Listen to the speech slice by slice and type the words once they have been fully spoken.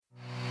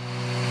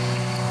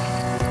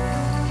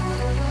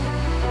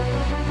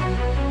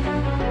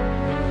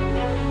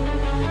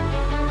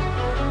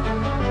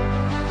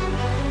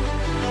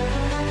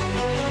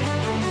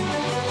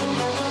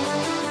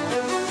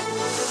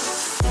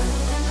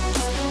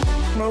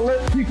going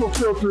to let people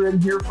filter in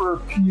here for a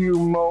few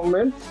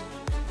moments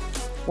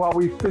while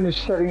we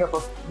finish setting up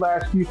the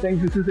last few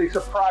things. This is a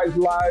surprise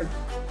live.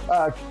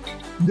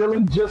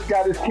 Dylan just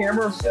got his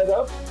camera set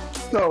up,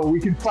 so we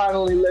can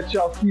finally let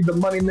y'all see the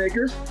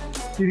moneymakers,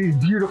 see these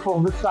beautiful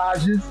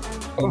visages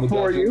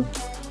before you.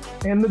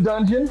 In the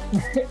dungeon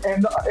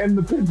and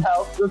the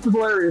penthouse. That's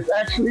hilarious.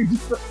 Actually,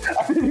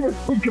 I didn't even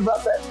think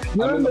about that.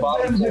 You're in the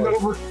dungeon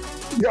over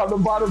on the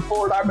bottom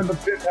floor, and I'm in the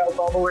penthouse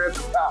all the way at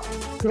the top.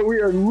 So we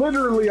are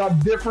literally on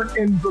different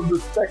ends of the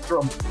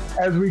spectrum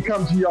as we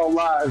come to y'all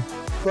live.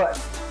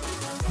 But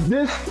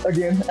this,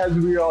 again, as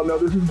we all know,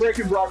 this is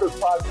Breakin Broncos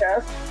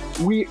podcast.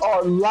 We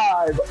are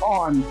live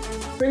on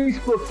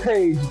Facebook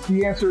page,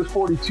 The Answer is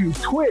 42,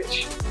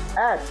 Twitch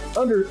at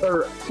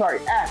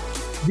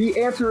The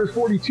Answer is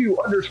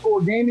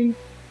 42_gaming,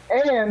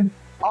 and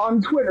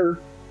on Twitter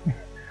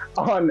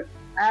on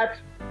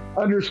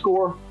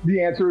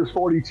 @The Answer is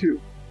 42.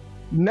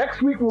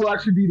 Next week we'll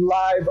actually be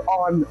live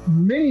on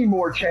many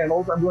more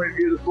channels. I'm going to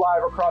do this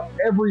live across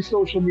every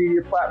social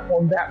media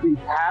platform that we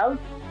have.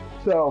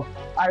 So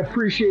I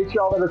appreciate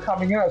y'all that are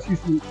coming in. I see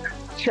some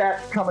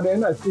chat coming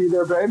in. I see you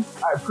there, babe.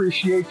 I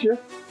appreciate you.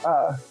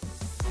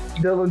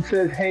 Dylan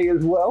says hey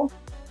as well.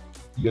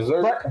 Yes,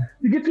 sir. But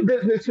to get to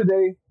business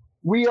today,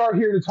 we are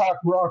here to talk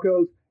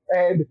Broncos,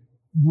 and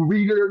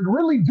we are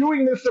really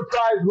doing this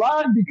surprise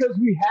live because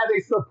we had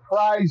a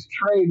surprise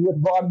trade with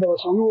Von Miller.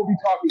 So we will be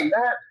talking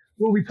that.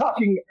 We'll be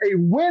talking a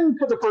win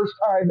for the first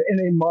time in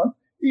a month,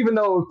 even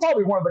though it was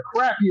probably one of the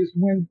crappiest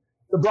wins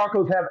the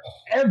Broncos have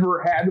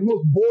ever had, the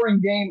most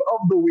boring game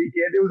of the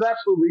weekend. It was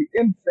absolutely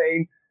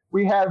insane.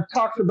 We have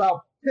talks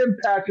about Tim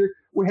Patrick.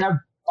 We have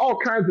all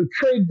kinds of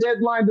trade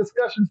deadline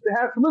discussions to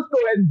have. So let's go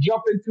ahead and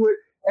jump into it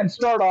and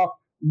start off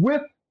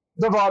with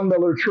the Von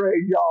Miller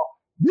trade, y'all.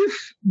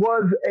 This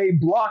was a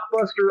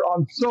blockbuster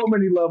on so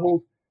many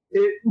levels.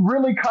 It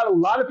really caught a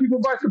lot of people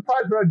by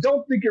surprise, but I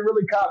don't think it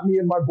really caught me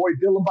and my boy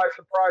Dylan by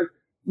surprise.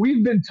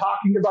 We've been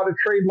talking about a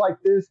trade like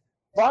this.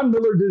 Von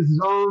Miller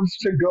deserves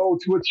to go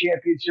to a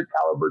championship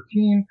caliber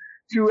team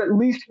to at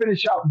least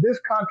finish out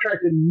this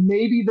contract and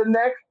maybe the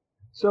next.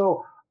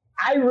 So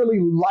I really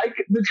like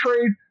the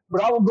trade,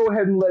 but I will go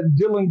ahead and let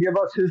Dylan give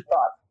us his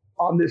thoughts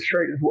on this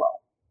trade as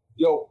well.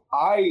 Yo,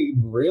 I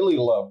really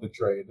love the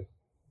trade.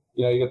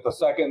 You know, you get the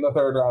second and the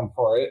third round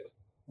for it,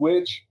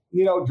 which,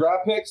 you know,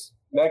 draft picks,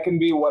 that can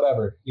be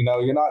whatever. You know,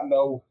 you don't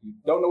know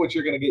what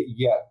you're going to get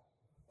yet.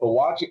 But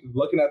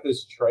looking at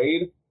this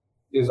trade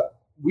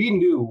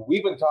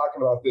we've been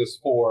talking about this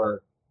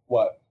for,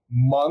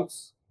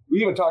 months?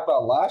 We even talked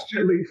about last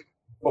year,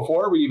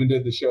 before we even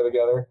did the show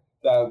together,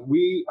 that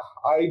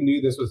I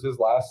knew this was his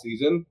last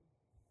season,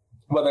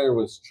 whether it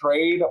was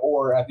trade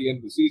or at the end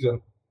of the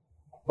season.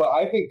 But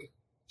I think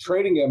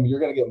trading him, you're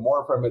going to get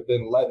more from it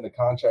than letting the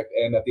contract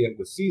end at the end of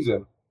the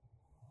season.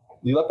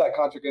 You let that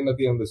contract end at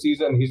the end of the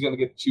season, he's going to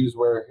get to choose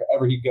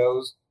wherever he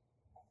goes.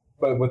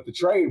 But with the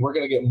trade, we're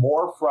going to get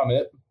more from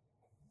it,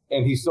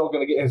 and he's still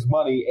going to get his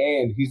money,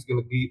 and he's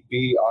going to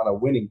be on a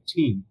winning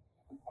team.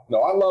 No,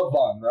 I love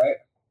Von, right?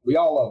 We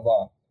all love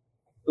Von.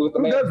 With the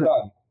man's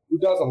done. Who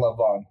doesn't love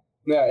Von?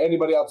 Yeah,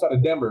 anybody outside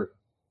of Denver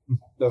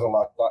doesn't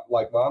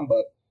like Von,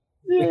 but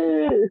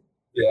yeah,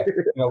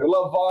 you know, we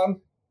love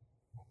Von.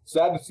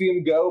 Sad to see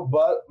him go,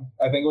 but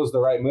I think it was the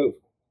right move.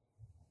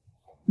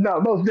 No,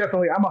 most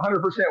definitely. I'm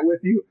 100% with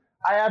you.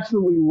 I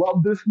absolutely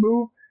love this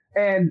move.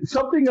 And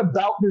something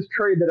about this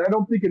trade that I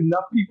don't think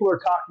enough people are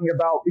talking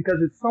about, because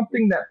it's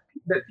something that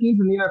teams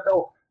in the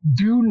NFL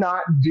do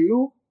not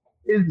do,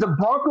 is the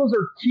Broncos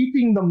are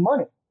keeping the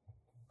money.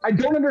 I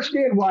don't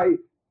understand why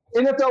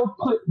NFL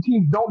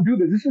teams don't do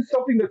this. This is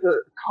something that's a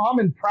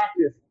common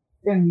practice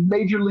in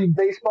Major League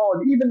Baseball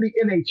and even the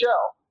NHL.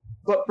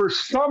 But for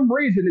some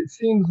reason, it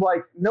seems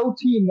like no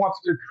team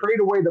wants to trade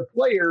away the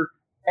player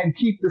and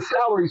keep the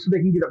salary so they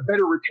can get a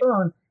better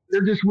return.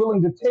 They're just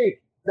willing to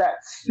take that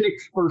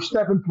 6th or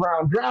 7th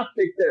round draft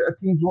pick that a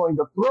team's willing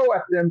to throw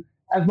at them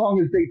as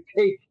long as they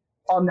take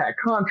on that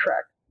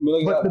contract.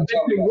 But the big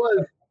thing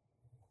was,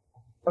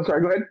 I'm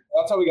sorry, go ahead.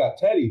 That's how we got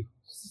Teddy,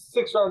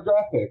 6th round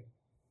draft pick.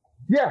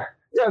 Yeah,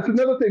 it's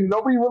another thing.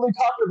 Nobody really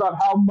talked about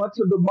how much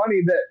of the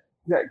money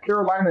that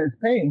Carolina is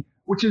paying,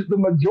 which is the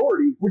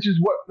majority, which is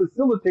what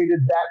facilitated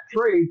that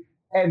trade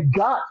and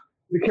got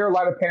the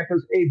Carolina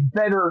Panthers a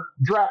better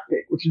draft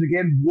pick, which is,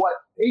 again, what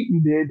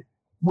Peyton did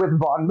with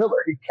Von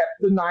Miller. He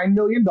kept the $9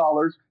 million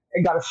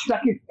and got a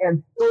 2nd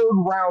and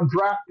 3rd round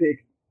draft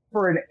pick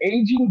for an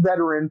aging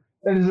veteran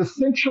that is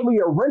essentially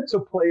a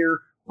rental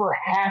player for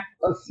half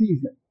a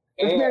season.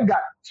 This man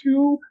got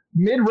 2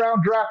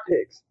 mid-round draft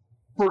picks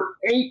for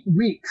 8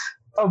 weeks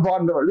of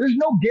Von Miller. There's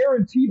no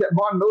guarantee that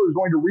Von Miller is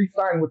going to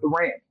re-sign with the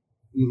Rams.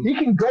 Mm-hmm. He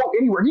can go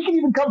anywhere. He can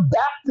even come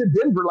back to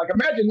Denver. Like,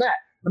 imagine that.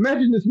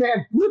 Imagine this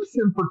man flips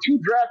him for 2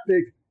 draft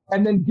picks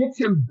and then gets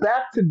him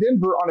back to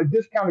Denver on a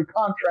discounted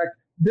contract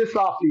this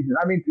offseason.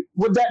 I mean,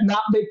 would that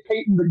not make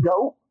Peyton the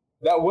GOAT?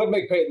 That would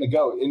make Peyton the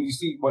GOAT. And you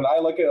see, when I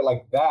look at it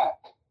like that,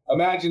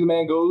 imagine the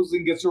man goes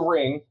and gets a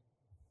ring.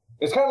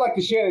 It's kind of like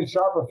the Shannon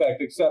Sharp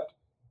effect, except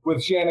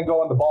with Shannon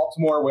going to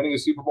Baltimore, winning a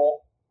Super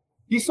Bowl.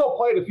 he still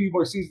played a few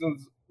more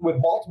seasons with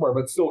Baltimore,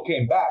 but still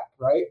came back,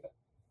 right?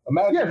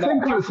 Imagine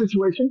same kind of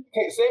situation.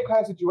 Same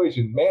kind of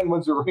situation. Man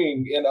wins a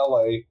ring in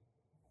LA,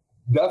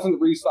 doesn't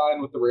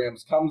re-sign with the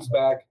Rams, comes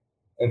back,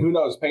 and who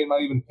knows, Peyton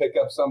might even pick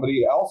up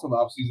somebody else in the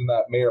offseason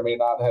that may or may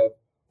not have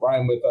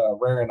rhymed with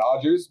Aaron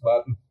Rodgers,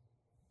 but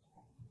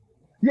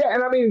yeah,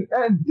 and I mean,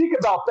 and think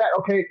about that.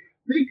 Okay,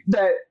 think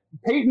that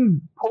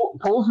Peyton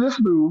pulls this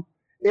move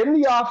in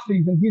the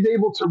offseason. He's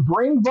able to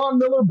bring Von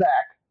Miller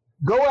back,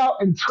 go out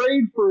and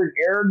trade for an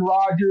Aaron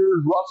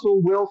Rodgers,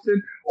 Russell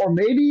Wilson, or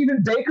maybe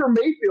even Baker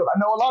Mayfield. I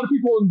know a lot of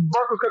people in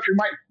Broncos country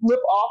might flip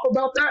off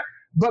about that,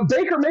 but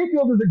Baker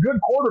Mayfield is a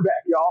good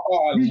quarterback,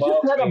 y'all. He's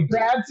just had a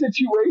bad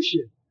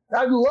situation.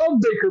 I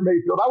love Baker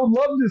Mayfield. I would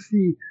love to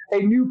see a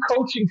new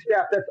coaching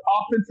staff that's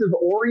offensive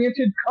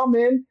oriented come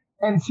in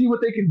and see what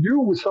they can do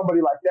with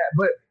somebody like that.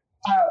 But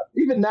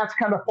even that's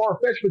kind of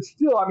far-fetched. But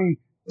still, I mean,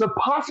 the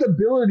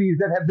possibilities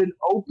that have been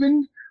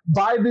opened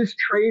by this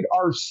trade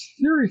are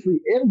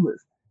seriously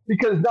endless,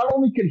 because not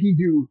only could he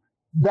do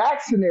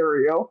that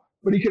scenario,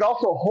 but he could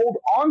also hold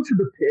on to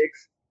the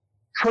picks,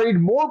 trade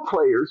more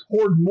players,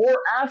 hoard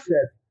more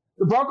assets.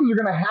 The Broncos are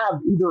going to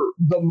have either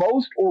the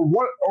most or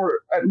one,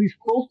 or at least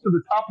close to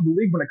the top of the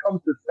league when it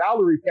comes to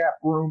salary cap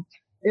room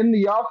in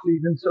the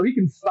offseason. So he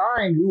can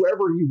sign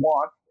whoever he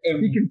wants.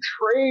 And he can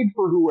trade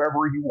for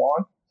whoever he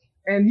wants.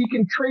 And he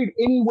can trade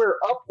anywhere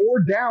up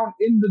or down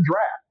in the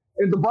draft.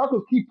 If the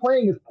Broncos keep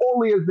playing as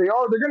poorly as they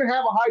are, they're going to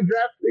have a high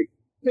draft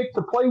pick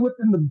to play with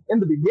in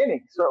the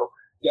beginning. So,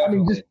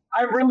 definitely.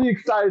 I mean, I'm really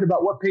excited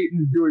about what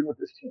Peyton is doing with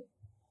this team.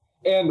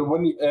 And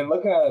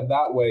looking at it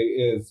that way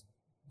is,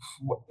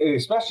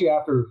 especially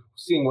after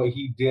seeing what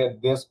he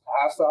did this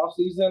past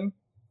offseason,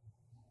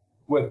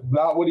 with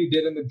not what he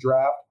did in the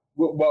draft.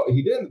 What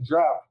he did in the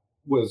draft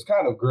was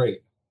kind of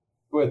great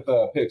with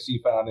the picks he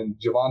found in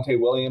Javonte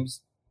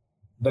Williams,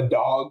 the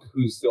dog,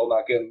 who's still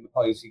not getting the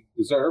place he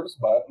deserves,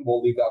 but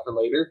we'll leave that for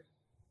later.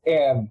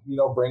 And,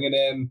 bringing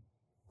in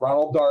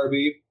Ronald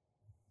Darby,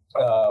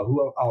 I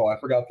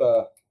forgot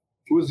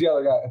who was the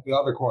other guy at the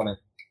other corner?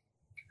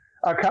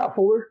 Kyle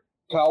Fuller.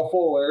 Kyle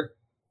Fuller.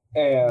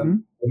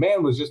 And the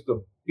man was just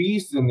a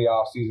beast in the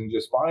offseason,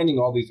 just finding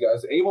all these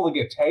guys, able to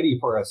get Teddy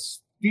for a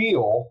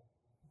steal.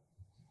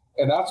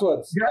 And that's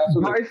what's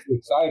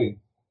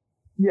exciting.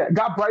 Yeah,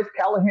 got Bryce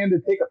Callahan to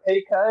take a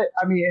pay cut.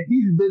 I mean,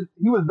 he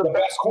was the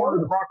best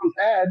corner the Broncos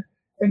had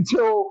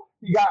until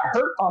he got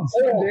hurt on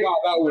Sunday.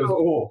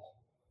 Oh,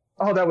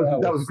 God,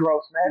 that was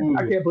gross, man.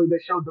 I can't believe they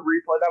showed the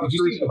replay. That was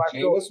gruesome. I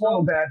feel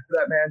so bad for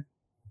that man.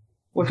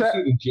 Did you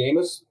see the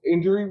Jameis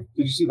injury?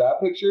 Did you see that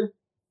picture?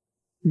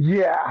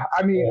 Yeah,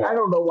 I mean, I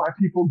don't know why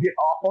people get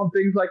off on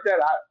things like that.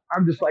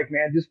 I'm just like,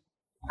 man,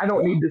 I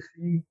don't need to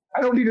see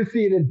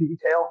it in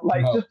detail.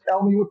 Like, just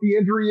tell me what the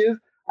injury is.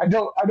 I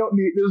don't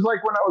need. It was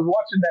like when I was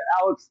watching that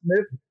Alex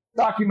Smith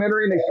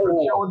documentary and they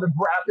started showing the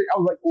graphic. I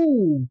was like,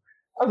 ooh.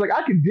 I was like,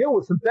 I can deal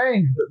with some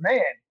things, but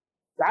man,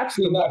 that's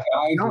the that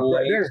guy's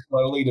legs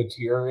slowly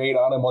deteriorate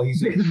on him while he's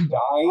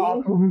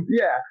dying.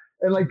 Yeah.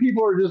 And like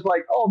people are just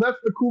like, oh, that's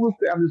the coolest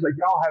thing. I'm just like,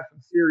 y'all have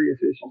some serious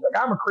issues. Like,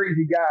 I'm a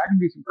crazy guy. I can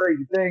do some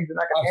crazy things and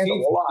I can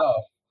handle a lot.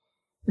 Stuff.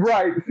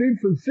 Right. Seen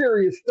some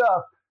serious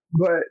stuff.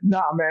 But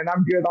nah, man,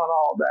 I'm good on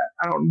all that.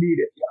 I don't need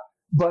it. Yeah.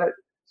 But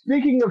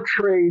speaking of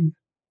trades,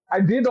 I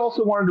did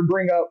also wanted to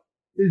bring up,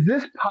 is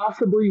this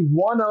possibly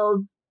one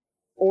of,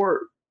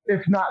 or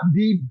if not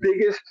the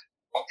biggest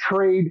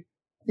trade,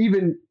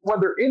 even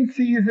whether in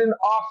season,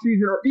 off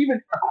season, or even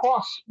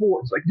across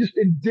sports, like just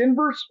in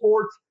Denver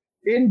sports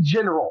in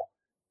general?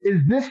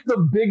 Is this the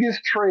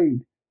biggest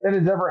trade that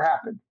has ever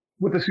happened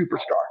with a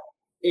superstar?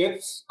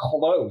 It's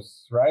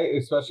close, right?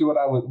 Especially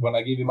when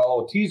I gave you my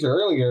little teaser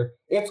earlier,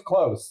 it's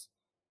close.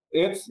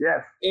 It's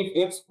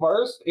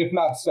first, if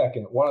not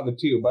second, one of the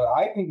two. But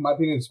I think my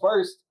opinion is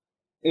first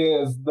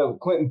is the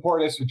Clinton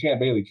Portis for Champ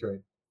Bailey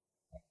trade.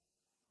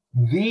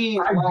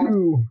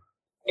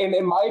 And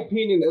in my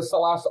opinion, it's the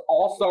last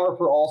All-Star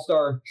for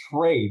All-Star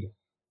trade.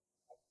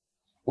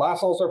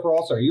 Last All-Star for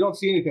All-Star. You don't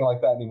see anything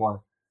like that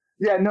anymore.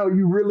 Yeah, no,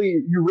 you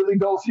really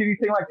don't see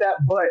anything like that.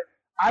 But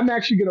I'm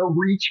actually going to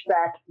reach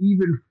back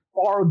even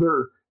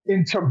farther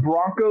into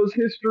Broncos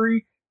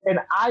history, and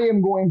I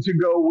am going to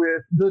go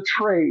with the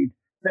trade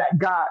that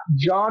got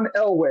John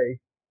Elway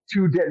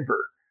to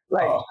Denver.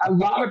 Like, a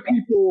lot of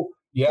people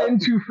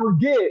tend to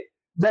forget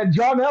that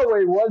John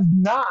Elway was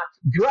not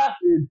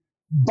drafted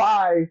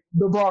by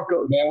the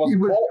Broncos. He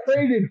was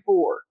traded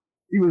for.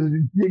 He was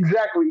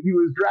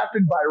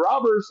drafted by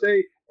Rob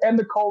Irsay and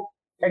the Colts,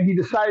 and he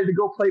decided to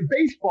go play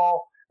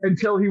baseball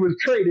until he was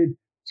traded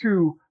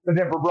to the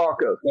Denver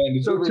Broncos.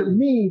 So to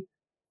me,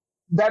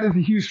 that is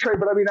a huge trade.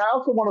 But I mean, I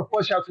also want to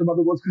flesh out some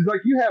other ones because,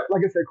 like, you have,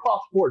 like I said,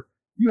 cross sports.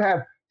 You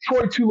have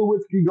Troy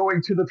Tulowitzki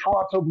going to the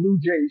Toronto Blue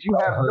Jays. You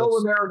have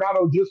Nolan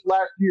Arenado just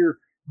last year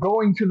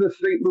going to the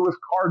St. Louis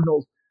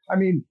Cardinals. I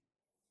mean,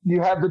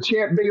 you have the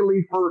Champ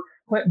Bailey for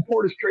Clinton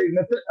Portis trade. And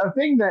a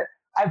thing that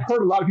I've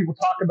heard a lot of people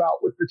talk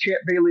about with the Champ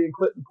Bailey and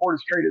Clinton Portis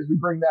trade as we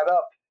bring that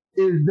up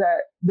is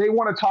that they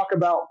want to talk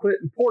about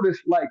Clinton Portis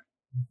like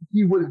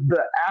he was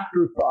the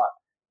afterthought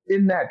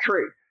in that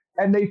trade.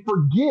 and they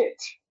forget,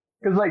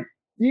 because like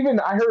even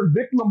I heard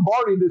Vic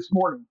Lombardi this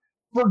morning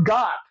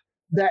forgot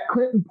that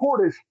Clinton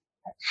Portis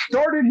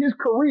started his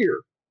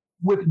career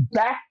with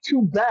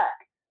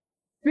back-to-back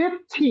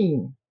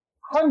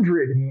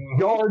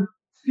 1,500-yard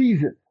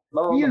seasons.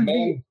 He is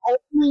the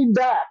only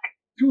back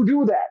to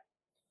do that.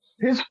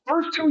 His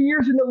first 2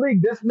 years in the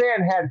league, this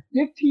man had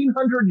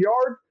 1,500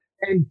 yards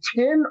and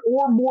 10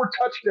 or more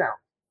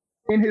touchdowns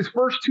in his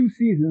first 2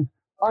 seasons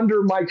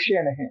under Mike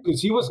Shanahan.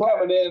 Because he was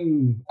coming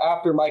in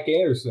after Mike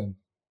Anderson.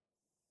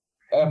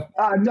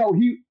 No,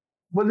 he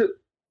was it.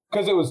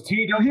 Because it was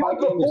TD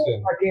Mike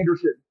Anderson. Mike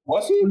Anderson.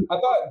 Was he? I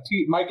thought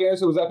Mike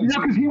Anderson was after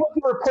TD. because he was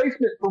the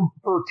replacement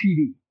for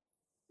TD.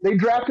 They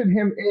drafted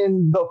him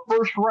in the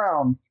first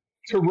round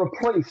to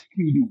replace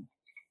TD.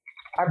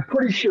 I'm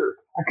pretty sure.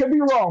 I could be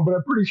wrong, but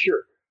I'm pretty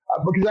sure.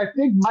 Because I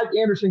think Mike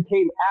Anderson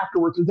came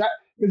afterwards.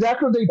 Because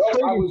after they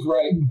traded... I was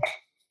right.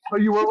 Oh,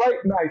 you were right?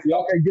 Nice. Yep.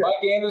 Okay, good.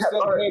 Mike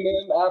Anderson came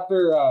in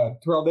after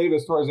Terrell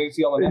Davis tore his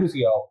ACL and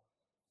MCL.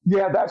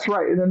 Yeah, that's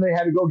right. And then they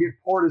had to go get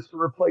Portis to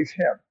replace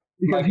him.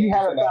 Because he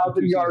had a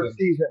 1,000-yard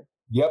season.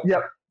 Yep.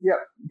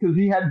 Because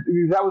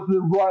that was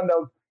the run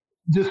of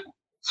just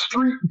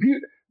street...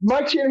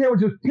 Mike Shanahan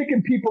was just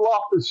picking people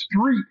off the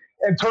street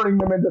and turning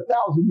them into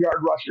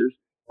 1,000-yard rushers.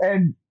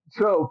 And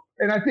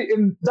I think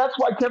that's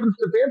why Kevin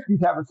Stefanski's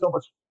having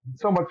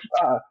so much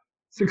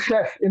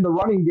success in the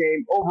running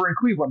game over in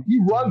Cleveland. He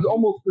runs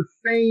almost the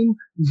same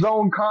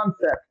zone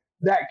concept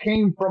that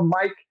came from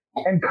Mike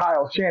and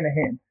Kyle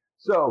Shanahan.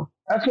 So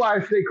that's why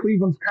I say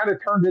Cleveland's kind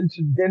of turned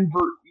into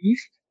Denver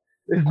East.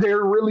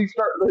 They're really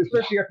starting,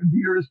 especially after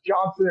Dearest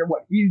Johnson and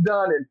what he's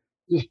done, and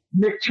just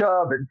Nick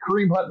Chubb and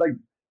Kareem Hunt, like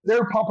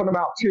they're pumping them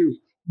out too.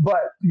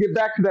 But to get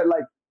back to that,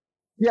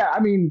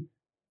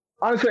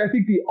 honestly, I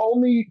think the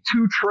only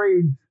 2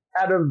 trades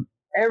out of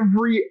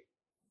every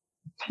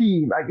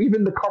team, like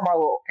even the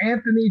Carmelo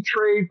Anthony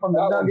trade from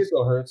the Nuggets,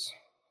 still hurts.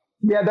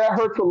 Yeah, that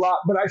hurts a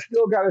lot. But I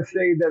still got to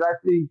say that I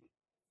think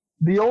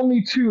the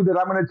only 2 that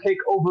I'm going to take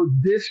over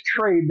this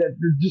trade that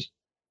are just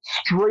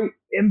straight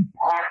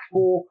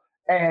impactful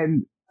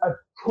and a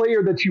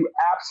player that you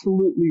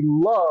absolutely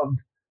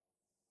loved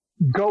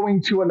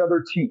going to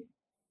another team.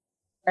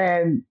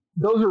 And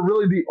those are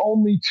really the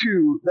only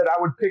 2 that I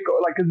would pick.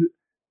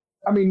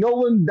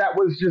 Nolan, that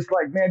was just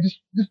like, man, just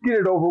get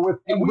it over with.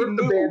 And rip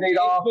the Band-Aid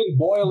off.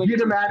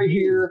 Get him out of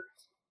here.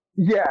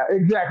 Yeah,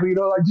 exactly.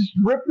 Just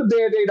rip the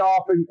Band-Aid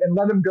off and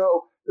let him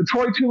go. The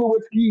Troy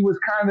Tulowitzki was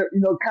kind of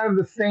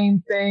the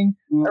same thing.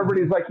 Mm-hmm.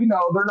 Everybody's like,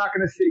 they're not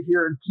going to sit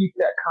here and keep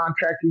that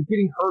contract. He's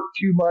getting hurt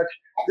too much.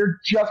 They're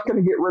just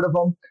going to get rid of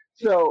him.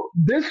 So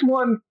this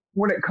one,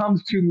 when it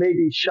comes to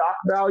maybe shock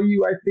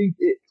value, I think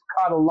it's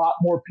caught a lot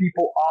more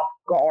people off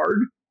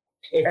guard.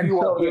 And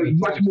so there's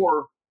much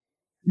more.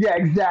 Yeah,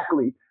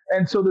 exactly.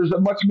 And so there's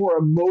a much more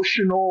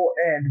emotional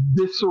and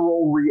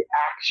visceral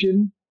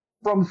reaction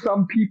from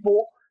some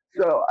people.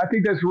 So I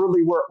think that's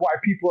really why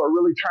people are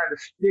really trying to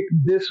stick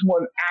this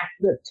one at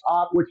the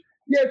top, which,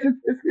 yes,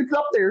 it's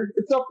up there.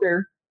 It's up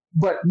there.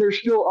 But there's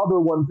still other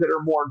ones that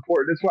are more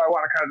important. That's why I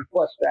want to kind of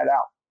flesh that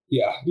out.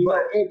 Yeah.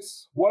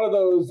 It's one of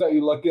those that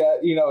you look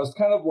at, it's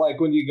kind of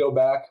like when you go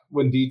back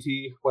when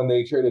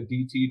they traded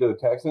DT to the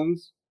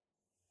Texans.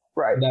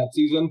 Right. In that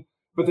season.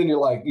 But then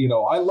you're like,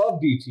 I love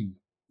DT.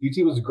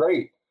 DT was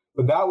great.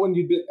 But that one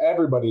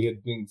everybody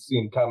had been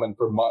seen coming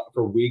for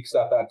weeks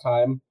at that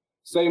time.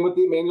 Same with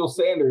the Emmanuel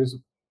Sanders.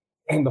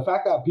 And the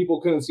fact that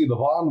people couldn't see the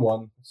Vaughn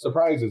one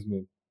surprises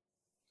me.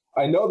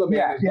 I know the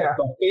man is like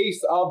the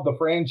face of the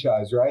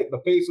franchise, right? The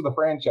face of the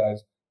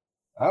franchise.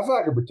 That's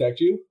not going to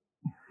protect you.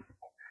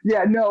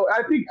 Yeah, no,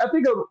 I think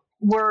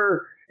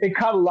where it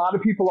caught a lot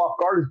of people off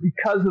guard is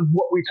because of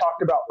what we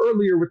talked about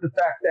earlier with the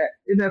fact that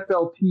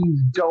NFL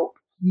teams don't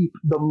keep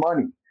the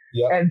money.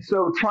 Yep. And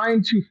so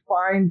trying to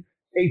find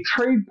a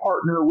trade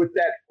partner with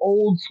that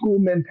old school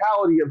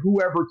mentality of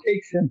whoever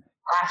takes him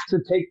has to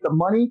take the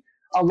money.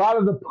 A lot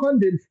of the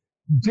pundits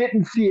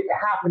didn't see it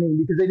happening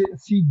because they didn't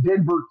see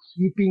Denver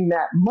keeping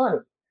that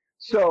money.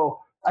 So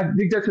I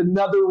think that's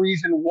another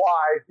reason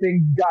why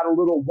things got a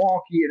little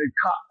wonky and it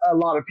caught a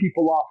lot of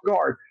people off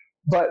guard.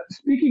 But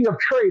speaking of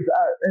trades,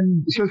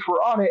 and since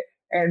we're on it,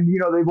 and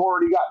they've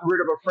already gotten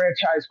rid of a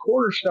franchise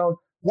cornerstone,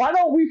 why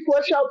don't we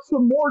flesh out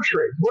some more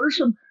trades? What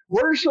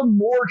are some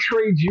more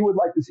trades you would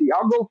like to see?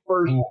 I'll go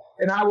first,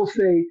 and I will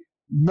say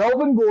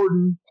Melvin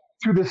Gordon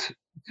to the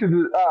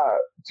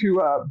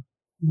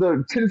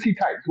Tennessee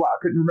Titans. Wow, I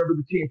couldn't remember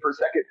the team for a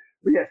second,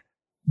 but yes,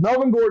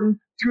 Melvin Gordon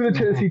to the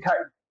Tennessee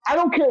Titans. I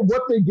don't care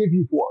what they give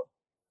you for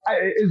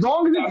him, as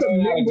long as it's a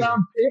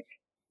mid-round pick.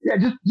 Yeah,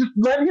 just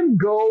let him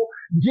go.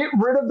 Get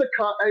rid of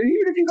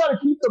even if you got to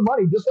keep the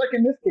money, just like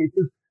in this case,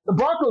 the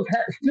Broncos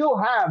still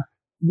have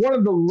one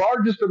of the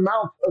largest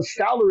amounts of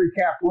salary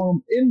cap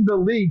room in the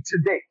league to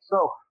date.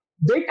 So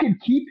they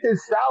could keep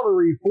his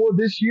salary for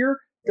this year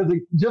because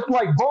just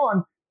like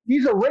Vaughn,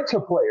 he's a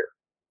rental player.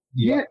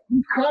 Yeah.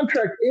 His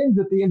contract ends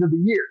at the end of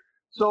the year.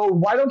 So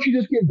why don't you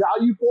just get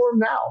value for him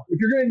now? If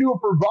you're going to do it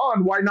for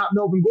Vaughn, why not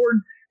Melvin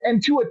Gordon?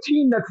 And to a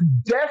team that's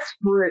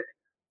desperate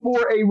for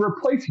a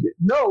replacement.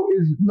 No,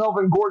 is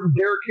Melvin Gordon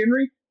Derrick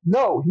Henry?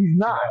 No, he's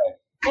not. Yeah.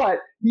 But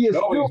he is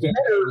Nobody's still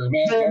better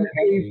man. than Derrick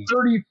a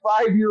Henry.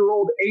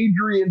 35-year-old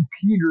Adrian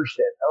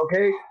Peterson,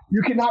 okay?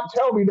 You cannot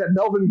tell me that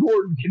Melvin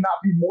Gordon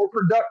cannot be more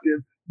productive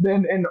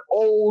than an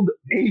old,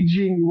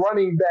 aging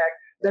running back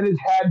that has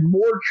had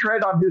more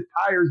tread on his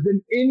tires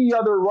than any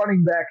other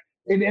running back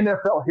in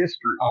NFL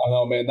history. I don't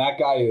know, man. That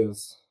guy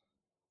is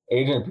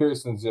Adrian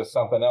Peterson's just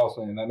something else,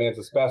 man. That man's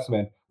a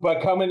specimen.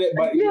 But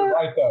you're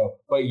right though.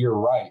 But you're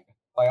right.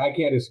 Like I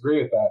can't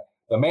disagree with that.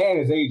 The man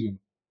is aging.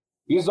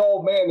 He's an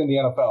old man in the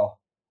NFL.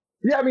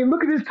 Yeah, I mean,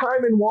 look at his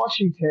time in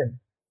Washington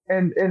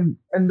and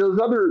those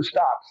other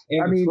stops.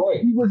 In I mean,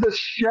 Detroit. he was a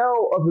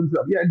shell of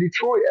himself. Yeah,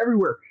 Detroit,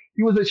 everywhere.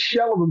 He was a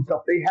shell of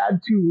himself. They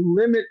had to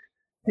limit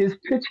his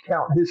pitch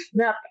count, his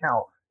snap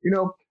count. You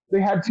know,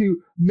 they had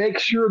to make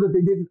sure that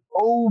they didn't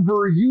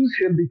overuse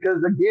him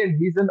because, again,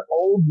 he's an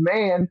old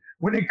man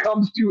when it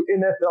comes to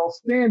NFL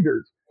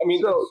standards. I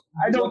mean, so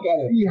I don't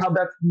see how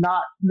that's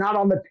not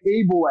on the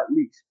table at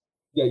least.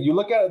 Yeah, you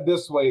look at it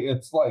this way,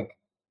 it's like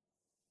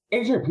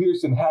Adrian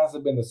Peterson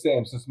hasn't been the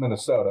same since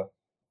Minnesota.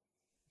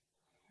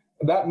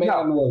 That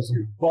man was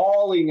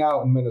balling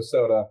out in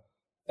Minnesota,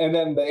 and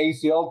then the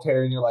ACL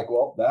tear, and you're like,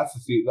 well, that's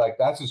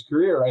his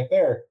career right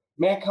there.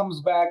 Man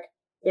comes back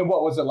in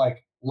what was it,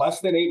 like less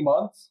than 8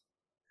 months?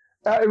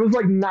 It was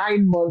like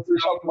 9 months or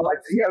something like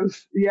that.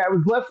 Yeah, it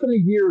was less than a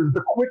year. It was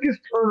the quickest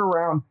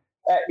turnaround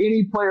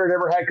any player had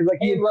ever had because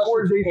he had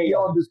tore his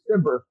ACL in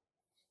December.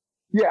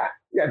 Yeah,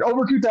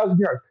 over 2,000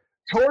 yards.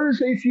 Tore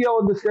his ACL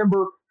in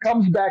December,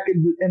 comes back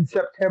in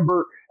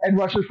September, and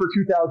rushes for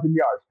 2,000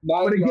 yards.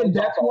 But again,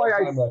 that's why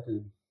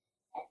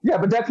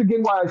but that's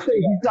again why I say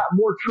he's got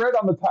more tread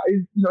on the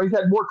tire. He's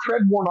had more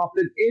tread worn off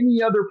than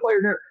any other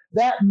player.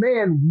 That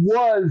man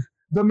was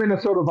the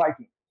Minnesota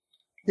Vikings.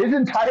 His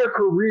entire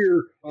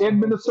career in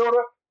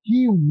Minnesota,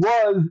 he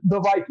was the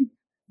Vikings.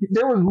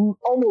 There was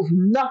almost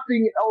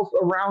nothing else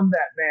around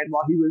that man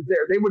while he was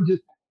there. They would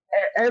just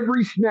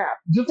every snap,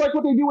 just like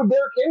what they do with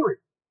Derrick Henry,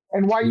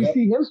 and why you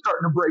see him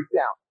starting to break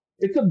down.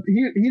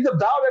 He's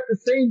about at the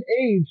same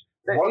age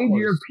that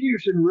Adrian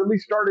Peterson really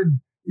started,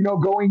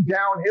 going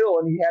downhill,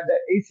 and he had that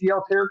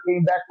ACL tear,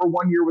 came back for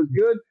 1 year, was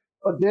good.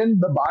 But then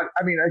the body,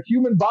 a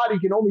human body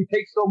can only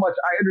take so much.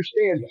 I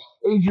understand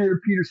Adrian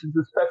Peterson's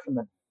a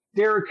specimen.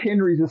 Derrick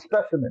Henry's a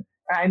specimen.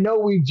 And I know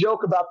we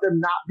joke about them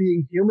not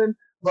being human,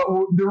 but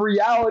the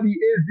reality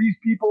is these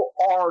people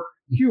are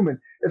human.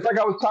 It's like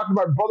I was talking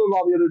to my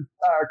brother-in-law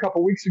a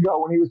couple weeks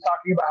ago when he was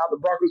talking about how the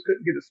Broncos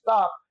couldn't get a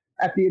stop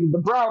at the end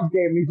of the Browns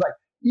game. And he's like,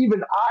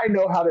 even I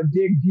know how to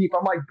dig deep.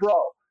 I'm like, bro,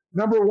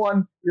 number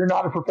one, you're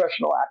not a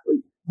professional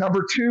athlete.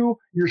 Number two,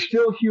 you're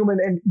still human.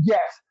 And yes,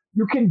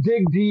 you can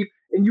dig deep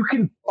and you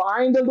can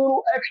find a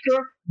little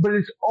extra, but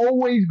it's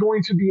always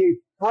going to be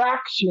a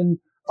fraction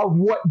of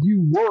what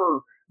you were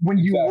when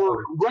you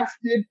were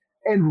rested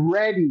and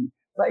ready.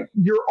 Like,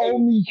 you're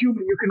only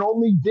human. You can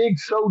only dig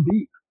so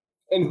deep.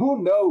 And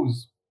who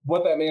knows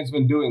what that man's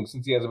been doing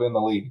since he hasn't been in the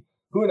league?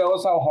 Who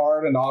knows how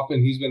hard and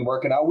often he's been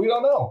working out? We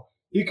don't know.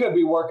 He could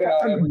be working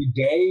out every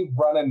day,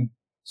 running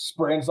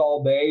sprints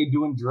all day,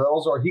 doing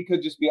drills, or he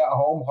could just be at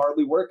home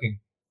hardly working.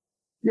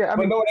 Yeah,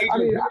 but no,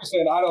 Adrian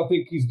Peterson, I don't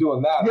think he's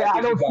doing that. Yeah,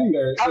 I don't see.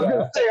 I was going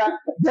to say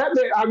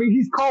that man.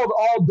 He's called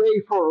all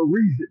day for a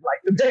reason.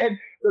 Like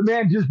the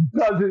man just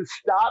doesn't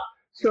stop.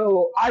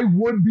 So I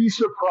would be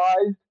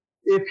surprised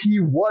if he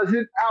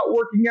wasn't out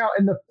working out.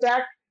 And the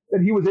fact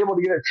that he was able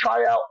to get a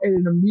tryout and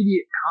an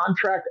immediate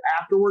contract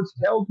afterwards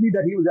tells me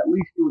that he was at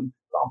least doing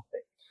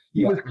something.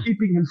 He was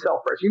keeping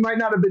himself fresh. He might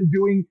not have been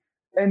doing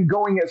and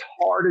going as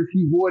hard as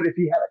he would if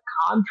he had a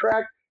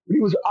contract, but he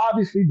was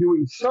obviously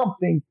doing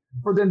something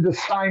for them to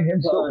sign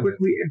him so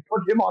quickly and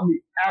put him on the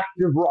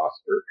active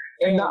roster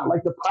and not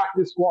like the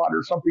practice squad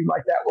or something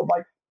like that, what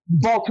like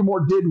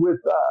Baltimore did with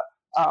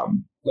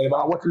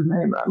what's his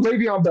name?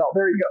 Le'Veon Bell.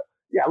 There you go.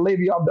 Yeah,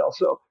 Le'Veon Bell.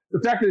 So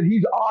the fact that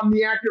he's on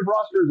the active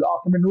roster is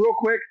awesome. And real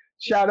quick,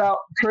 shout out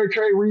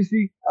Trey Reese.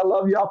 I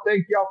love y'all.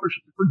 Thank y'all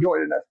for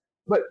joining us.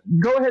 But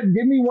go ahead and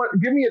give me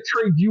a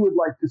trade you would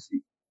like to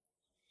see.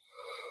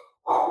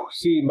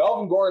 See,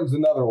 Melvin Gordon's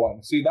another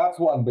one. See, that's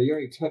one, but you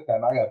already took that,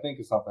 and I got to think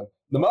of something.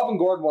 The Melvin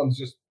Gordon one's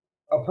just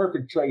a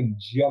perfect trade in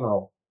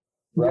general,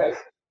 right?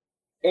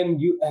 Yes.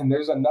 And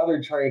there's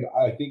another trade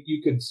I think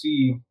you could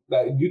see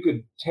that you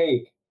could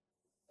take,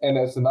 and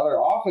it's another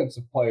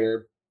offensive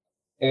player,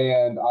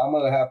 and I'm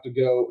going to have to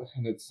go,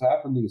 and it's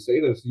sad for me to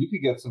say this, you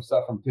could get some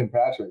stuff from Tim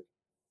Patrick.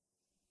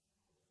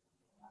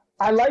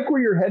 I like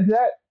where your head's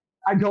at.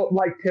 I don't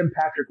like Tim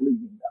Patrick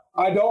leaving,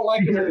 though. I don't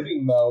like him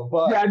leaving, though.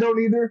 But yeah, I don't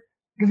either.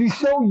 Because he's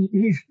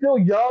still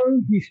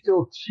young. He's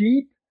still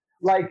cheap.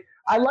 Like,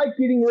 I like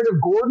getting rid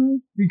of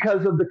Gordon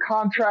because of the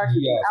contract.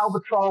 He's an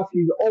albatross.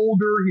 He's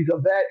older. He's a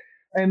vet.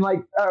 And, like,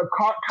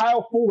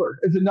 Kyle Fuller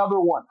is another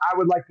one I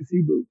would like to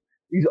see move.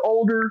 He's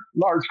older,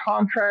 large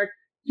contract.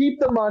 Keep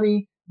the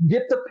money.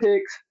 Get the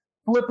picks.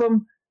 Flip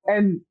them.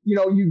 And,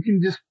 you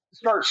can just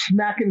start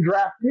smacking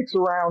draft picks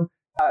around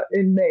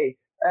in May.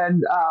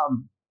 And,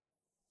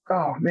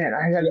 oh, man,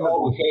 I had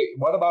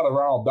what about a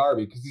Ronald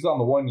Darby? Because he's on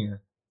the 1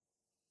 year.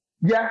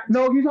 Yeah,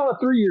 no, he's on a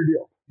 3-year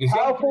deal. Is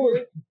Kyle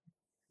Fuller,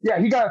 yeah,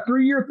 he got a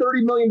 3-year,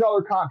 $30 million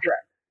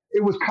contract.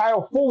 It was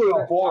Kyle Fuller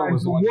that signed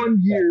was the 1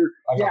 year.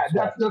 Yeah,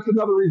 that's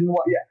another reason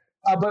why.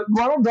 Yeah, but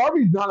Ronald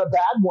Darby's not a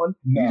bad one.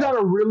 No. He's on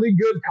a really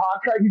good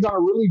contract. He's on a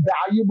really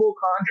valuable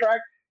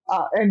contract,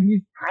 and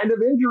he's kind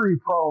of injury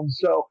prone.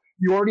 So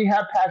you already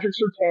have Patrick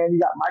Surtain. You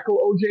got Michael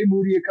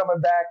Ojemudia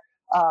coming back.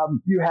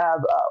 You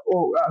have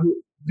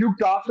Duke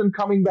Dawson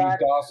coming back.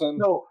 Duke Dawson.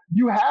 So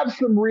you have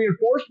some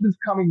reinforcements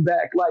coming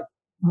back. Like,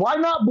 why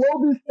not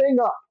blow this thing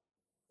up?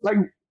 Like,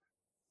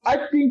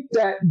 I think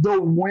that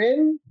the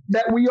win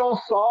that we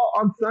all saw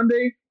on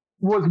Sunday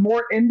was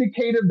more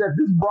indicative that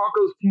this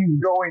Broncos team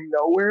is going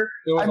nowhere.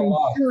 I mean,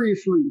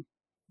 seriously,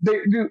 they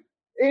do.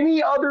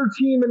 Any other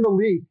team in the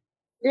league,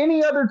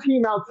 any other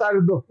team outside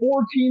of the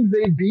 4 teams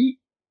they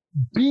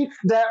beats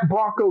that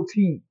Bronco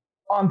team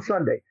on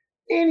Sunday.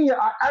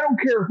 I don't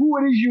care who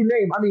it is you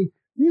name. I mean,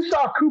 you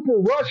saw Cooper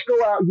Rush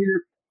go out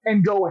here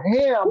and go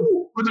ham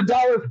for the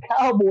Dallas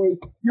Cowboys.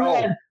 You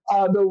had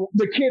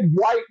the kid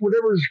White,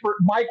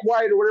 Mike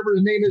White or whatever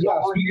his name is.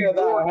 Yeah, speaking of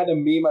that, I had a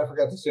meme I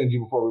forgot to send you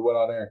before we went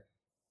on air.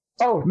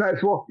 Oh,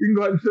 nice. Well, you can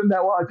go ahead and send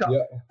that while I talk.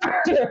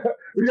 Yeah.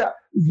 We got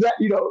Zach,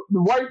 the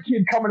white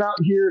kid coming out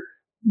here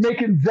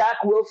making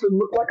Zach Wilson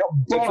look like a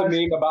bust. It's a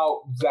meme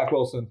about Zach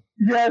Wilson.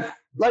 Yes.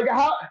 Like,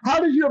 how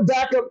does your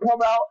backup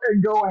come out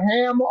and go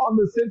ham on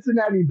the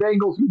Cincinnati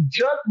Bengals, who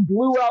just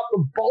blew out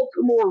the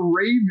Baltimore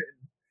Ravens?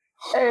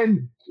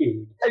 And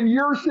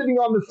you're sitting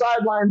on the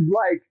sidelines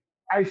like,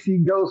 I see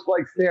ghosts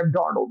like Sam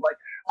Darnold. Like,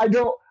 I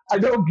don't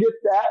get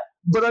that.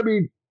 But I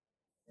mean,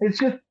 it's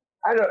just,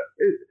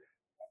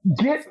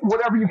 get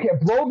whatever you can.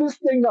 Blow this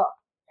thing up.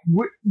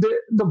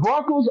 The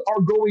Broncos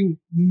are going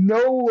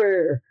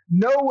nowhere.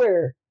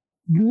 I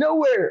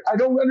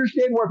don't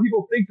understand why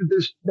people think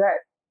that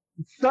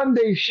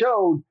Sunday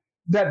showed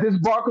that this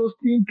Broncos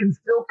team can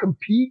still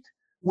compete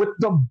with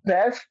the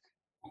best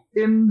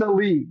in the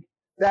league.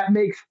 That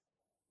makes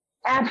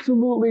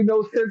absolutely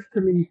no sense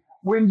to me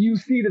when you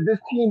see that this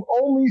team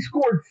only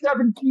scored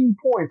 17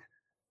 points.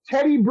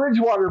 Teddy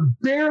Bridgewater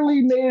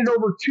barely made it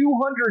over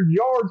 200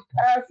 yards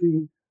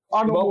passing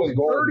on almost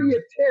 30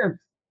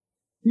 attempts.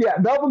 Yeah,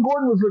 Melvin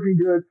Gordon was looking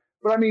good,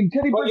 but I mean,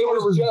 Teddy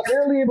Bridgewater was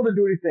barely able to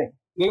do anything.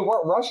 They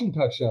weren't rushing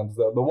touchdowns,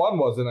 though. The one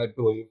wasn't, I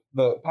believe.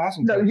 The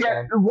passing touchdown.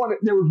 Yeah,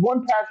 there was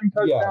one passing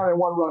touchdown and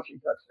one rushing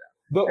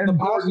touchdown. The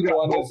passing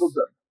one is,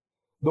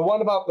 the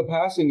one about the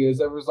passing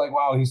is everyone's like,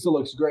 wow, he still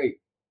looks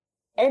great.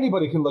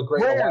 Anybody can look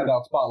great in a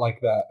wideout spot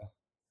like that.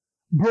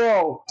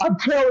 Bro, I'm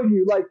telling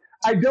you, like,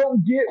 I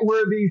don't get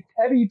where these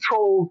Teddy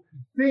trolls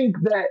think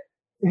that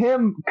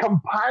him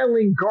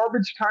compiling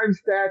garbage time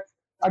stats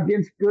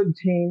against good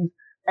teams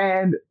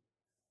and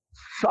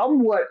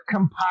somewhat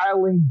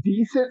compiling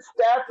decent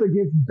stats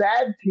against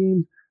bad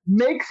teams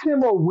makes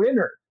him a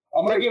winner.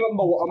 I'm gonna give him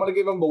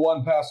the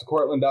one pass to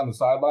Cortland down the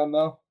sideline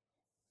though.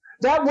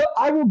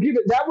 I will give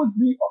it. That was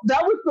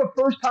the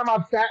first time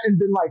I've sat and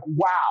been like,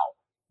 wow,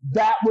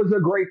 that was a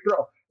great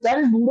throw. That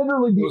is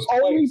literally the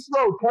only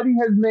throw Teddy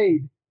has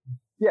made.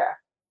 Yeah.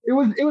 It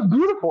was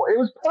beautiful. It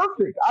was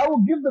perfect. I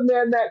will give the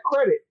man that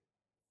credit.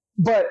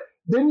 But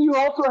then you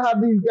also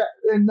have these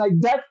guys, and like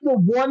that's the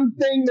one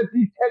thing that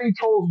these Teddy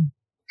trolls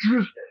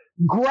just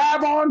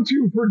grab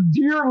onto for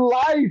dear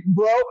life,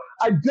 bro.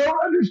 I don't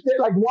understand.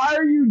 Like, why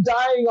are you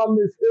dying on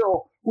this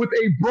hill with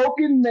a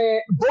broken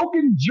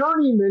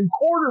journeyman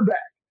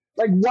quarterback?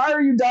 Like, why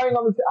are you dying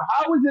on this hill?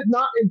 How is it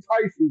not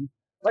enticing?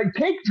 Like,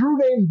 take Drew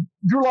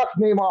Lock's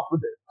name off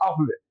of it. All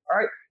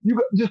right,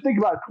 just think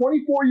about it.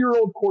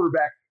 24-year-old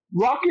quarterback,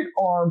 rocket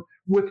arm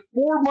with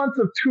 4 months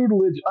of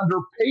tutelage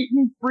under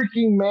Peyton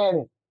freaking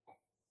Manning.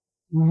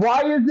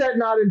 Why is that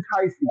not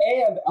enticing?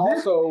 And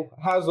also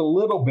has a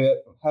little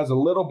bit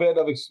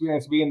of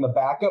experience being the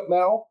backup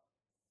now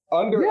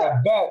under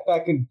a vet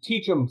that can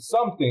teach him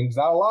some things,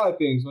 not a lot of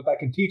things, but that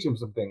can teach him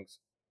some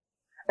things.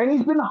 And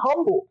he's been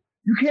humbled.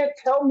 You can't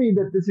tell me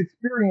that this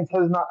experience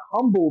has not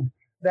humbled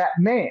that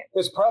man.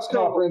 His press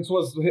conference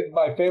was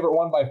my favorite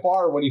one by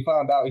far when he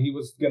found out he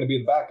was going to be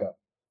the backup.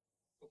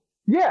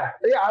 Yeah.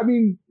 I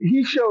mean,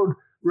 he showed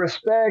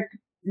respect,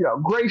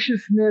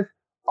 graciousness,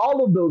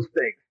 all of those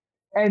things.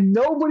 And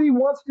nobody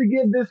wants to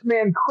give this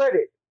man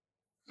credit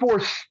for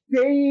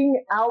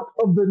staying out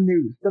of the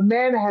news. The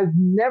man has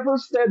never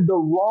said the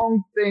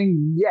wrong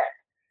thing yet.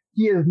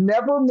 He has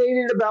never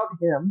made it about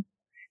him.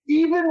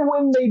 Even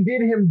when they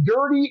did him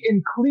dirty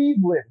in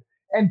Cleveland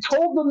and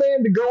told the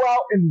man to go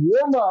out and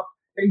warm up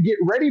and get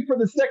ready for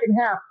the second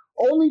half,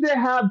 only to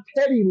have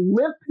Teddy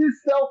limp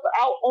himself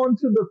out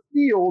onto the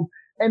field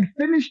and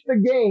finish the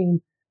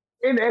game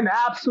in an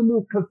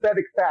absolute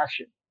pathetic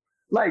fashion.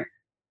 Like,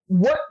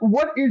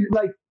 what is,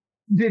 like,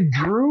 did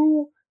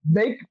Drew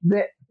make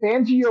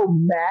Fangio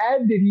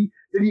mad? Did he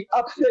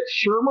upset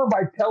Shermer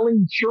by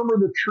telling Shermer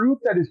the truth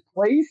that his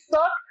plays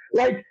suck?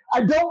 Like,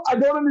 I don't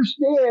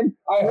understand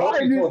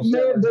why this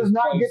man does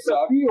not get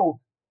the field.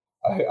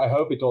 I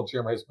hope he told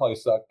Shermer his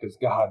plays suck, because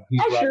God,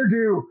 sure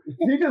do.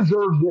 He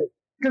deserves it.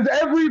 Because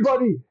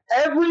everybody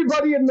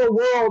in the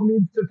world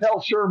needs to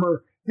tell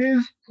Shermer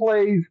his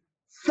plays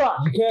suck.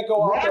 You can't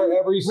go out there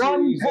every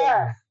series.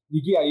 Pass.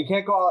 You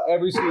can't go out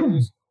every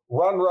series,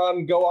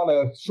 run, go on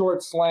a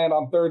short slant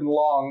on 3rd and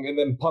long, and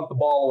then punt the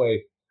ball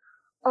away.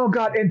 Oh,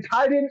 God, and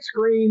tight end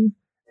screens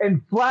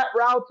and flat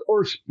routes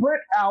or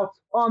sprint outs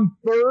on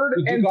 3rd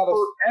and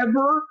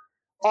forever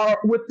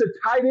with the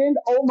tight end.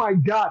 Oh, my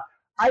God.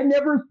 I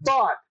never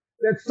thought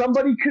that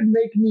somebody could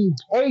make me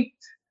hate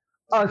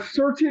a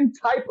certain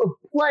type of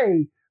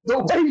play the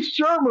way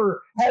Shurmur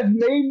has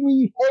made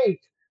me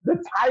hate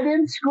the tight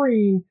end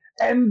screen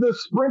and the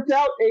sprint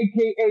out,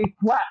 a.k.a.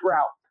 flat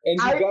route. And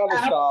you gotta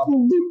stop. I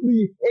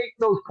absolutely hate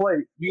those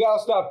plays. You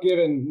gotta stop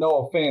giving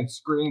no offense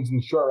screens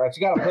and short routes.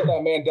 You gotta put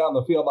that man down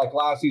the field like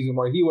last season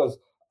where he was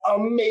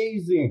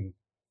amazing.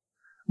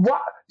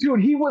 What,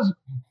 dude? He was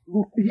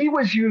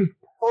used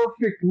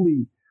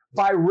perfectly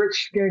by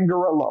Rich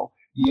Scangarello.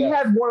 He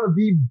had one of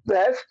the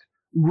best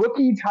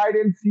rookie tight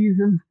end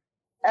seasons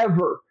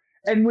ever.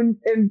 And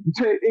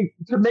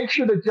to make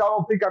sure that y'all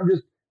don't think I'm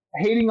just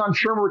hating on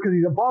Shurmur because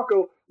he's a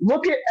Bronco,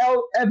 look at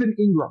Evan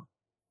Ingram.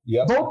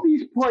 Yep. Both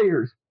these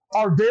players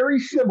are very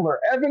similar.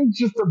 Evan's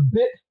just a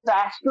bit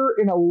faster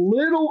and a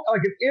little,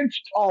 like an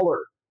inch taller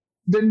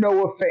than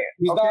Noah Fant.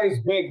 He's not as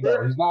big,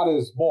 though. He's not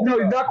as bulky.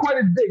 No, he's not quite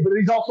as big, but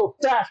he's also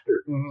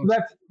faster. Mm-hmm. So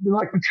that's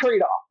like the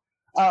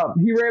trade-off.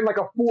 He ran like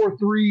a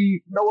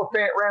 4.3. Noah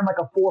Fant ran like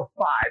a 4.5.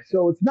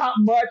 So it's not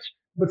much,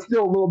 but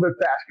still a little bit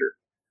faster.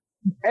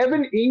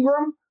 Evan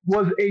Ingram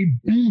was a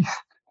beast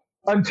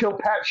until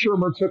Pat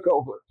Shurmur took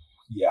over.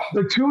 Yeah.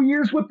 The 2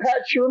 years with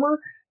Pat Shurmur,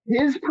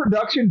 his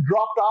production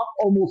dropped off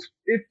almost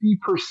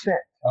 50%. I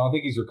don't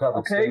think he's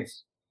recovered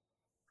since.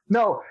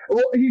 No.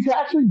 Well, he's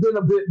actually been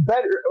a bit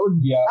better.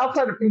 Yeah.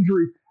 Outside of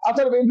injuries,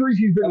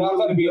 he's been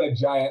outside of being a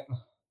giant.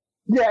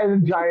 Yeah,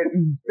 and a giant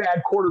and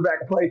bad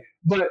quarterback play.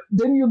 But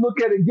then you look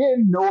at,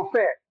 again, Noah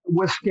Fant.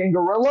 With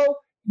Scangarello,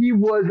 he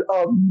was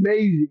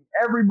amazing.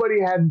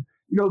 Everybody had,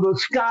 the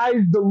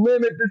sky's the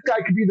limit. This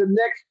guy could be the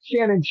next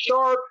Shannon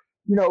Sharp.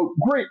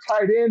 Great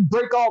tight end,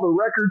 break all the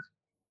records.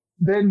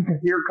 Then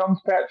here comes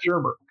Pat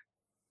Shurmur.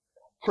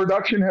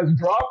 Production has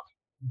dropped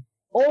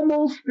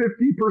almost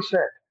 50%.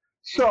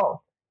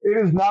 So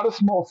it is not a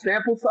small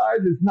sample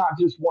size. It's not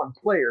just one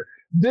player.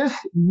 This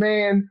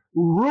man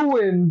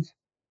ruins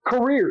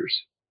careers.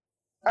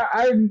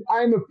 I'm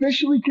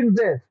officially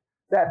convinced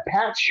that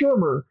Pat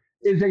Shurmur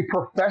is a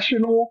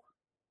professional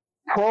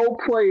pro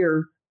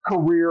player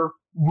career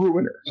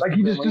ruiner. Like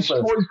he just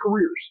destroys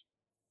careers.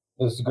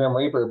 This is Grim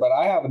Reaper. But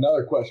I have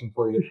another question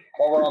for you.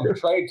 While we're on the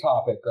trade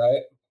topic,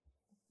 right?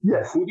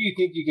 Yes. Who do you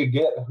think you could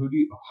get? Who do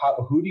you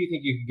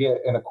think you could get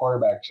in a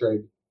quarterback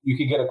trade? You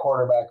could get a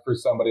quarterback for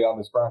somebody on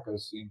this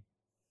Broncos team.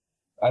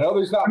 I know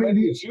there's not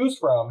many to choose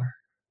from.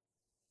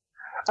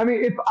 I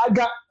mean,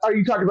 are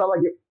you talking about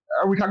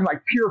are we talking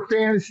like pure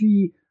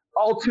fantasy,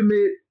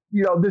 ultimate,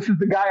 this is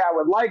the guy I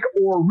would like,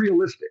 or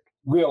realistic?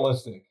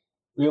 Realistic.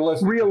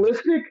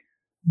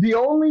 The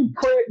only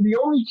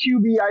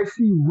QB I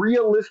see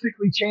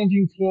realistically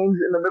changing teams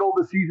in the middle of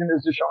the season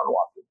is Deshaun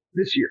Watson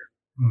this year.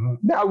 Mm-hmm.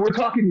 Now we're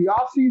talking the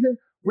offseason.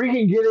 We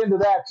can get into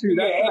that too.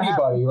 That's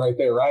anybody right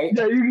there, right?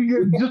 Yeah, you can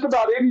get just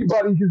about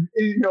anybody who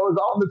is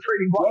on the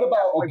trading block. What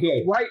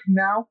about right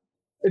now?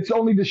 It's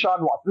only Deshaun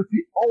Watson. It's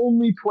the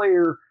only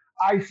player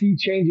I see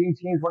changing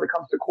teams when it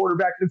comes to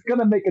quarterbacks. It's going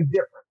to make a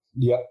difference.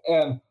 Yep,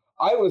 and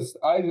I was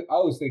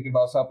thinking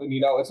about something.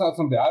 It's not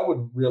something I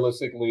would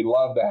realistically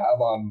love to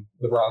have on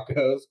the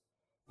Broncos,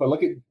 but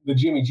look at the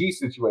Jimmy G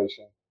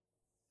situation.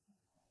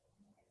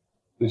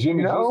 The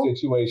Jimmy G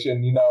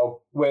situation,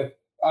 with.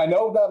 I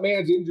know that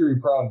man's injury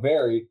prone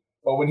very,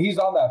 but when he's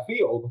on that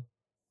field,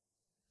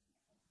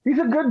 he's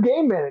a good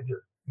game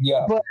manager.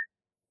 Yeah, but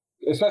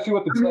especially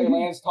with the Trey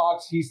Lance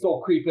talks, he's still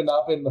creeping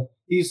up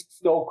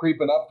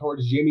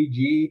towards Jimmy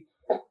G.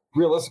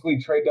 Realistically,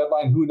 trade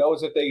deadline, who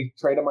knows if they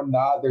trade him or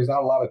not? There's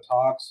not a lot of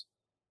talks.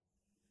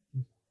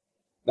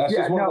 That's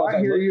just one of those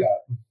I looked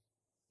at.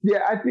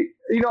 Yeah, I think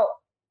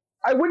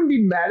I wouldn't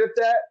be mad at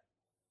that,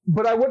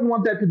 but I wouldn't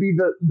want that to be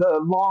the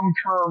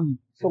long-term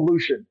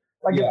solution.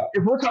 Like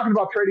if we're talking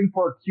about trading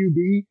for a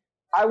QB,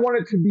 I want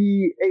it to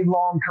be a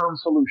long-term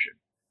solution.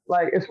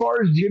 Like as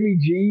far as Jimmy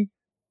G,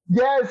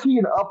 is he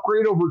an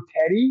upgrade over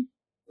Teddy?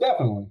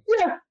 Definitely.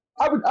 Yeah,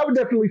 I would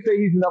definitely say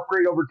he's an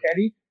upgrade over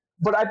Teddy,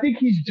 but I think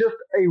he's just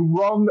a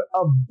rung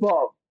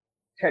above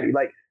Teddy.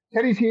 Like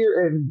Teddy's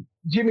here and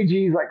Jimmy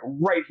G's like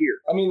right here.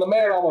 I mean, the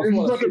man almost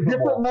won a Super Bowl. He's like a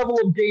different level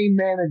of game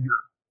manager.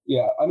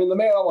 Yeah, I mean, the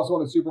man almost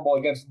won a Super Bowl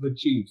against the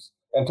Chiefs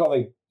until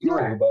they threw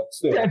him, but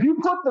still. Yeah, if you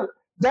put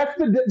that's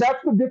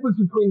the difference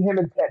between him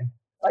and Teddy.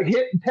 Like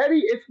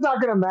Teddy, it's not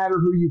going to matter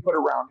who you put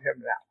around him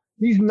now.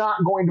 He's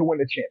not going to win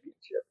a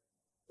championship.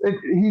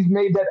 He's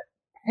made that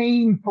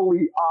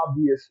painfully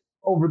obvious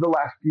over the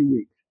last few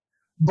weeks.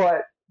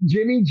 But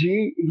Jimmy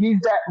G, he's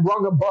that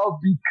rung above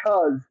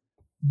because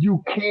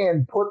you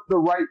can put the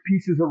right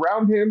pieces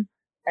around him,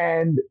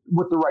 and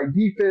with the right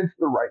defense,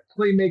 the right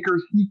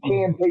playmakers, he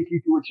can take you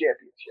to a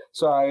championship.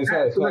 Sorry,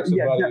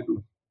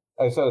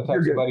 I said a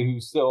text buddy who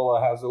still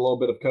has a little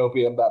bit of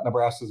copium that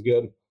Nebraska's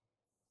good.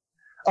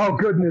 Oh,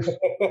 goodness.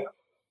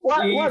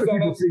 Why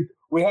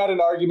We had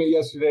an argument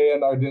yesterday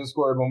in our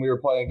Discord when we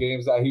were playing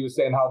games that he was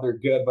saying how they're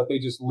good, but they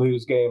just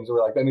lose games.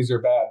 We're like, that means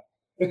they're bad.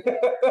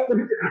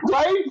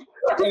 Right?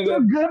 They're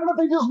good, but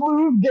they just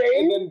lose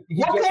games?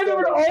 What kind of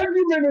an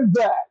argument is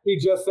that? He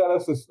just sent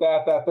us a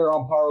stat that they're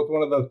on par with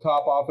one of the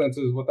top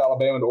offenses with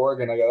Alabama and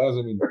Oregon. I go, that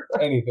doesn't mean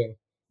anything.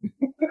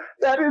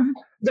 That is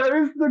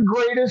the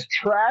greatest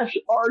trash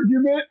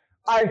argument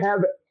I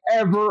have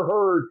ever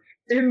heard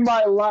in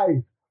my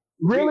life.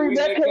 Really?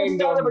 That came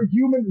out of a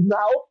human's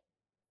mouth?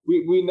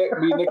 We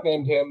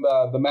nicknamed him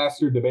the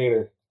Master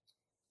Debater.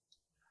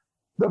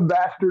 The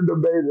Master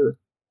Debater.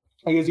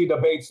 Because he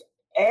debates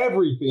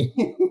everything.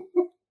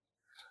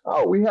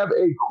 Oh, we have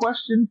a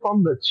question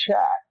from the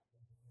chat.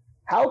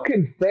 How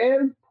can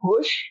fans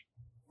push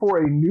for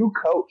a new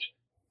coach?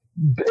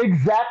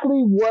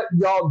 Exactly what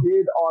y'all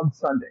did on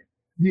Sunday.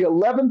 The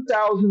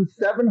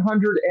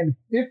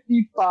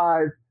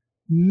 11,755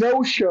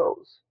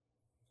 no-shows.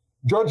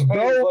 George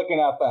Payne's looking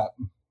at that.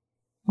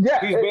 Yeah,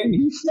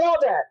 he saw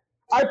that.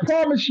 I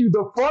promise you,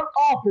 the front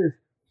office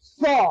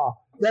saw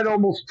that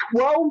almost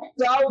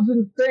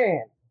 12,000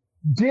 fans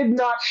did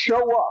not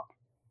show up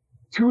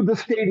to the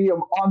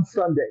stadium on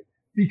Sunday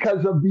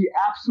because of the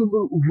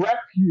absolute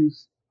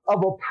refuse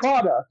of a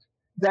product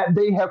that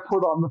they have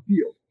put on the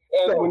field.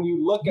 And when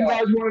you look at, you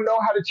guys want to know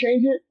how to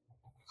change it?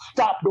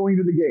 Stop going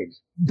to the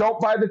games. Don't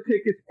buy the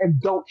tickets and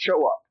don't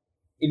show up.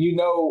 And in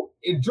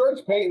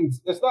George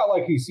Payton's, it's not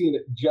like he's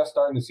just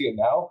starting to see it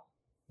now.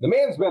 The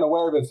man's been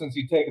aware of it since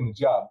he's taken the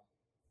job.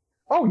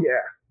 Oh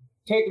yeah,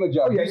 taking the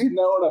job. Oh, yeah. He's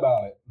known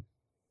about it.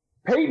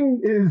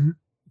 Payton is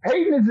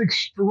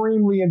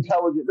extremely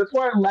intelligent. That's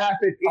why I laugh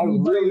at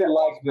anybody that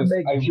likes to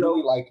make jokes.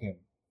 Really like him.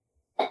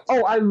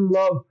 Oh, I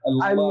love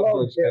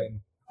George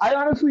Payton. I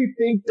honestly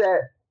think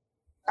that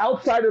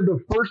outside of the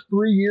first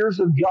 3 years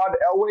of John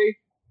Elway,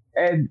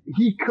 and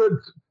he could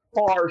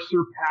far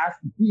surpass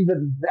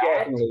even that.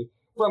 Definitely.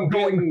 From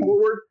going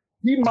forward,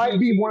 he might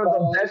be one of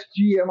the best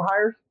GM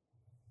hires.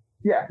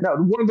 Yeah, no,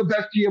 one of the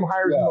best GM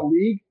hires in the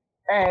league.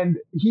 And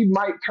he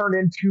might turn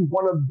into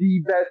one of the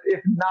best,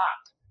 if not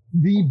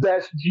the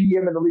best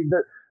GM in the league.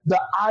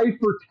 The eye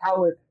for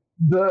talent,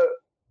 the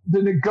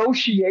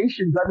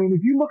negotiations. I mean,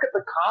 if you look at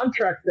the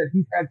contracts that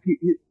he's had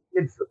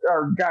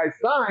our guys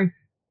sign,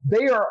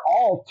 they are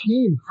all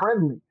team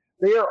friendly.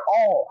 They are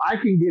all, I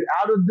can get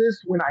out of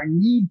this when I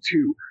need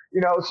to,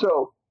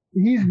 so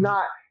he's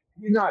not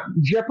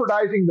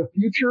jeopardizing the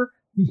future.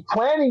 He's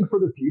planning for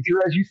the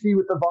future, as you see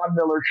with the Von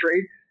Miller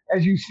trade,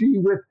 as you see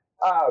with,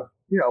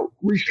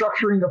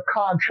 restructuring of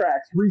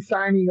contracts,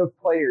 re-signing of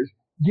players,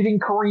 getting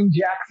Kareem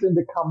Jackson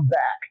to come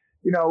back.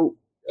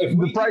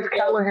 The Bryce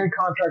Callahan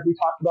contract we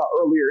talked about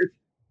earlier. It's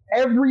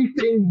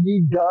everything he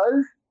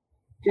does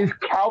is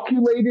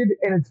calculated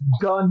and it's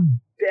done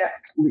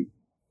deftly.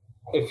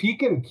 If he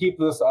can keep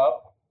this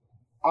up,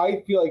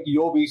 I feel like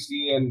you'll be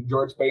seeing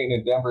George Payton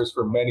in Denver's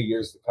for many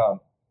years to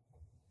come.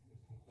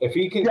 If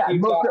he can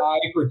keep that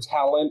eye for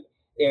talent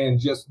and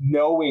just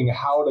knowing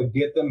how to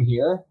get them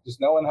here,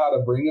 just knowing how to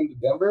bring them to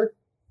Denver,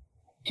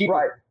 he's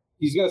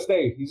going to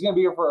stay. He's going to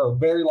be here for a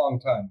very long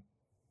time.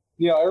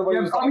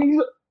 Everybody's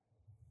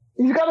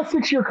he's got a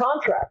 6-year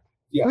contract.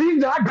 Yeah. So he's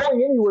not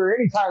going anywhere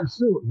anytime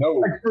soon. No.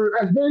 Like for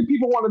as many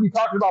people want to be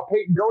talking about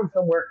Peyton going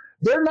somewhere,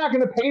 they're not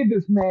going to pay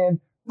this man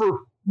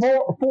for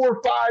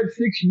 4, 5,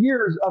 6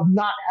 years of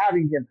not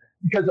having him.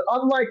 Because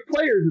unlike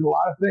players, and a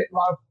lot of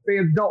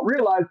fans don't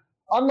realize,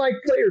 unlike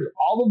players,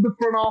 all of the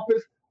front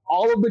office,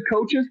 all of the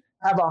coaches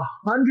have 100%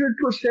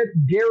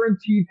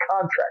 guaranteed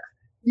contracts,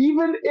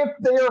 even if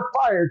they are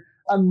fired,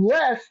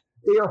 unless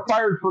they are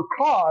fired for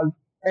cause.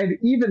 And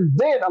even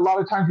then, a lot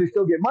of times they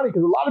still get money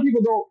because a lot of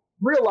people don't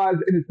realize,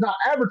 and it's not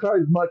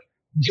advertised much,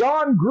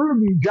 John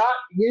Gruden got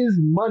his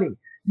money.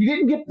 He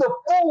didn't get the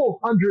full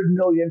 $100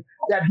 million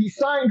that he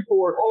signed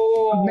for.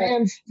 The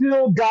man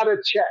still got a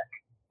check.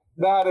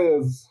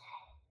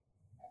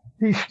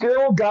 He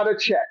still got a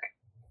check.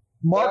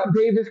 Mark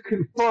Davis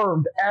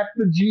confirmed at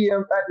the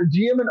GM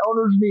and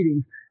owners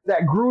meetings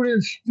that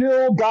Gruden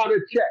still got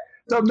a check.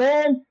 The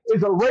man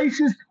is a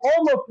racist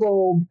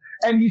homophobe,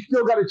 and he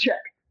still got a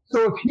check.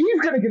 So if he's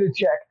going to get a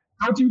check,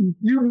 don't you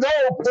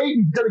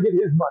Peyton's going to get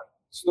his money.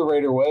 It's the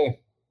Raider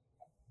way.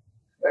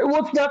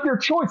 Well, it's not their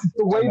choice. It's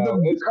the way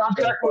the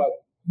contract was.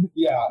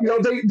 Yeah.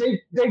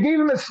 They gave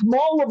him as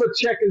small of a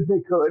check as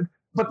they could,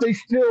 but they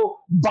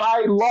still,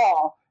 by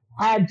law,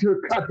 had to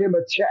cut him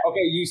a check.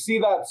 Okay, you see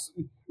that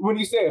when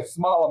you say a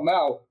small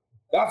amount,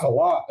 that's a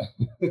lot.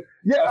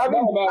 Yeah, I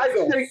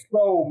say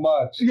so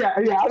much. Yeah.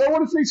 I don't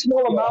want to say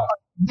small amount,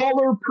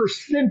 smaller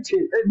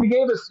percentage. They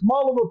gave as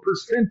small of a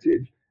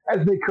percentage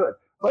as they could.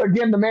 But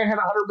again, the man had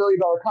a $100 million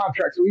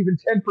contract, so even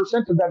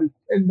 10% of that is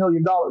 $10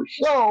 million.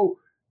 So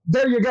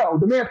there you go.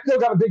 The man still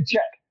got a big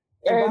check,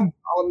 and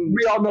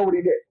we all know what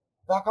he did.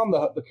 Back on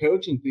the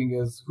coaching thing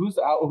is who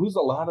are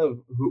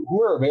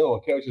available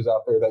coaches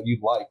out there that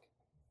you'd like?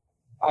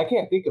 I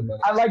can't think of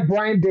many. I like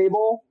Brian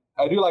Daboll.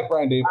 I do like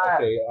Brian Daboll.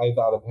 Okay, I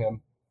thought of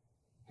him.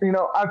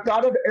 I've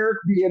thought of Eric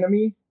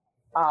Bieniemy.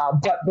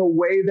 But the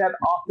way that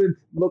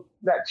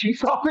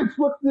Chiefs offense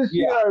looks this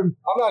year, I'm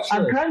not sure.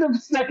 I'm kind of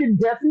second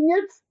guessing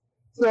it.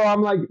 So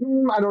I'm like,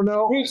 I don't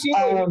know. We've seen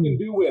what he can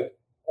do with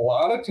a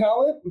lot of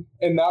talent,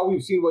 and now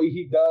we've seen what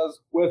he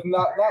does with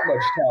not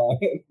much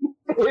talent.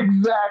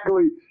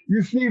 Exactly.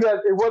 You see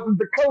that it wasn't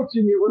the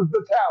coaching, it was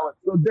the talent.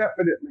 So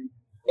definitely.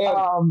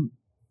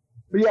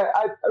 But yeah,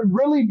 I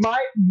really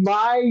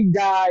my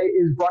guy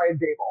is Brian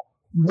Dable.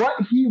 What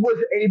he was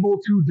able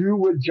to do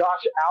with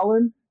Josh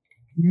Allen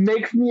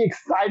makes me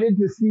excited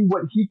to see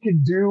what he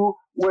can do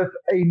with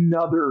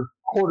another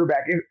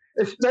quarterback,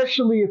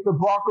 especially if the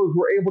Broncos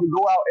were able to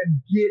go out and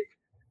get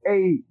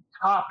a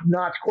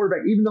top-notch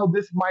quarterback, even though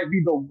this might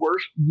be the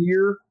worst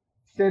year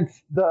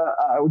since the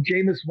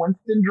Jameis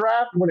Winston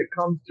draft when it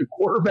comes to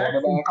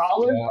quarterbacks in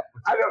college.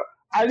 Yeah.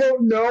 I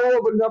don't know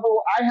of a number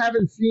one. I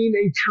haven't seen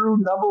a true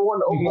number one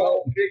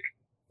overall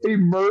pick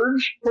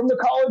emerge from the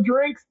college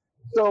ranks,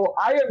 so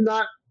I am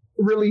not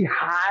really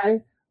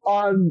high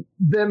on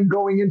them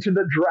going into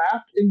the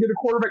draft and get a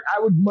quarterback. I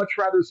would much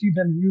rather see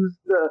them use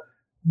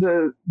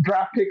the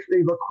draft picks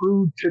they've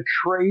accrued to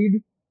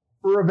trade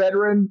for a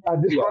veteran, a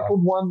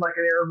disgruntled one like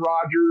an Aaron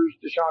Rodgers,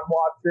 Deshaun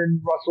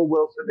Watson, Russell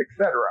Wilson,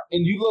 etc.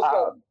 And you look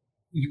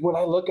at when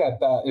I look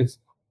at that, it's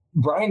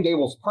Brian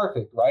Dable's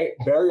perfect, right?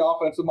 Very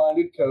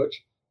offensive-minded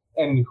coach,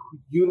 and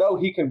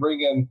he can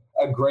bring in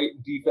a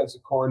great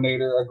defensive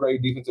coordinator, a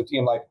great defensive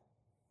team. Like,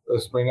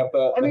 let's bring up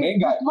the main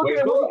guy. Look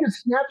at what he can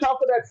snatch off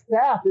of that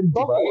staff in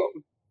Buffalo.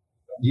 Right?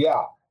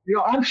 Yeah.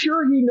 I'm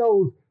sure he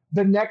knows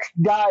the next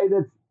guy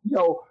that's,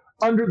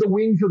 under the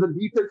wings of the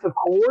defensive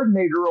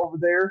coordinator over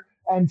there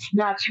and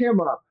snatch him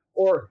up,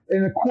 or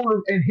in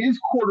his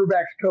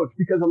quarterback's coach,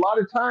 because a lot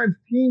of times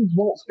teams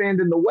won't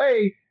stand in the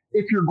way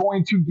if you're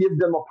going to give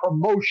them a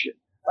promotion.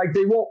 Like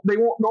they won't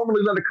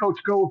normally let a coach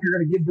go if you're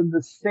going to give them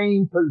the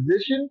same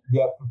position.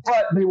 Yep.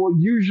 But they will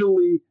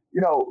usually,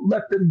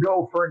 let them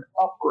go for an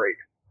upgrade.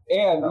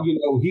 And,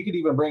 he could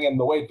even bring in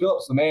the Wade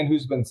Phillips, the man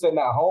who's been sitting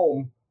at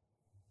home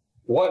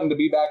wanting to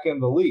be back in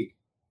the league.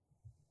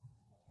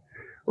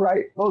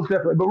 Right, most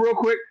definitely. But real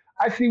quick,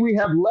 I see we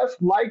have less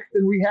likes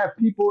than we have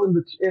people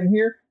in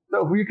here.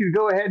 So if you could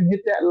go ahead and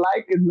hit that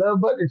like and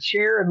love button and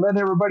share and let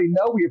everybody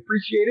know, we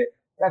appreciate it.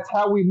 That's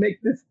how we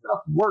make this stuff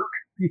work,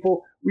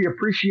 people. We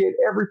appreciate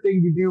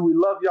everything you do. We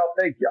love y'all.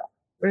 Thank y'all.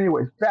 But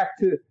anyways,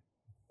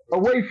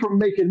 away from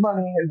making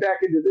money and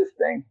back into this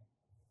thing.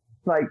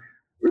 Like,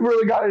 we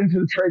really got into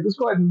the trade. Let's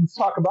go ahead and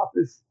talk about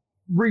this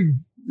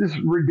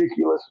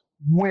ridiculous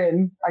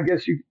win. I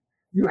guess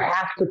you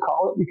have to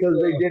call it because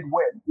they did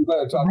win. You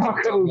better talk about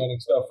Peyton Manning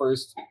stuff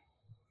first.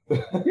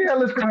 Yeah,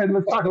 let's go ahead and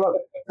let's talk about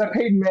that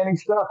Peyton Manning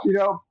stuff.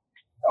 That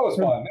was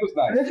fun. It was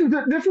nice.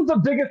 This is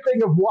the biggest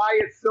thing of why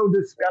it's so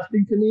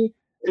disgusting to me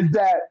is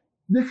that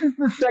this is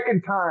the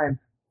second time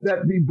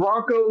that the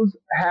Broncos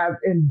have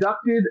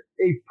inducted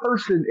a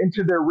person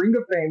into their Ring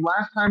of Fame.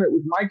 Last time it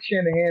was Mike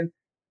Shanahan,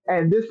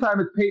 and this time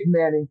it's Peyton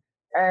Manning.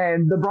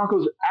 And the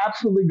Broncos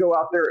absolutely go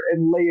out there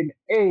and lay an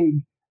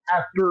egg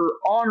after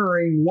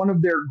honoring one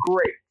of their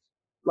greats.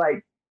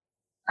 Like,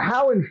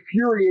 how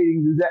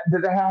infuriating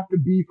does that have to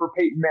be for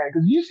Peyton Manning?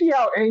 Because you see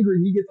how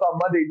angry he gets on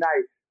Monday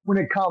night when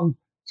it comes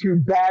to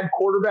bad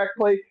quarterback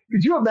play.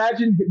 Could you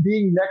imagine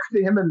being next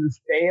to him in the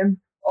stands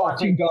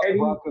watching the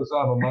Broncos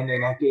have a Monday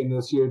night game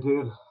this year,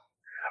 dude.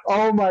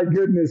 Oh my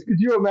goodness! Could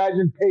you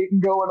imagine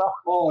Peyton going off?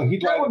 Oh,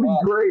 that would be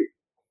great.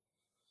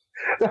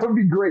 That would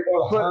be great.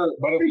 But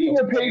speaking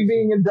of Peyton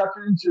being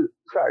inducted into,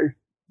 sorry,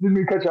 didn't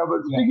mean to cut you off.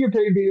 But speaking of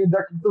Peyton being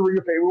inducted to the Ring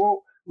of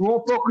Fame, we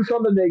won't focus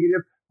on the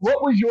negative.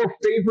 What was your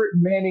favorite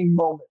Manning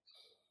moment?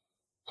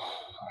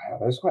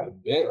 There's quite a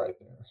bit right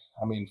there.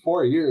 I mean,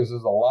 4 years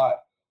is a lot.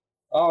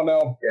 I don't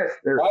know. Yes,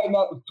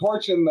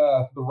 torching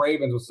the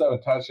Ravens with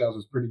 7 touchdowns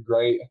was pretty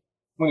great.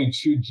 When he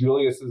chewed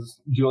Julius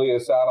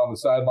out on the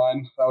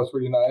sideline, that was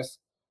pretty nice.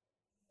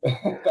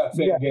 That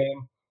same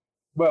game.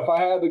 But if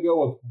I had to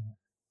go with,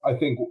 I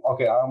think,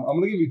 okay, I'm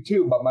going to give you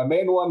 2, but my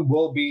main one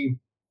will be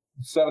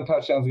 7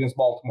 touchdowns against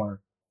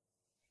Baltimore.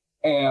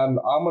 And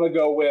I'm going to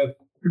go with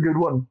a good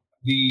one.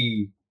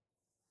 The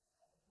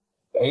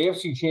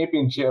AFC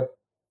Championship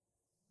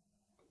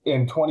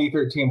in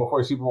 2013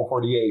 before Super Bowl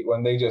 48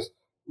 when they just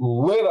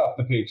lit up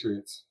the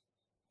Patriots.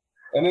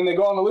 And then they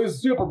go on to lose the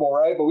Super Bowl,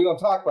 right? But we don't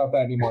talk about that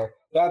anymore.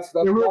 We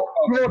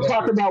don't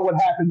talk about what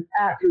happened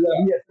after that.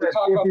 Yeah. Yes, that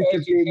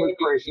championship game was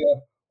great.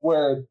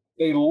 Where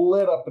they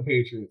lit up the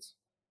Patriots.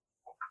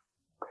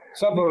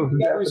 Something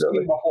we've never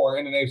seen before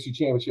in an AFC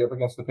Championship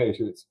against the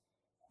Patriots.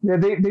 Yeah,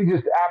 they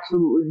just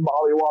absolutely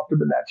mollywopped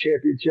them in that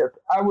championship.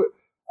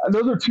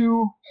 Those are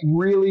 2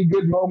 really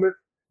good moments.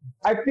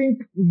 I think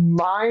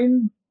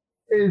mine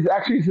is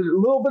actually a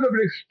little bit of an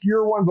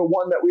obscure one, but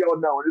one that we all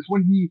know. It is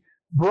when he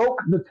broke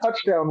the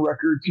touchdown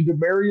record to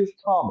Demaryius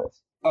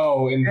Thomas.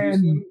 Oh, in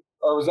Houston?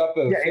 Or was that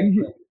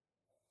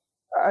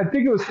I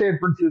think it was San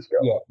Francisco.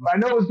 Yeah. I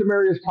know it was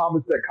Demaryius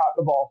Thomas that caught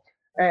the ball.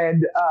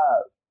 And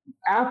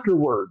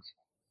afterwards,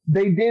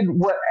 they did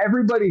what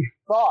everybody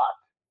thought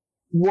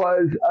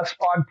was a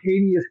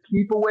spontaneous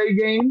keep-away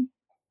game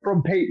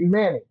from Peyton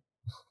Manning.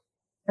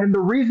 And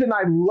the reason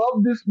I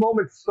love this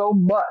moment so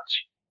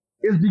much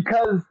is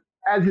because,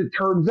 as it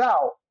turns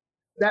out,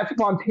 that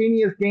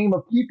spontaneous game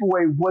of keep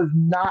away was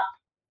not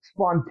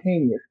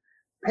spontaneous.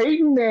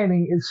 Peyton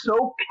Manning is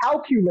so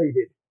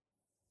calculated.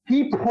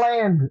 He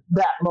planned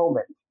that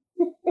moment.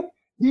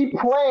 He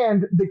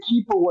planned the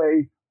keep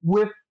away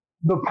with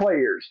the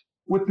players,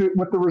 with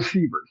the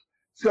receivers.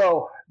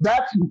 So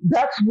that's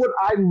what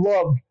I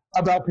loved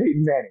about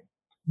Peyton Manning.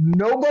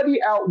 Nobody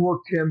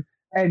outworked him,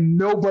 and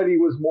nobody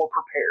was more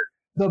prepared.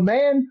 The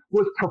man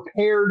was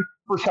prepared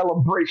for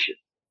celebration.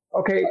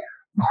 Okay,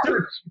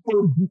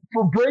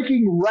 for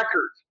breaking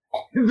records,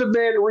 the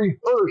man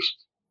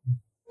rehearsed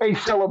a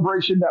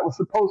celebration that was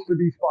supposed to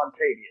be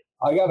spontaneous.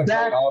 I got a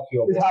great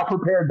off-field is how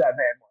prepared that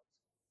man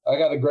was. I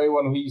got a great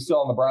one. He's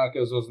still on the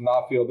Broncos. It was an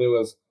off-field. It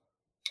was,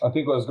 I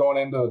think it was going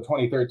into the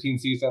 2013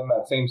 season,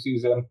 that same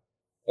season,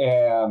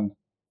 and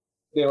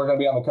they were going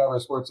to be on the cover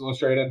of Sports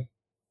Illustrated.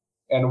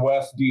 And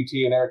Wes,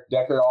 DT, and Eric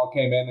Decker all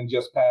came in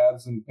just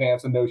pads and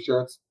pants and no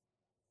shirts.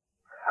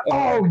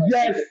 And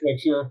yes.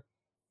 Picture.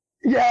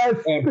 Yes.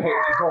 And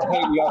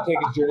Peyton, you got to take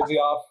his jersey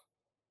off.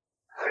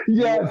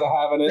 Yes.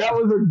 Having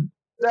it.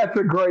 That's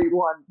a great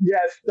one.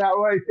 Yes, that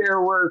right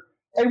there were.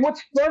 And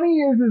what's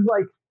funny is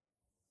like,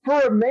 for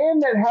a man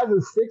that has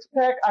a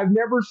six-pack, I've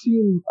never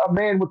seen a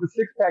man with a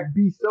six-pack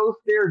be so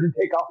scared to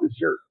take off his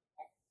shirt.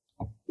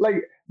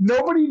 Like,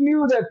 nobody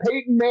knew that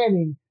Peyton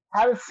Manning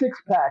had a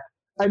six-pack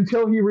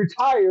until he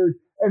retired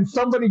and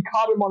somebody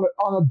caught him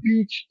on a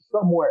beach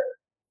somewhere.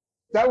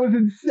 That was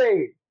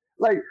insane.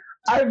 Like,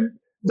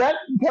 that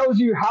tells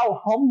you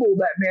how humble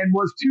that man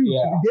was, too,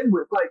 to begin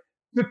with. Like,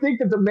 to think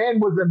that the man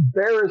was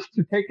embarrassed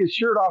to take his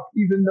shirt off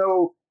even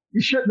though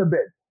he shouldn't have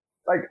been.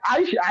 Like,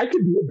 I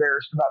could be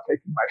embarrassed about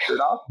taking my shirt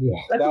off. Yeah,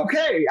 that's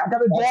okay. I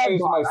got a dad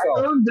bod.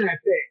 I earned that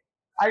thing.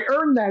 I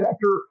earned that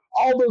after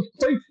all those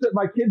plates that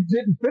my kids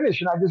didn't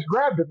finish, and I just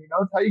grabbed them. You know,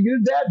 that's how you get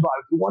a dad bod.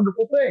 It's a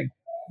wonderful thing.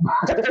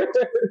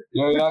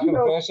 You're not going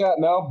to finish that?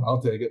 No?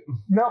 I'll take it.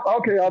 No,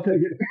 okay, I'll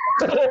take it.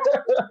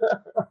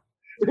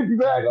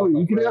 Exactly.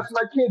 You can ask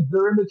my kids.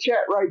 They're in the chat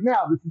right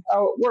now. This is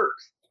how it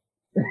works.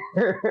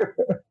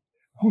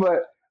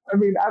 But, I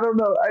mean, I don't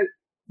know.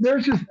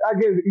 There's just,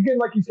 again,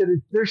 like you said,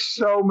 there's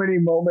so many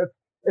moments.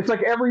 It's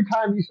like every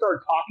time you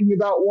start talking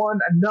about one,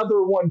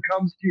 another one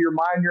comes to your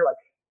mind. You're like,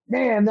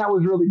 man, that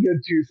was really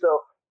good too. So,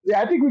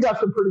 yeah, I think we got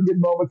some pretty good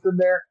moments in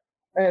there.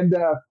 And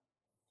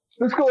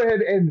let's go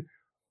ahead and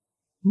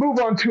move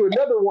on to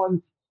another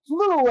one. It's a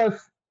little less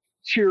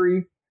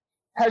cheery.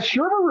 Has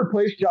Sherman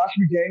replaced Josh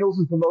McDaniels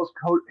as the most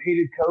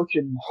hated coach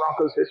in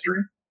Broncos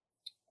history?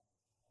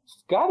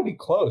 It's got to be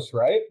close,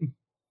 right?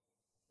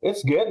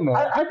 It's getting there.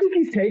 I think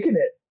he's taken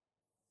it.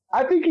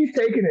 I think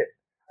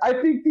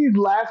these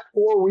last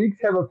 4 weeks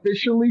have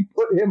officially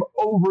put him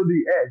over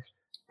the edge.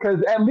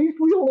 Because at least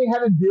we only had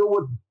to deal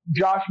with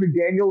Josh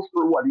McDaniels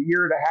for, a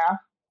year and a half?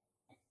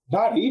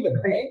 Not even,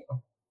 right?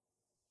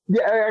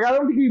 Yeah, I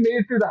don't think he made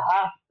it through the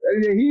half.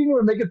 He didn't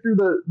even make it through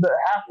the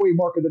halfway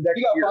mark of the next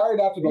year. He got fired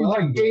after the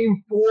London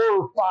game 4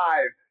 or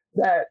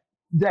 5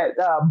 that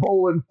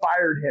Bolin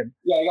fired him.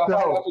 Yeah, he got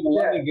fired after the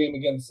London game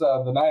against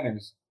the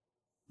Niners.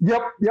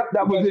 Yep,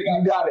 that was it.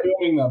 You got it.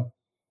 Them.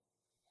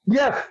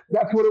 Yes,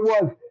 that's what it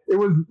was. It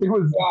was.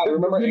 God,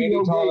 remember Andy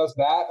telling us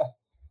that?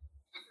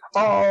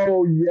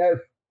 Oh yes,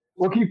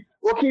 we'll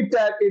keep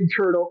that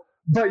internal.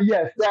 But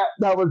yes,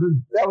 that was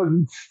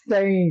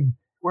insane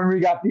when we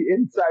got the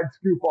inside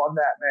scoop on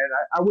that, man.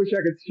 I wish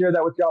I could share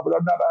that with y'all, but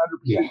I'm not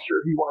 100%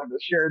 sure he wanted to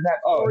share that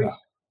story. No.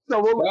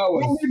 So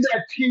we'll leave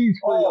that tease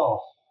for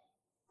y'all.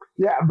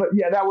 Yeah, but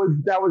yeah, that was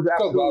absolutely.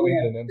 So glad we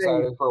had an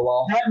insider for a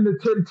while. That and the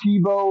Tim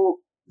Tebow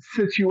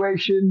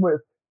situation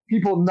with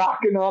people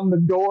knocking on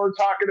the door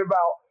talking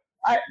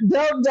about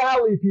Dove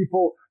Valley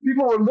people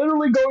were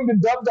literally going to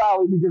Dove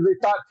Valley because they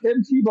thought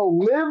Tim Tebow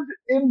lived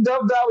in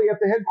Dove Valley at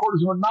the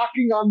headquarters and were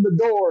knocking on the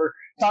door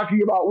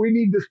talking about we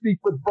need to speak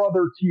with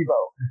brother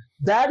Tebow.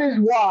 That is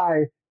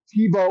why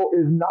Tebow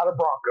is not a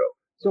Bronco.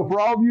 So for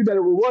all of you that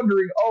were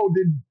wondering,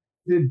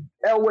 did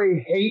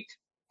Elway hate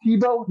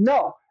Tebow?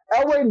 No.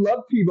 Elway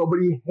loved Tebow, but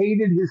he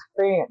hated his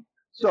fans.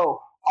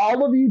 So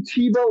all of you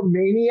Tebow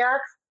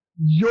maniacs,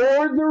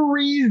 you're the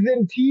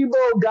reason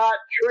Tebow got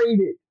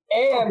traded.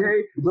 And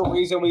the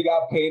reason we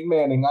got Peyton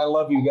Manning. I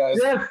love you guys.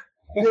 Yes.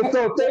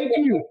 So thank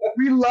you.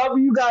 We love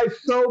you guys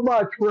so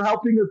much for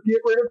helping us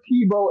get rid of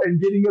Tebow and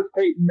getting us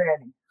Peyton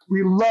Manning.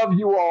 We love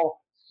you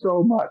all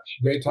so much.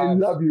 Great times.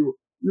 We love you.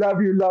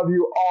 Love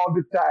you all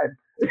the time.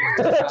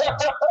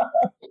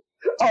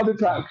 All the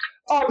time.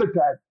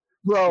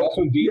 Bro. That's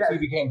when DT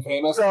became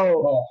famous.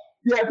 So,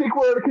 I think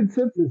we're at a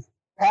consensus.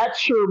 Pat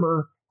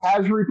Shurmur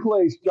has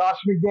replaced Josh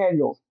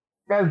McDaniels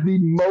as the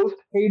most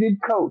hated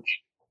coach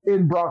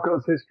in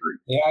Broncos history.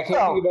 Yeah, I can't think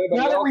of anybody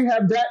now else. That we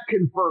have that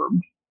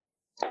confirmed,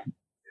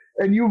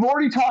 and you've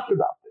already talked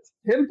about this,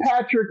 Tim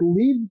Patrick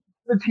leads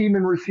the team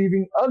in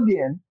receiving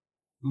again.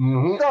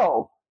 Mm-hmm.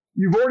 So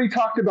you've already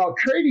talked about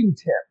trading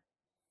Tim.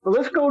 But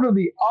let's go to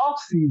the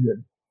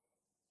offseason.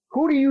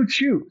 Who do you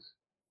choose?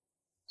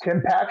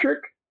 Tim Patrick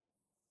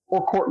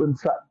or Cortland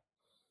Sutton?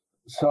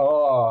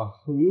 So,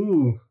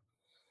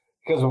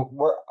 Because I'm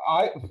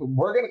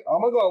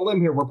gonna go on a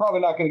limb here. We're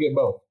probably not gonna get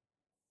both.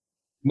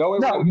 No,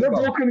 they're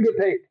both going to get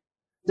paid.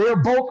 They are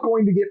both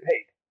going to get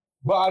paid.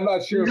 But I'm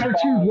not sure. You got to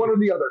choose one or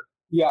the other.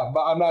 Yeah,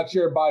 but I'm not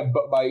sure by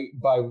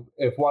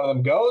if one of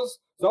them goes,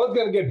 someone's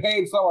going to get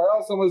paid somewhere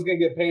else. Someone's going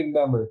to get paid in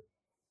Denver.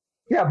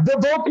 Yeah, they're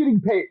both getting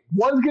paid.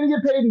 One's going to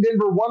get paid in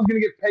Denver. One's going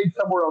to get paid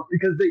somewhere else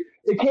because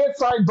they can't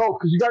sign both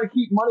because you got to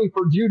keep money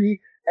for Judy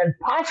and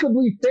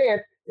possibly Fant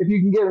if you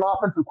can get an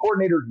offensive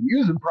coordinator to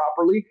use him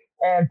properly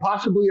and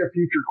possibly a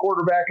future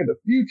quarterback in the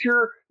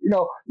future. You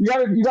know, you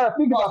got to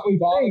think about these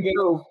things.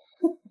 So,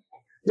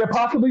 yeah,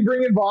 possibly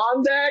bringing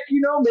Vaughn back.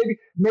 You know,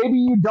 maybe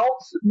you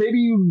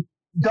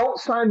don't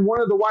sign one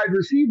of the wide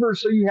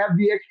receivers so you have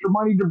the extra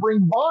money to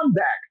bring Vaughn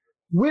back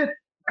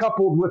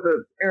coupled with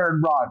a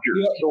Aaron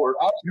Rodgers or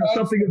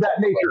something of that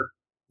nature.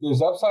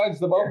 There's upsides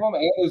to both of them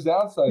and there's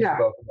downsides to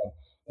both of them.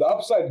 The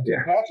upside to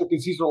Patrick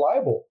is he's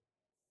reliable.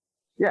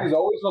 Yeah, he's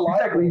always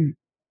reliable. Exactly.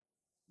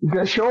 He's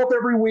going to show up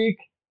every week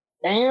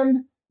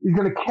and he's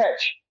going to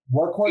catch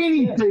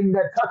anything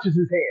that touches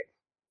his hands.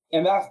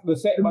 And that's the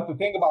same. But the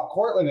thing about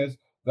Cortland is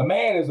the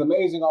man is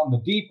amazing on the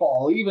deep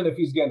ball. Even if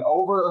he's getting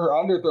over or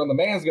underthrown, the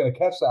man's going to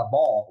catch that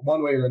ball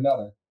one way or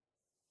another.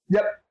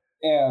 Yep.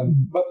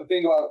 But the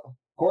thing about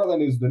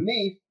Cortland is the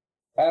knee.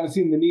 I haven't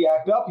seen the knee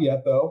act up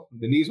yet, though.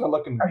 The knee's been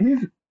looking.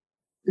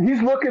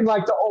 He's looking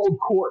like the old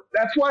Court.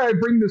 That's why I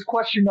bring this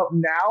question up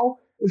now.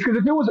 Is because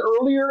if it was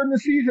earlier in the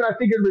season, I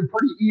think it'd been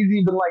pretty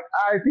easy. But like,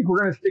 I think we're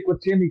going to stick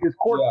with Timmy because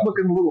Court's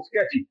looking a little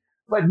sketchy.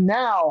 But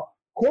now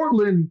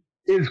Cortland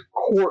is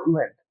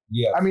Cortland.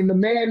 Yes. I mean, the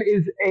man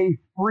is a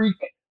freak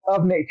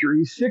of nature.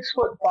 He's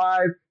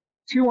 6'5",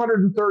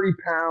 230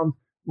 pounds,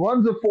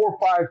 runs a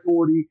 4.5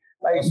 40.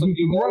 Like, he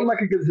can run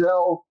like a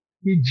gazelle.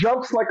 He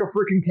jumps like a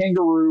freaking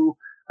kangaroo.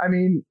 I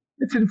mean,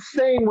 it's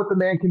insane what the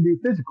man can do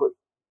physically.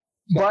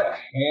 But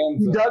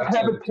he does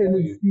have a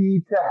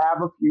tendency to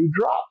have a few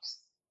drops.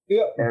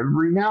 Yep.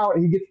 Every now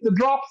he gets the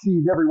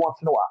dropsies every once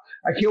in a while.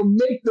 Like, he'll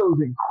make those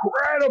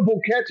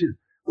incredible catches,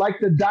 like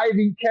the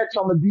diving catch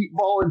on the deep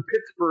ball in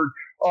Pittsburgh,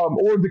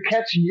 or the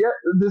catch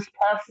this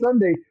past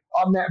Sunday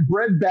on that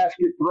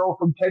breadbasket throw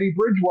from Teddy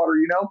Bridgewater,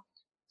 you know?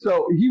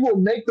 So he will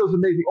make those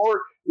amazing.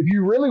 Or if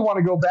you really want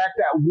to go back,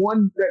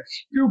 that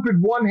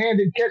stupid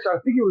one-handed catch, I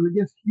think it was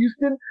against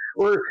Houston,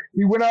 where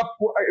he went up,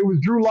 it was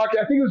Drew Lock.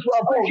 I think it was,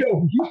 I'm pretty sure it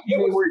was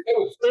Houston. It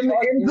was in the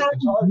end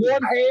zone,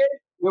 one hand.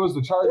 It was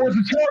the Chargers. It was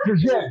the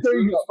Chargers, yes. There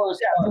you go.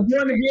 The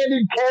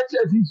one-handed catch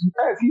as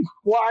he's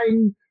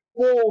flying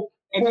full.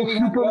 And then we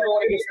have another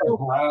one against the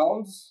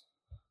Browns.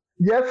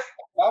 Yes.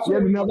 That's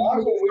when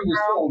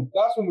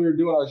we were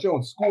doing our show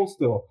in school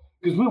still.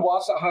 Because we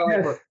watched that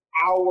highlight for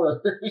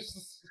hours.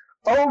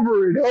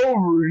 Over and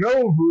over and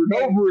over and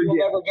over again.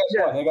 Never guess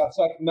what? They got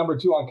number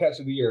 2 on catch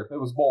of the year. It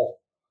was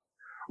Bull.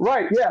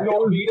 Right, yeah.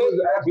 Beat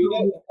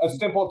it. A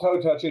simple toe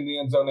touch in the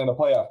end zone in a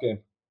playoff game.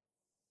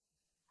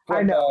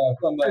 I know.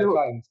 From the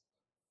Titans.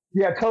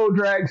 Yeah, toe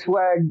drag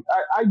swag.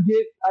 I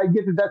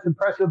get that that's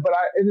impressive, but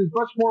it is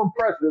much more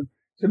impressive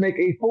to make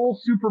a full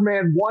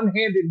Superman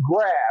one-handed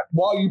grab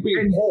while you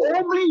being pulled.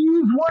 Only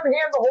use one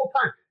hand the whole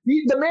time.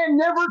 The man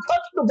never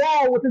touched the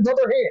ball with his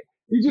other hand.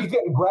 He's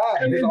getting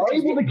grabbed. And is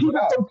able to keep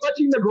it from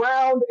touching the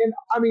ground. And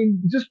I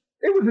mean,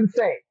 it was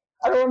insane.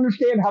 I don't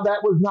understand how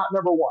that was not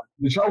number one.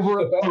 The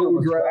Chargers defender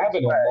was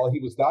grabbing him while he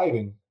was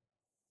diving.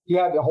 He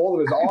had the hold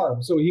of his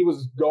arm, so he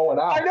was going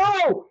out. I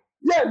know.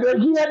 Yeah,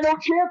 he had no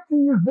chance to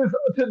use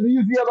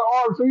the other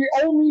arm, so he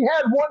only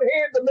had one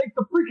hand to make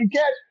the freaking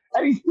catch,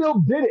 and he still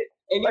did it.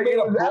 And he made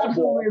a Pro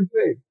Bowl.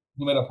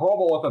 He made a Pro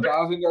Bowl with a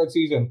 1,000-yard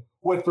season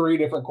with 3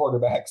 different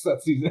quarterbacks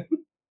that season.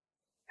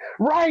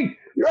 Right.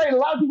 A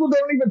lot of people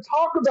don't even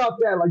talk about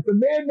that. Like, the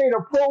man made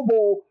a Pro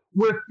Bowl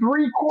with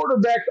 3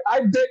 quarterbacks. I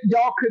bet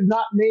y'all could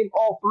not name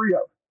all 3 of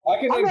them. I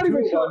can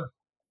name 2 of them.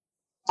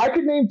 I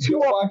could name 2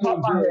 off the top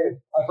of my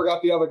head. I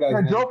forgot the other guy's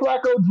name. Joe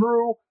Flacco,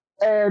 Drew,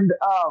 and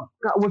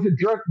was it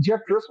Jeff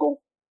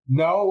Driscoll?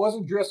 No, it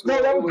wasn't Driscoll.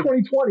 No, that was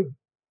 2020.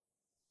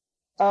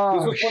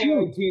 This was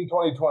 2019,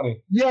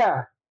 2020.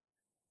 Yeah.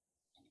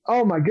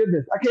 Oh my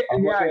goodness. I can't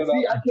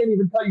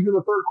even tell you who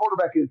the third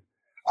quarterback is.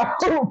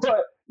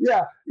 But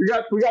yeah, we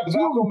got 2 of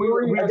them. We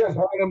just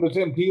bringing him to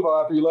Tim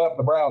Tebow after he left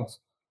the Browns.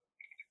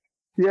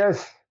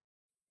 Yes.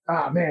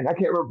 Ah, man, I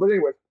can't remember. But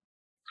anyway,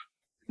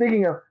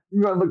 speaking of,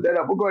 you're going to look that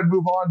up. We'll go ahead and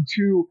move on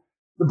to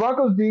the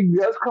Broncos D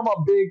does come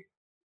up big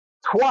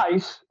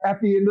twice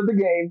at the end of the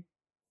game.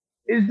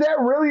 Is that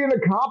really an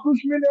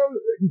accomplishment of,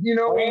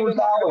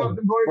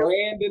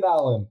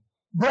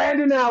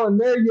 Brandon Allen,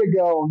 there you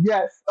go.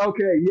 Yes.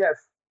 Okay, yes.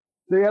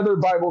 The other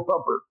Bible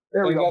thumper.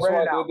 There we go.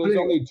 There's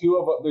only two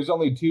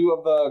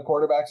of the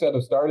quarterbacks that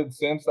have started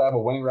since that have a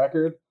winning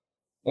record.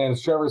 And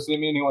it's Trevor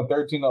Siemian, who went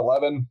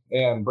 13-11,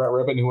 and Brett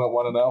Rippon, who went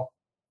 1-0.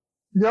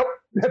 Yep,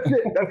 that's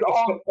it. That's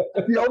all.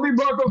 That's the only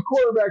Broncos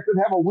quarterbacks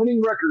that have a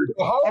winning record.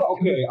 I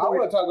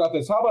want to talk about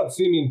this. How about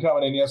Siemian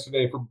coming in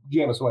yesterday for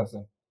Jameis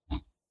Winston?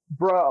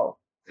 Bro,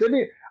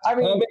 Siemian, I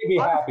mean, that made me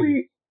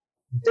happy.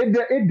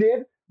 It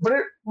did, but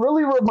it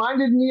really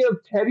reminded me of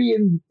Teddy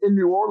in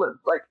New Orleans.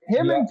 Like,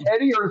 him and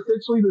Teddy are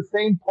essentially the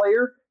same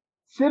player,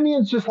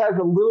 Simeon's just has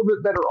a little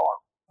bit better arm.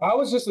 I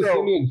was just a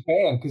Simeon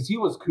fan because he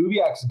was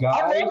Kubiak's guy.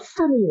 I love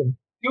Simeon.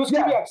 He was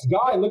Kubiak's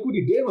guy. Look what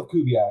he did with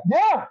Kubiak.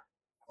 Yeah.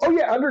 Oh,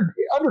 yeah. Under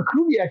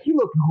Kubiak, he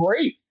looked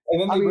great.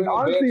 And then they bring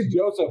in Vance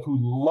Joseph, who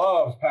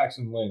loves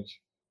Paxton Lynch.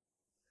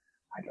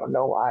 I don't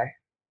know why.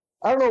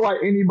 I don't know why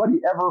anybody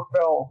ever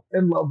fell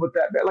in love with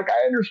that man. Like,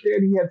 I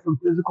understand he had some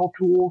physical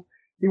tools.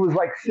 He was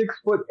like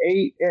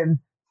 6'8" and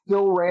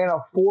still ran a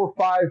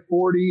 4.5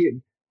 40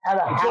 and had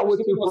a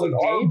howitzer was a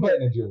game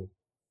manager.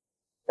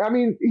 I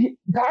mean,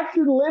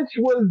 Paxton Lynch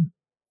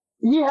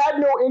he had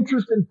no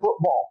interest in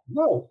football.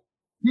 No.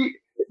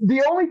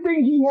 The only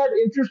thing he had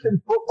interest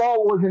in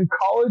football was in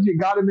college. It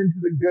got him into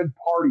the good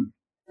parties,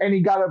 and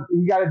he got to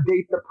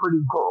date the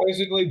pretty girl.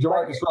 Basically,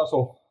 Jamarcus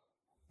Russell.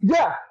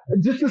 Yeah,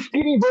 just a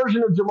skinny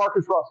version of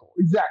Jamarcus Russell.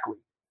 Exactly.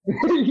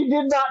 He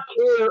did not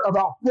care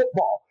about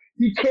football.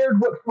 He cared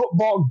what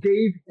football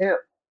gave him.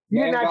 He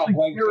didn't actually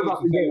care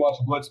about the game. Watch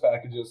blitz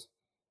packages.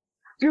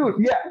 Dude,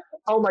 yeah.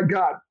 Oh, my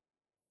God.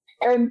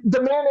 And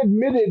the man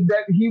admitted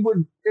that he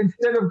would,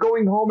 instead of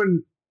going home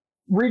and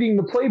reading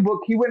the playbook,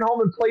 he went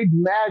home and played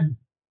Madden.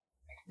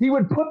 He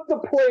would put the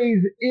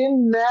plays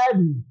in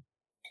Madden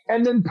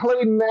and then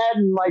play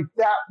Madden like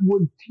that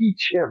would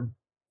teach him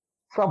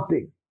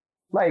something.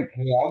 Like,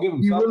 yeah, I'll give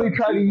him you really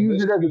try to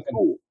use it as a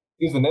tool.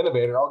 He's an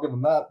innovator. I'll give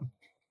him that.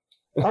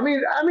 I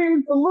mean,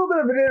 it's a little bit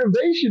of an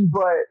innovation,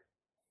 but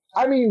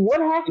I mean,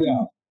 what happens?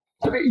 Yeah.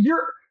 I mean,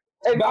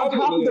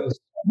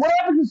 what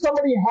happens if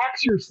somebody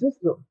hacks your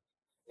system?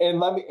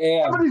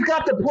 Somebody's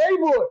got the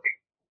playbook.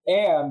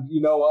 And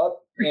you know what?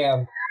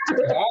 And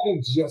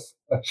Madden's just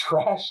a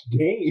trash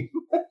game.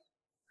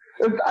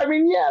 Dude, I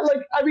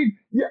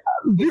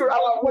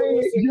was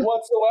playing it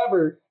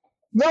whatsoever.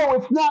 No,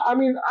 it's not. I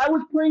mean, I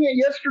was playing it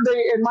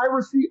yesterday, and I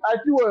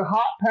threw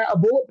a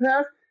bullet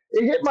pass.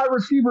 It hit my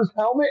receiver's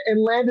helmet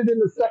and landed in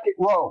the second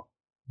row.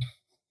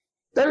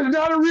 That is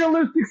not a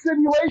realistic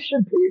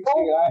simulation,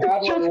 people. Yeah,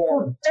 it's just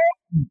for fun.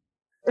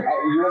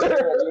 You want to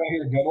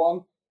hear a good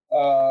one?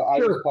 I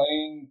was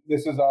playing.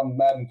 This is on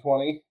Madden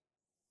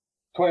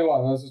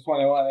 21. This is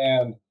 21,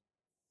 and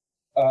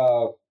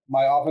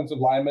my offensive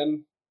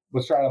lineman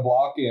was trying to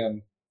block,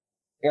 and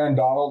Aaron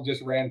Donald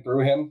just ran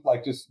through him,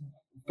 like just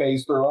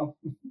phased through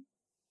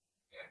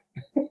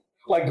him,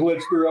 like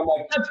glitched through him,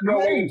 like no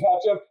way to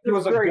touch him. He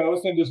was a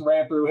ghost and just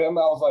ran through him.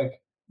 I was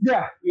like,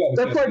 yeah,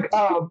 that's like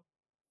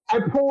I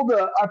pulled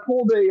a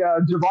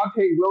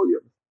Javonte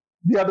Williams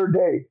the other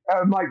day.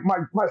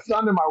 My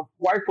son and my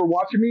wife were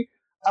watching me.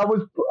 I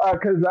was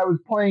because I was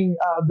playing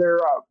their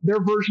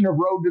version of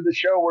Road to the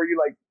Show, where you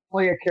like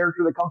play a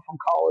character that comes from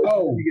college.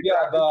 Oh,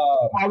 yeah,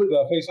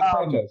 the Face of the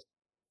Franchise.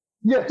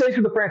 Yeah, Face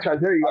of the Franchise.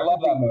 There you go. I love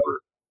that movie.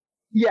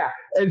 Yeah,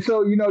 and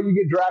so you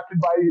get drafted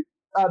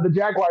by the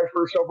Jaguars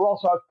first overall.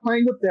 So I was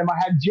playing with them. I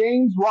had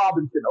James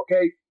Robinson.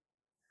 Okay,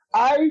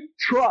 I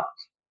trucked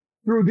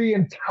through the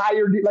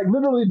entire like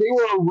literally they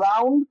were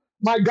around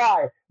my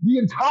guy. The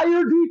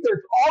entire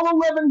defense,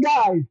 all 11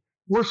 guys,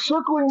 were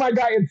circling my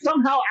guy, and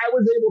somehow I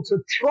was able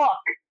to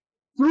truck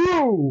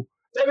through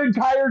that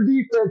entire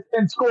defense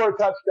and score a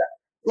touchdown.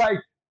 Like,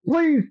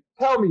 please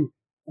tell me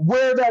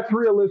where that's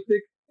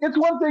realistic. It's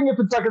one thing if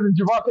it's like in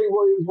Javonte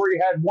Williams where you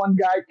had one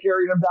guy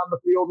carrying him down the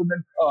field, and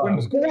then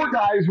when 4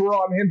 guys were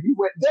on him, he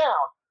went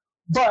down.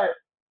 But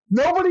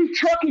nobody's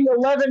trucking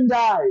 11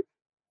 guys.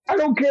 I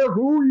don't care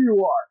who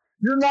you are.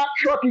 You're not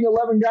trucking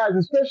 11 guys,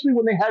 especially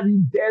when they have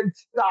you dead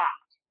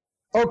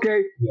stopped.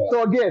 Okay? Yeah.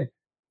 So again,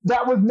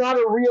 that was not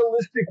a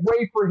realistic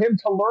way for him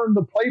to learn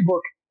the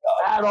playbook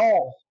at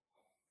all.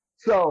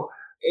 So,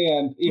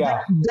 and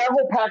yeah, that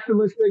whole Paxton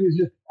Lynch thing is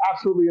just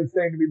absolutely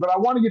insane to me. But I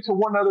want to get to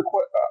one other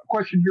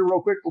question here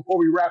real quick before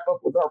we wrap up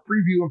with our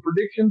preview and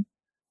predictions.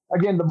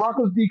 Again, the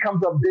Broncos D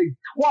comes up big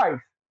twice.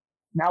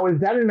 Now, is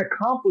that an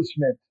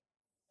accomplishment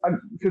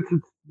since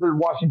it's the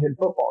Washington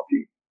football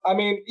team? I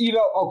mean,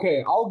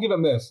 okay, I'll give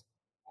him this.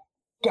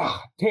 God,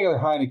 Taylor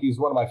Heineke is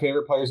one of my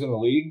favorite players in the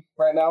league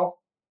right now.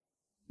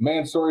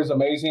 Man's story is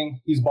amazing.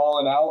 He's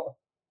balling out.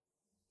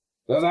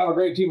 Doesn't have a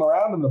great team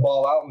around him to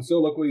ball out, and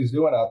still look what he's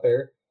doing out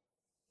there.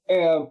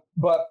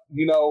 But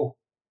the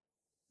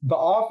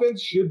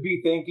offense should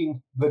be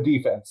thanking the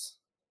defense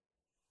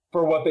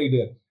for what they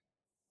did.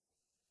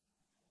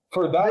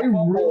 For that, they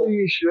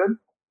really should.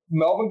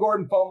 Melvin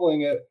Gordon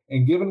fumbling it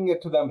and giving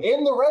it to them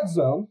in the red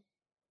zone,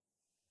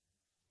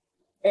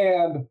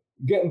 and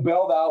getting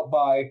bailed out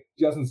by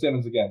Justin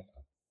Simmons again.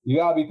 You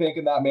gotta be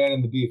thanking that man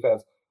in the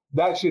defense.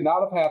 That should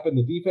not have happened.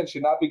 The defense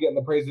should not be getting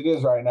the praise it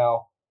is right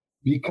now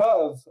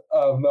because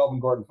of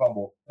Melvin Gordon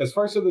fumble. His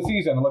first of the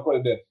season, and look what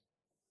it did.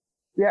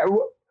 Yeah,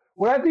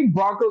 what I think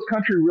Broncos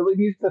country really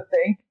needs to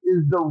thank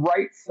is the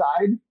right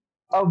side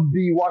of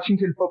the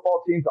Washington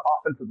football team's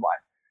offensive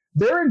line.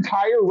 Their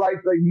entire right,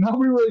 like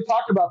nobody really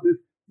talked about this,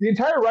 the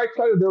entire right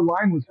side of their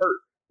line was hurt.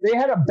 They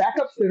had a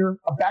backup center,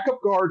 a backup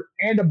guard,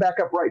 and a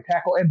backup right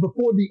tackle. And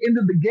before the end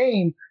of the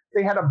game,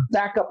 they had a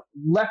backup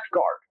left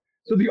guard.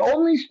 So the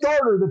only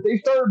starter that they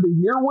started the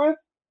year with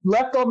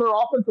left on their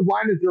offensive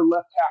line is their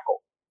left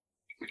tackle.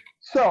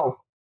 So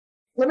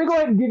let me go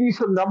ahead and give you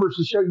some numbers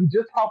to show you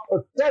just how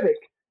pathetic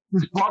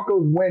this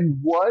Broncos win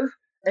was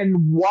and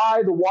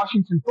why the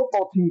Washington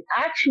football team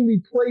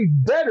actually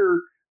played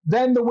better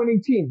than the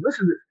winning team.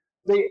 Listen to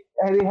this.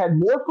 They had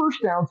more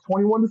first downs,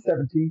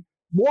 21-17,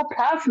 more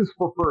passes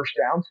for first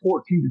downs,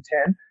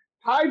 14-10,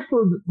 tied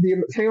for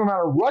the same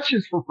amount of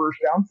rushes for first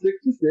down,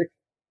 6-6.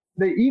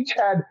 They each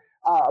had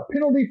a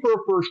penalty for a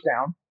first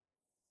down.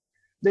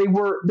 They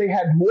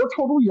had more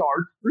total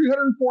yards,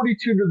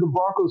 342 to the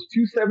Broncos,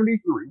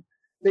 273.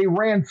 They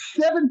ran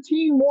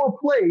 17 more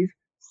plays,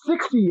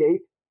 68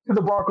 to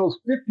the Broncos,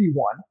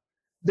 51.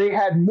 They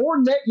had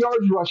more net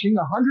yards rushing,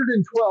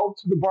 112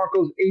 to the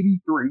Broncos,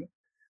 83.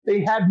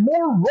 They had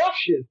more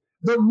rushes.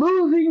 The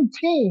losing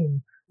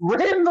team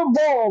ran the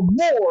ball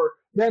more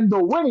than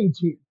the winning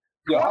team.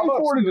 Yeah, how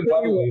about Stephen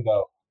Weatherly,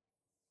 though?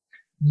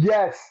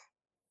 Yes.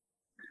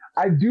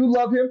 I do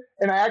love him,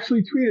 and I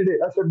actually tweeted it.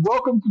 I said,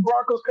 "Welcome to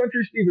Broncos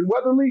country, Stephen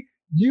Weatherly.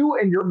 You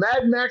and your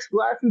Mad Max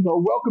glasses are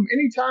welcome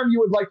anytime you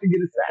would like to get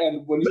a sack."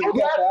 And when you look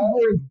at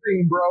that,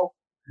 insane, bro.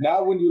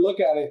 Now when you look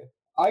at it,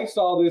 I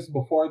saw this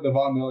before the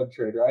Von Miller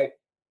trade, right?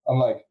 I'm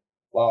like,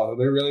 wow,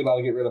 they're really about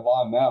to get rid of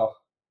Von now.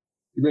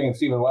 You bringing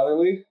Stephen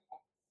Weatherly?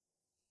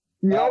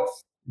 Yep.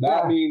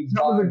 That means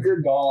Von's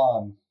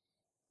gone.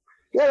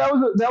 Yeah, that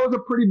was a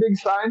pretty big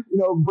sign,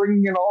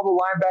 bringing in all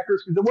the linebackers,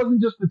 because it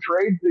wasn't just the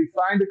trades. They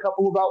signed a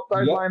couple of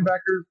outside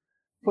linebackers,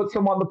 put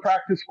some on the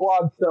practice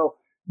squad. So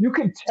you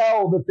could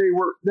tell that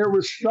there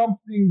was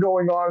something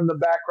going on in the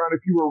background if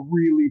you were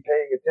really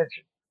paying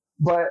attention.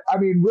 But, I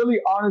mean,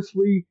 really,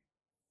 honestly,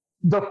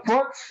 the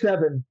front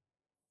seven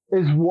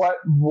is what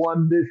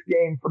won this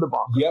game for the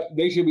Broncos. Yep,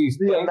 they should be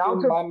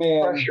thanking my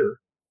man. Pressure.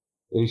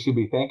 They should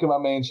be thanking my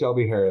man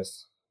Shelby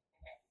Harris.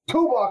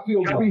 Two block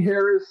field goals. Shelby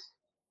Harris.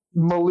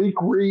 Malik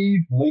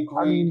Reed.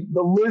 I mean,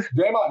 the list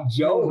Draymond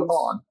Jones. goes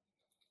on.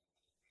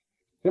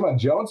 Draymond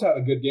Jones had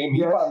a good game.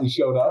 He finally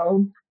showed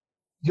up.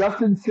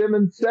 Justin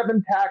Simmons,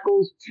 7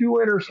 tackles, 2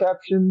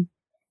 interceptions,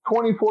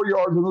 24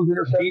 yards on those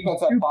interceptions.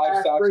 Defense had 5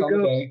 sacks on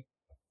the day.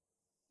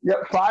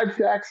 Yep, 5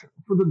 sacks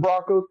for the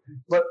Broncos,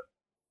 but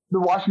the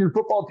Washington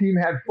football team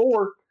had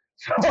 4.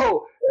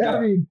 So, I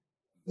mean,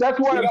 that's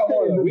why I'm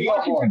saying the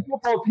Washington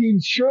football team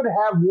should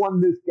have won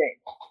this game.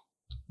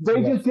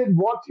 They just didn't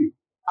want to.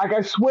 Like,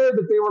 I swear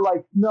that they were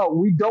like, no,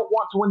 we don't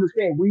want to win this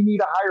game. We need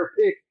a higher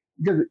pick,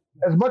 because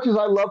as much as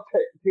I love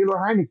Taylor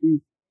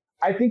Heineke,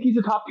 I think he's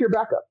a top-tier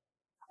backup.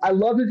 I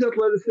love his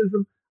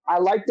athleticism. I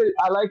like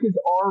his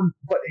arm,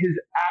 but his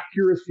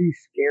accuracy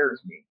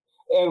scares me.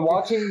 And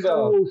watching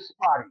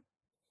spotty.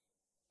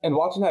 And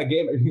watching that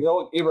game,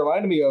 it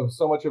reminded me of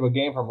so much of a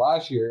game from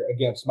last year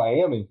against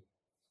Miami.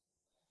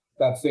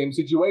 That same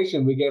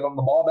situation. We gave them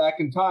the ball back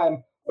in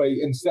time, but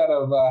instead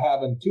of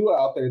having 2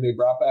 out there, they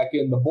brought back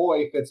in the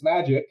boy,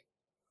 Fitzmagic,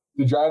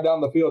 to drive down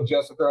the field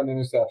just to throw an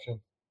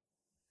interception.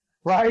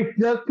 Right,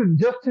 just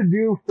to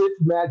do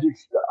Fitzmagic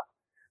stuff.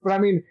 But I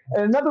mean,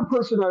 and another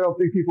person I don't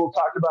think people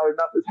have talked about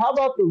enough is, how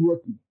about the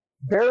rookie,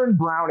 Baron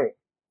Browning?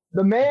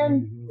 The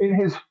man in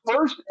his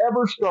first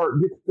ever start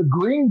gets the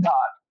green dot,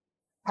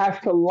 has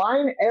to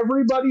line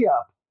everybody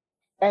up,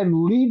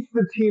 and leads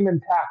the team in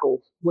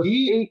tackles with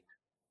 8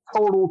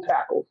 total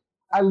tackles.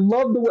 I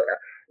love the way.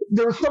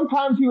 There were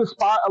sometimes he was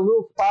a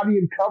little spotty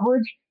in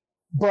coverage,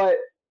 but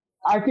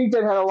I think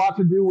that had a lot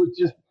to do with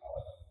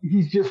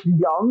he's just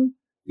young.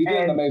 He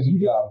did an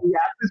amazing job. He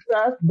acts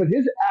fast, but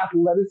his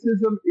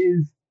athleticism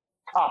is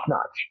top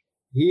notch.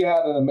 He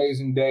had an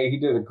amazing day. He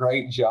did a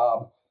great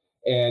job.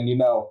 And, you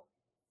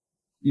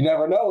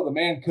never know. The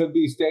man could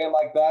be staying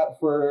like that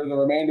for the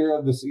remainder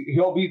of the season.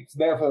 He'll be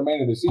there for the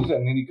remainder of the season,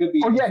 and he could be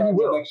he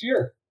will. next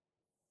year.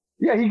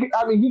 Yeah, he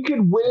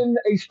could win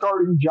a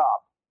starting job.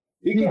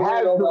 He could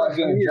win over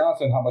Alexander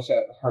Johnson, how much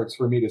that hurts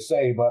for me to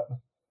say, but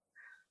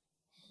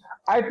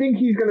I think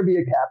he's going to be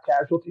a cap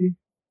casualty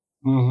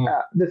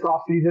this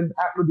offseason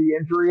after the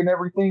injury and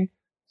everything.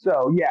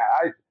 So, yeah,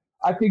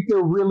 I think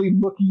they're really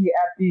looking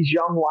at these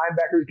young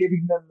linebackers,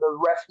 giving them the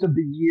rest of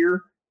the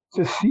year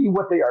to see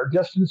what they are.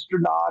 Justin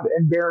Stranad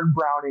and Baron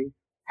Browning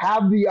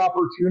have the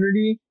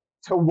opportunity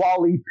to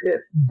Wally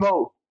Pitt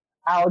both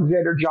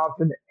Alexander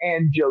Johnson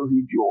and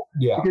Josie Jewell.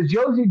 Yeah. Because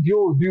Josie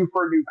Jewell is due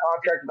for a new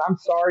contract, and I'm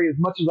sorry, as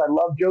much as I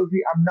love Josie,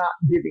 I'm not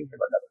giving him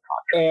another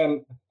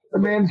contract. And the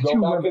man's go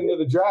too back limited.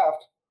 into the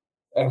draft.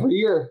 Every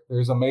year,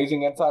 there's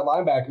amazing inside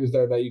linebackers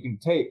there that you can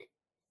take.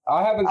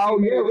 I haven't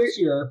seen him this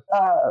year.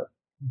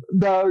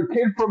 The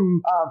kid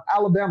from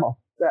Alabama,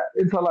 that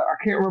inside,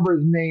 I can't remember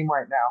his name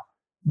right now,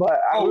 but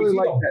I really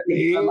like that.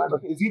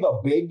 Is he the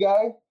big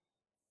guy?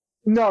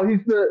 No, he's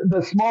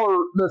the smaller.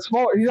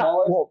 He's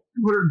not. Well,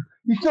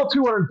 he's still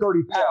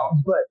 230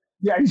 pounds, but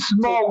yeah, he's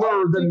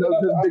smaller than the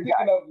big guy. I'm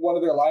thinking of one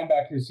of their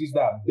linebackers. He's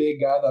that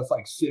big guy that's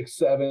like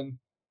 6'7".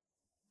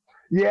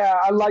 Yeah,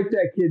 I like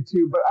that kid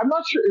too, but I'm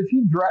not sure. Is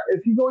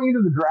he going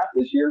into the draft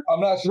this year? I'm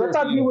not sure. I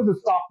thought he was a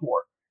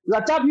sophomore.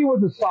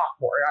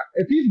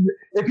 If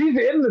he's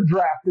in the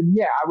draft, then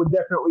yeah, I would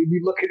definitely be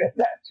looking at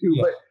that too.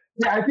 Yeah. But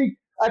yeah,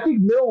 I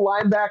think middle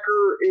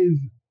linebacker is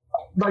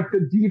like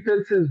the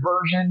defense's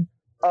version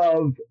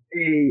of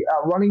a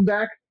running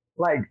back.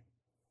 Like,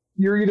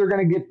 you're either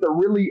going to get the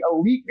really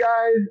elite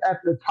guys at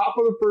the top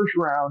of the first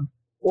round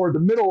or the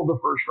middle of the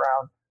first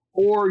round,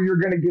 or you're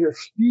going to get a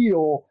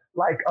steal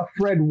like a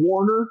Fred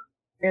Warner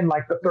in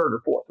like the third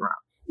or fourth round.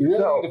 You really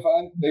So, need to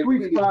find, they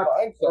really need to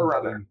find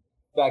somebody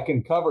that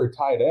can cover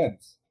tight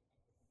ends.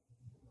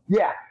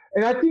 Yeah,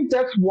 and I think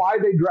that's why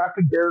they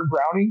drafted Baron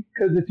Browning,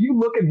 because if you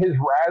look at his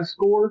RAS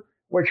score,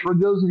 which for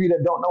those of you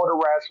that don't know what a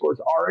RAS score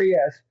is,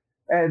 RAS,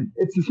 and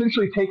it's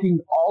essentially taking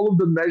all of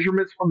the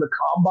measurements from the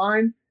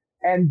combine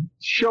and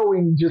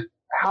showing just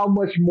how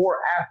much more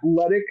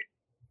athletic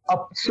a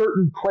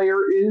certain player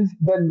is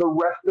than the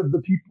rest of the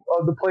people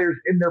of the players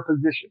in their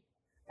position.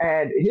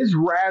 And his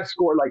RAS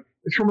score, like,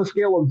 it's from a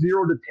scale of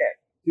 0 to 10,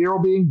 0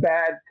 being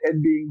bad,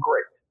 10 being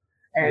great.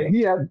 And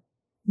he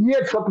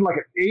had something like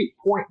an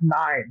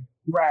 8.9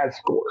 RAS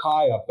score.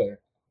 High up there.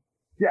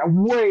 Yeah,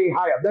 way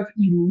high up. That's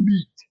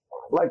elite.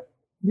 Like,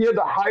 he had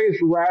the highest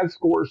RAS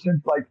score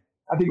since, like,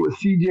 I think it was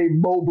C.J.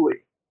 Mobley.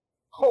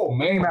 Oh,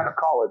 man. Came out of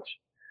college.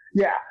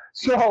 Yeah.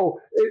 So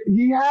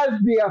he has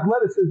the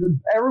athleticism.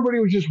 Everybody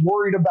was just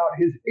worried about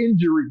his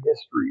injury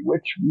history,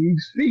 which we've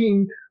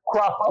seen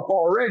crop up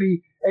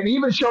already, and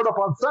even showed up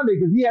on Sunday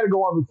because he had to go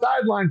on the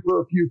sideline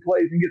for a few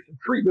plays and get some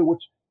treatment,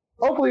 which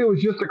hopefully it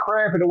was just a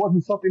cramp and it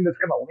wasn't something that's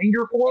going to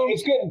linger for him.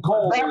 It's getting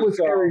colder. That was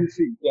scary to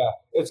see. Yeah,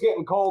 it's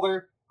getting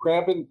colder.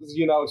 Cramping,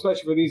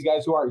 especially for these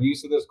guys who aren't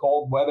used to this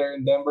cold weather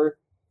in Denver.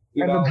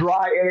 The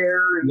dry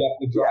air.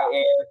 The dry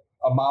air,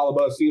 a mile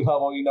above sea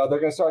level. They're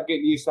going to start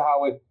getting used to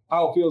how it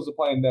feels to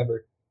play in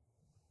Denver.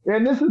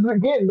 And this is,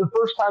 again, the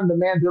first time the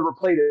man's ever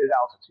played at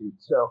altitude.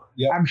 So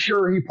I'm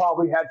sure he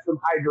probably had some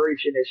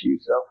hydration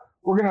issues. So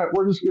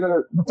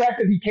the fact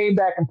that he came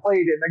back and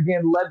played and,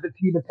 again, led the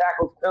team in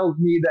tackles tells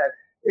me that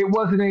it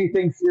wasn't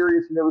anything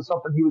serious and it was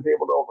something he was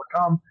able to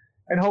overcome.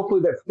 And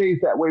hopefully that stays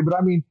that way. But,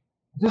 I mean,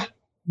 just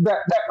that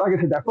like I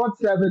said, that front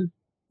seven,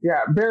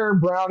 Baron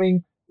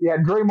Browning, you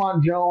had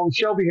Draymond Jones,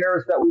 Shelby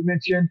Harris that we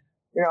mentioned,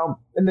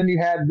 and then you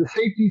had the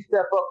safety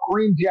step up.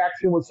 Kareem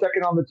Jackson was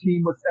second on the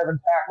team with 7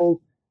 tackles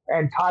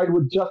and tied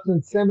with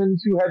Justin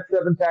Simmons, who had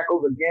 7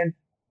 tackles. Again,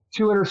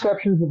 2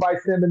 interceptions by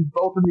Simmons,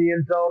 both in the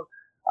end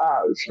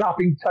zone,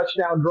 stopping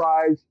touchdown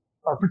drives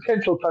or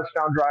potential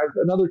touchdown drives,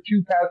 another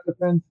 2 pass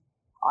defense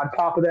on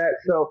top of that.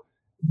 So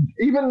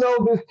even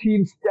though this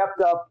team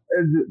stepped up,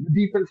 the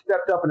defense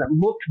stepped up and it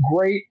looked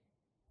great,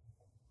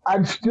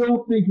 I'm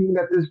still thinking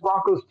that this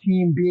Broncos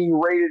team being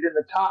rated in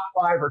the top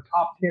 5 or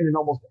top 10 in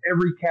almost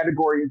every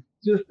category is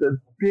just a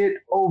bit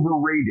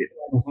overrated,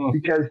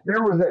 because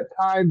there was at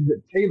times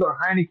that Taylor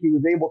Heineke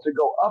was able to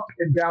go up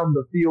and down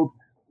the field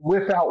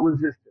without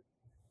resistance.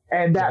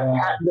 And that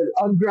the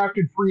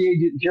undrafted free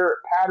agent Jarrett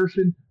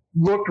Patterson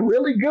looked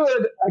really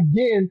good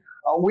again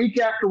a week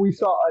after we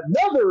saw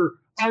another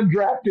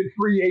undrafted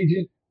free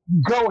agent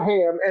go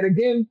ham. And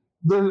again,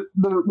 the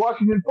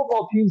Washington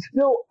football team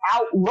still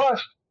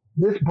outrushed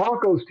this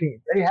Broncos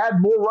team. They had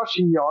more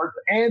rushing yards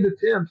and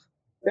attempts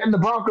than the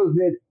Broncos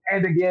did.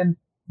 And again,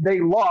 they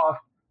lost.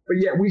 But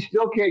yet we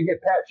still can't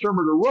get Pat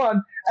Shurmur to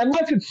run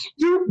unless it's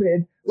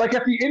stupid, like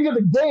at the end of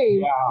the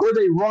game where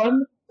they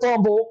run,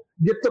 fumble,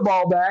 get the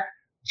ball back,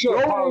 go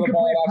the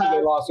ball after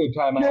they lost their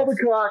timeout. Kill the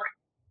clock.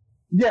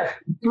 Yes,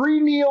 3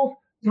 kneels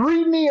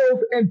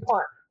and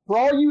punt. For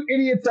all you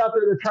idiots out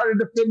there that try to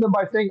defend them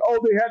by saying, oh,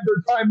 they had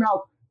their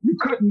timeout, you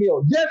couldn't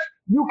kneel. Yes,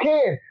 you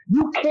can.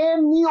 You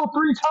can kneel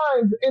 3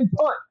 times and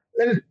punt.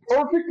 That is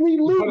perfectly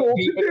legal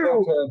to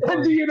do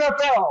in the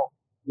NFL.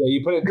 Yeah,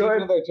 you put it deep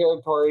into their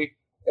territory,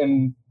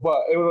 and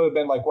it would have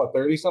been like,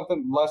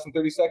 30-something, less than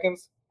 30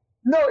 seconds?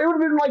 No, it would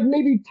have been like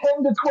maybe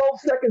 10 to 12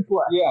 seconds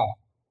left. Yeah.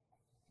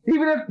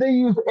 Even if they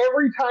used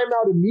every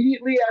timeout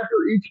immediately after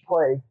each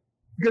play,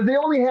 because they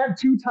only had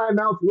 2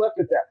 timeouts left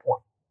at that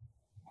point.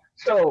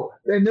 So,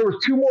 and there was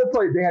 2 more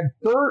plays. They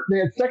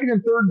had second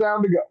and third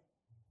down to go.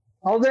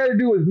 All they had to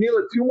do was kneel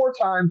it 2 more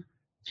times,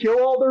 kill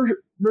all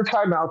their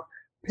timeouts,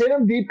 pin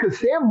them deep, because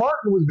Sam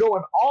Martin was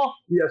going off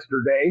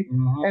yesterday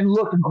and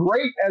looked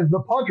great as the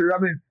punter. I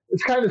mean,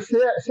 it's kind of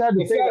sad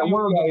to say that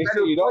one of the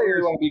better you don't players.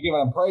 Really want to be giving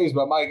him praise,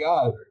 but my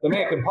God, the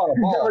man can punt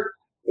a ball.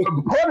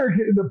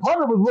 The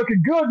punter was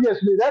looking good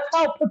yesterday. That's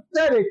how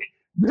pathetic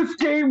this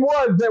game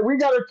was. That we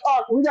got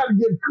to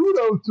give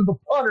kudos to the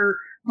punter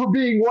for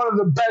being one of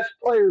the best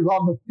players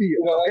on the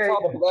field. That's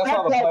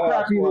how the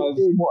playoffs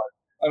was.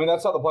 I mean,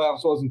 that's how the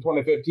playoffs was in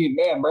 2015.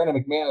 Man, Brandon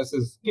McManus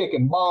is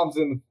kicking bombs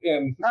in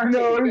I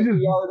know, it was just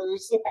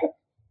yarders.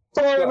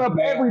 throwing up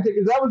everything,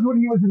 because that was when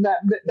he was in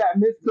that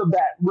midst of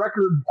that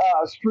record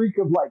streak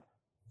of like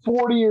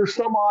 40 or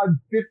some odd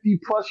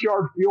 50-plus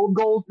yard field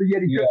goals, but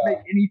yet he couldn't make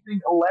anything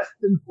less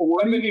than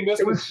 40. And then he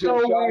missed a so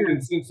shot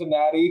in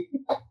Cincinnati.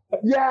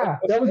 Yeah,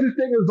 that was his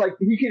thing. It was like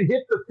he could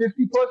hit the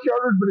 50-plus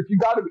yarders, but if you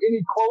got him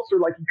any closer,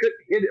 like he couldn't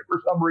hit it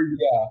for some reason.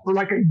 Yeah. For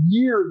like a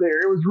year there.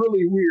 It was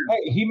really weird.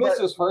 Hey, he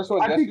missed his first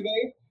one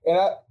yesterday, and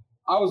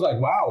I was like,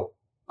 wow,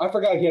 I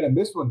forgot he hadn't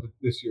missed one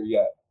this year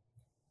yet.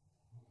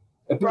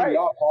 It threw me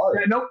off hard.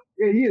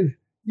 Yeah,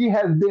 he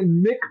has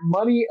been Mick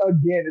Money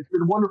again. It's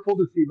been wonderful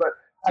to see, but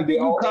I think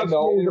the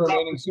only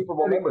remaining Super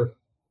Bowl member.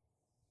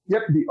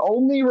 Yep, the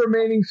only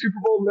remaining Super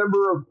Bowl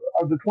member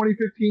of the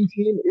 2015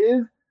 team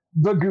is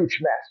the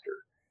Gooch Master.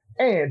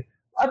 And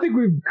I think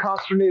we've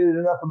consternated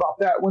enough about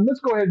that one.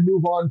 Let's go ahead and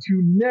move on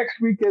to next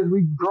week as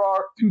we draw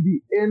to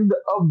the end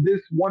of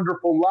this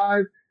wonderful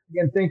live.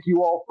 Again, thank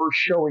you all for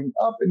showing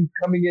up and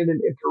coming in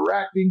and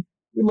interacting.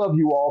 We love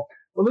you all.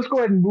 But let's go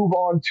ahead and move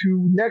on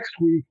to next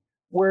week,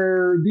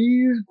 where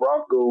these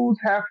Broncos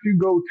have to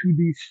go to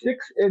the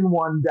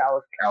 6-1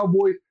 Dallas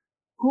Cowboys,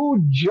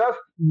 who just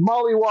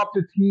mollywopped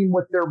a team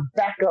with their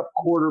backup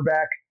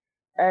quarterback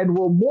and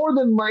will more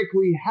than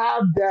likely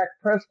have Dak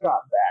Prescott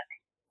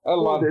back. I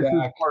love this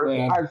Dak, is part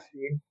man. I've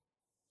seen.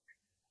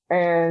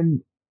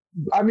 And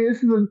I mean,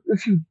 this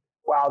is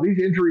wow, these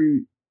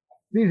injury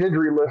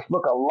lists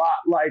look a lot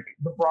like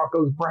the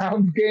Broncos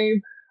Browns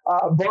game.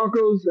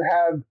 Broncos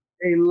have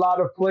a lot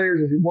of players.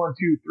 As 1,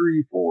 2,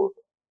 3, 4.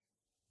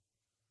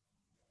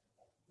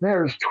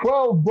 There's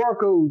 12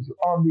 Broncos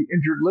on the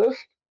injured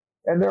list,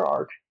 and there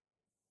are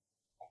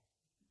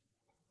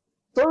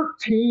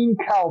 13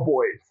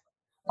 Cowboys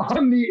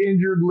on the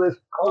injured list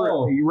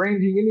currently,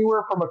 ranging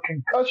anywhere from a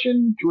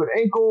concussion to an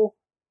ankle.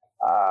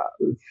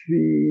 Let's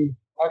see.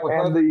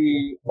 And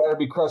the better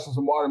be crushing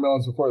some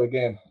watermelons before the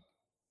game.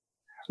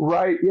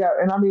 Right, yeah.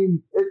 And I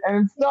mean,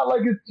 and it's not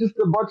like it's just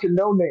a bunch of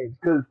no-names,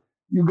 because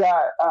you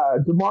got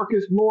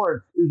DeMarcus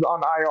Lawrence is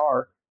on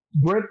IR.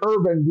 Brent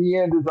Urban, the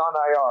end, is on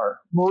IR.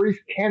 Maurice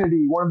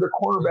Kennedy, one of their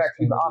cornerbacks,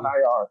 is on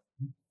IR.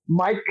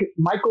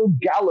 Michael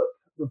Gallup,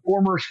 the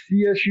former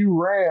CSU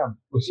Ram,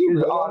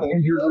 is on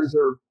injured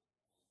reserve.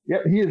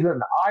 Yep, he is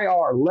an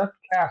IR, left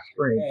calf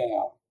strain.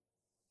 Yeah.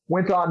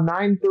 Went on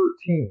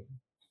 9/13.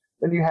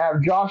 Then you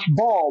have Josh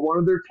Ball, one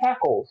of their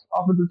tackles,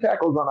 offensive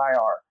tackles, on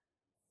IR.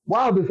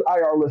 Wow, this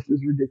IR list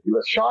is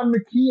ridiculous. Sean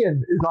McKeon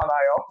is on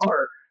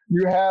IR.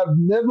 You have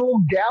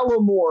Neville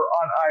Gallimore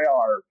on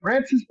IR.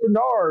 Francis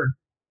Bernard,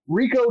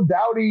 Rico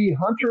Dowdy,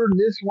 Hunter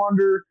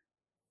Niswander,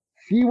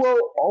 Siwo,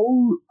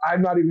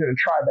 I'm not even going to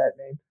try that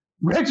name.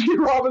 Reggie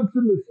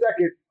Robinson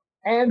II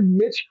and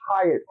Mitch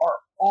Hyatt are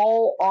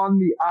all on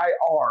the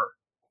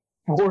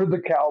IR for the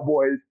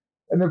Cowboys.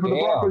 And then for the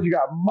Broncos, you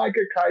got Micah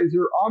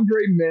Kaiser,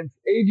 Andre Mintz,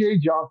 A.J.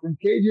 Johnson,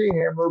 K.J.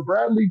 Hamler,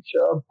 Bradley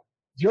Chubb,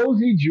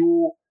 Josie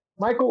Jewell,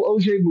 Michael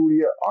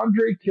Ojemudia,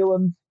 Andre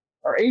Killens,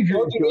 or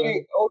Adrian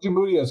Killens.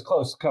 Ojemudia is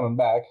close to coming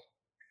back.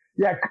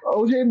 Yeah,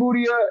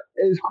 Ojemudia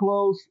is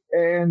close,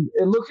 and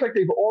it looks like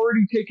they've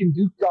already taken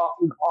Duke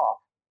Dawson off.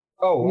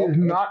 He is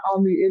not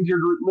on the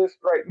injured list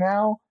right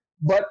now,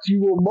 but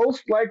you will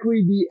most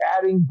likely be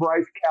adding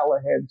Bryce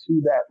Callahan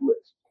to that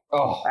list.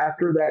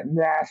 After that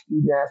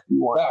nasty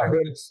one.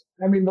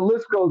 I mean, the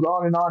list goes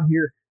on and on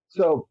here.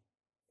 So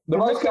the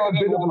Bryce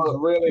Callahan one was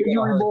really going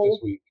to hurt this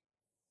week.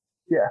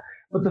 Yeah,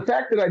 but the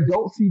fact that I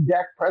don't see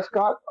Dak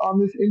Prescott on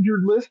this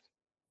injured list,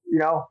 you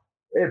know,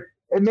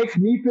 it makes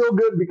me feel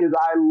good because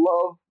I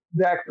love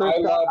Dak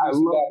Prescott. I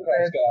love Dak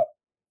Prescott.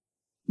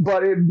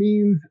 But it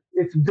means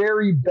it's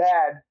very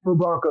bad for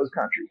Broncos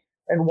country.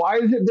 And why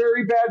is it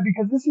very bad?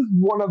 Because this is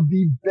one of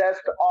the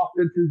best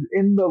offenses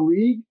in the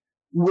league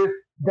with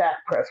Dak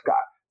Prescott.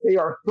 They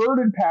are third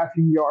in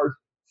passing yards,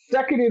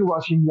 second in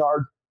rushing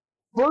yards,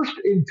 first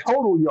in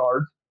total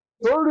yards,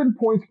 third in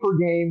points per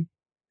game,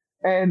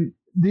 and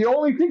the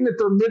only thing that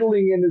they're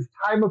middling in is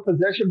time of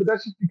possession, but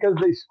that's just because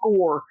they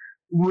score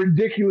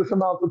ridiculous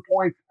amounts of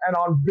points and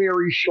on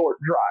very short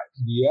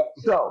drives. Yep.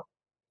 So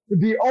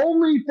the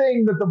only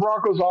thing that the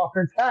Broncos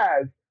offense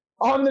has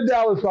on the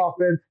Dallas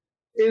offense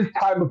is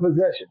time of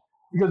possession.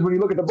 Because when you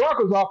look at the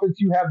Broncos offense,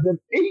 you have them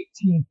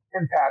 18th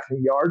in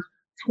passing yards,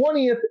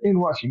 20th in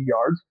rushing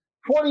yards,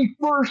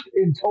 21st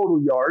in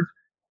total yards,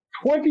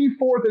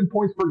 24th in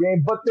points per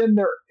game, but then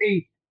they're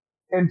 8th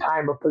in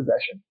time of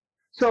possession.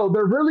 So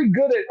they're really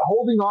good at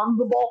holding on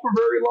to the ball for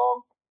very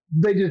long.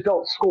 They just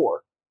don't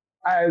score,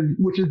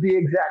 which is the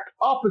exact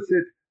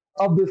opposite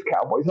of this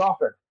Cowboys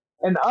offense.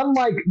 And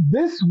unlike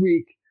this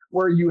week,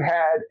 where you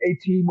had a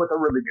team with a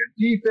really good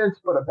defense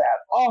but a bad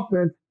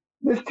offense,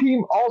 this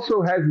team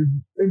also has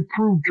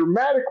improved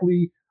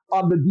dramatically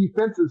on the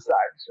defensive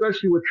side,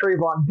 especially with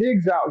Trayvon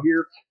Diggs out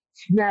here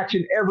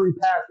snatching every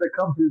pass that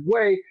comes his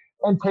way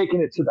and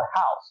taking it to the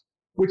house,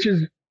 which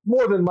is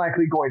more than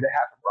likely going to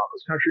happen,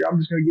 Broncos country. I'm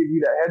just going to give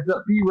you that heads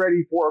up. Be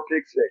ready for a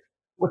pick six.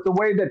 With the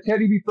way that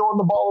Teddy be throwing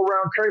the ball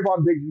around,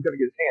 Trayvon Diggs is going to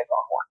get his hands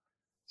on one.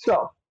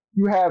 So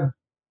you have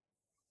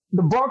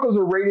the Broncos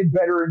are rated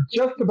better in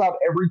just about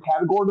every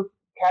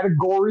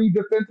category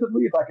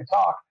defensively, if I could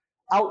talk,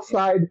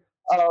 outside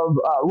of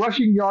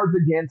rushing yards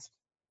against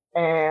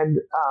and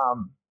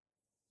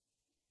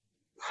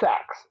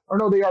sacks. Or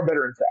no, they are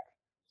better in sacks.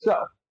 So,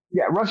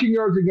 yeah, rushing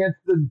yards against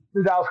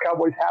the Dallas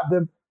Cowboys have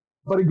them.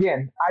 But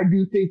again, I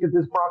do think that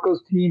this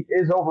Broncos team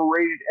is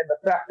overrated, and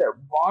the fact that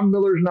Von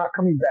Miller's not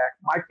coming back,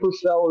 Mike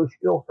Purcell is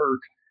still hurt.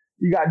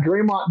 You got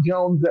Draymond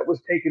Jones that was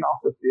taken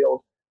off the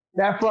field.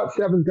 That front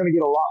seven is going to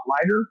get a lot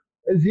lighter.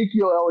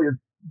 Ezekiel Elliott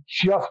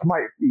just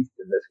might feast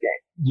in this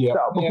game. Yeah.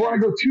 So before I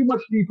go too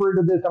much deeper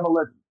into this, I'm going to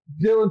let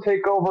Dylan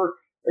take over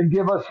and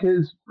give us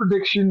his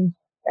predictions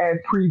and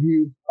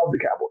preview of the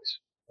Cowboys.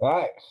 All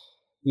right.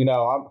 You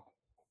know,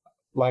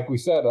 like we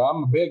said,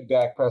 I'm a big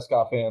Dak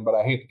Prescott fan, but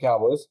I hate the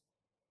Cowboys.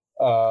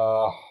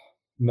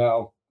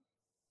 No.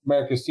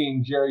 America's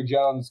seen Jerry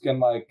Jones can,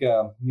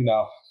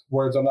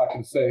 words I'm not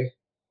going to say.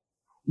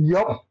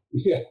 Yep.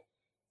 Yeah.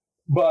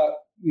 But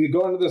you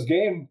go into this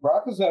game,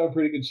 Broncos have a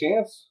pretty good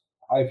chance,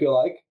 I feel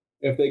like,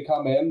 if they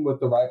come in with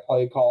the right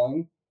play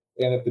calling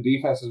and if the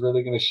defense is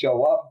really going to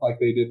show up like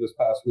they did this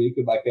past week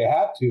and like they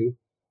had to.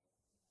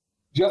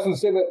 Justin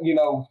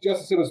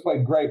Simmons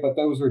played great, but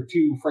those were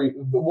two free.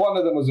 One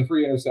of them was a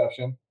free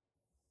interception.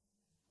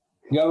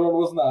 The other one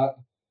was not.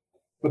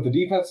 But the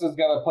defense is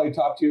going to play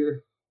top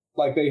tier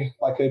like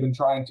they've been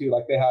trying to,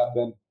 like they have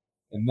been.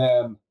 And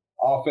then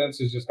offense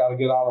has just got to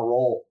get on a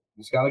roll.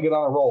 Just got to get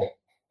on a roll.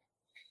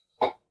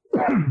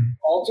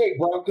 I'll take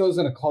Broncos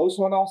in a close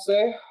one, I'll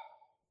say.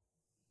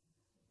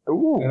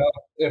 Ooh. You know,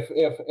 if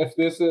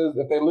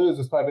they lose,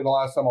 this might be the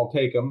last time I'll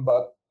take them,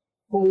 but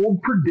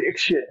bold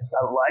prediction.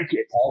 I like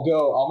it. I'm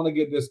going to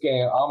get this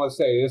game. I'm going to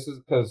say this is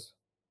because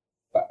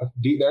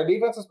their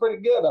defense is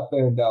pretty good up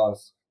there in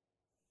Dallas.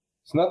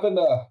 It's nothing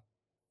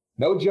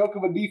no joke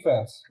of a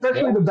defense.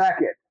 Especially the back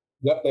end.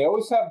 Yep, they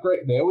always have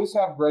great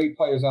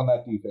players on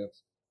that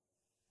defense.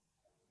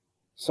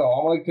 So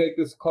I'm going to take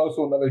this close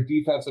to another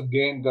defensive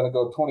game. Going to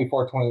go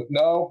 24-20.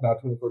 No,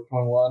 not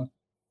 24-21.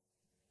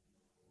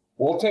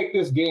 We'll take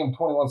this game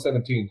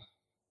 21-17.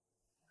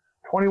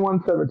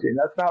 21-17.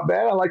 That's not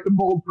bad. I like the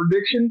bold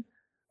prediction.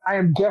 I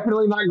am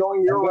definitely not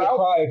going your route.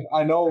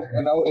 I know.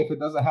 If it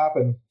doesn't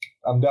happen,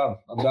 I'm done.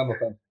 I'm done with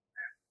them.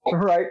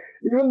 Right.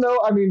 Even though,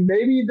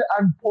 maybe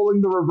I'm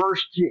pulling the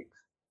reverse jinx.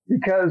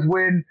 Because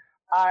when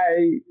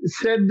I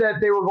said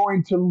that they were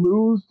going to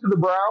lose to the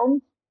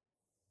Browns,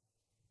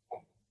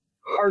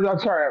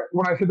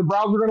 when I said the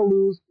Browns were going to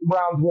lose, the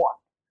Browns won.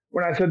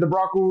 When I said the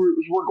Broncos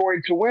were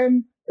going to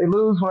win, they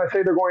lose. When I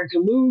say they're going to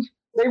lose,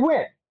 they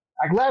win.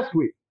 Like last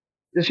week,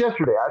 just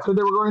yesterday, I said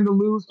they were going to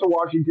lose to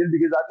Washington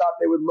because I thought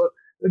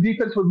the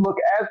defense would look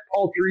as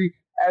paltry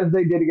as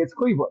they did against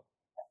Cleveland.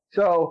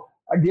 So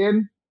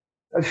again,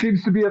 it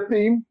seems to be a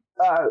theme.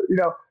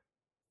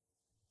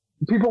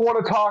 People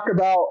want to talk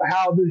about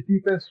how this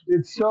defense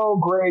did so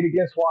great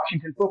against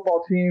Washington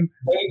football team.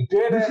 They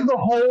did. This is a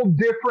whole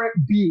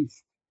different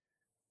beast.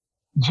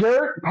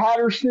 Jarrett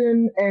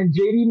Patterson and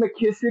J.D.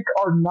 McKissick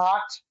are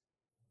not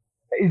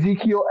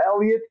Ezekiel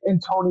Elliott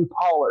and Tony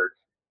Pollard.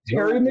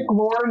 Terry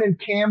McLaurin and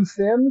Cam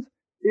Sims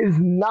is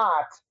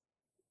not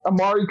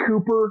Amari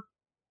Cooper,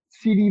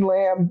 CeeDee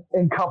Lamb,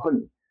 and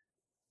company.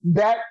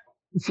 That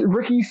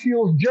Ricky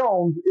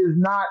Seals-Jones is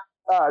not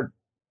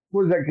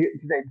what is that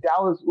his name?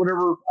 Dallas,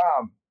 whatever.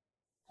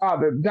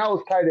 The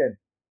Dallas tight end.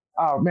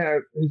 Oh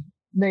man, his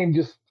name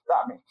just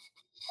stopped me.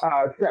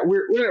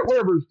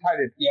 Whatever his tight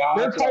end. Yeah,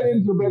 their tight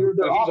ends are better.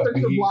 Their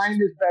offensive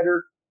line is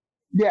better.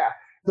 Yeah,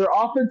 their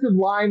offensive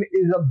line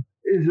is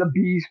a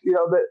beast.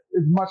 That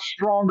is much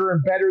stronger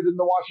and better than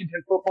the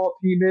Washington football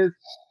team is.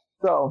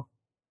 So,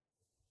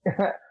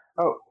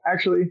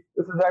 actually,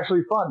 this is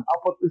actually fun.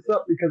 I'll put this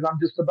up because I'm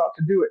just about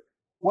to do it.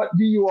 What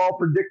do you all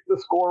predict the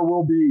score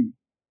will be?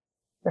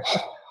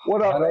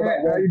 What up,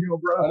 man? How you doing,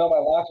 bro? I know my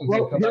watch is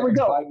going to come back and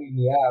bite me in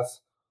the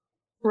ass.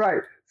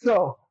 Right.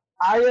 So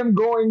I am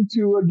going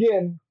to,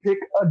 again, pick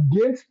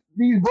against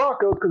these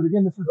Broncos because,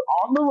 again, this is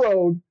on the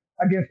road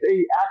against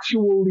a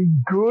actually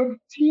good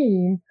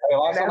team. Hey,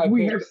 last time I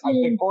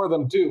picked for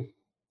them, too.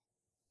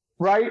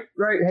 Right.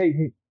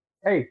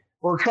 Hey,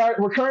 we're trying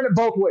it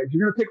both ways.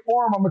 You're going to pick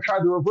for them. I'm going to try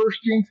the reverse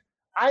jinx.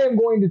 I am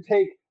going to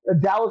take the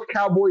Dallas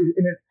Cowboys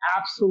in an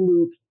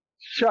absolute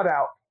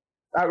shutout.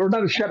 Or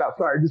not a shutout,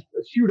 sorry, just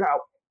a shootout.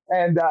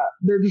 And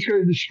they're just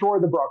going to destroy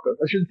the Broncos.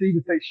 I shouldn't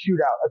even say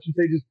shootout. I should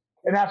say just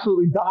an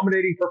absolutely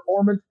dominating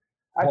performance.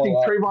 I think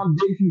Trayvon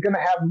Diggs is going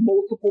to have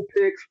multiple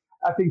picks.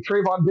 I think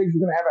Trayvon Diggs is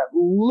going to have at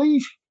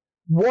least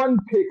one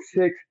pick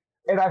six.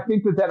 And I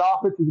think that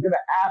offense is going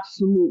to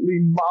absolutely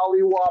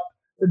mollywop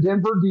the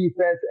Denver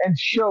defense and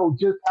show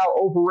just how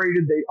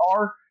overrated they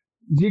are.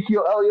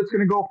 Ezekiel Elliott's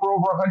going to go for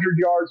over 100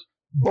 yards.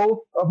 Both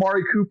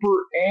Amari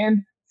Cooper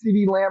and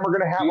CeeDee Lamb are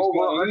going to have over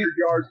 100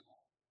 yards.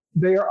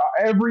 They are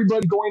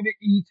everybody going to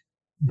eat.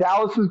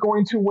 Dallas is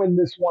going to win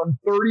this one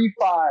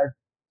 35-14.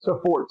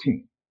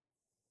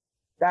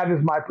 That is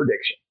my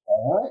prediction.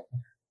 All right.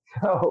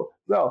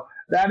 So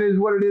that is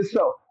what it is.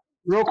 So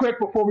real quick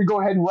before we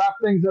go ahead and wrap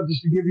things up,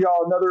 just to give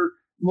y'all another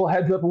little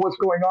heads up of what's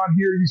going on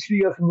here. You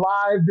see us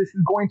live. This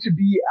is going to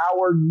be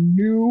our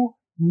new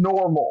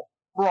normal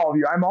for all of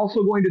you. I'm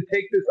also going to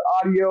take this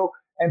audio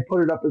and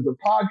put it up as a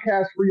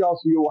podcast for y'all,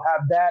 so you will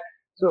have that.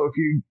 So if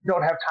you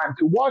don't have time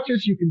to watch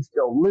us, you can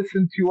still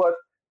listen to us.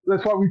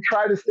 That's why we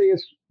try to stay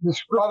as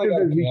descriptive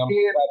as we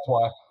can. That's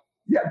why.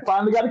 Yeah,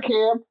 finally got a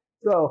cam.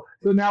 So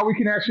now we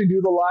can actually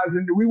do the lives,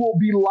 and we will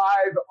be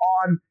live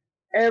on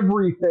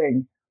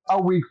everything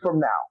a week from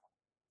now.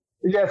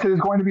 Yes, it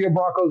is going to be a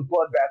Broncos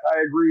bloodbath.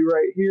 I agree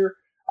right here.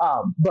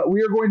 But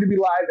we are going to be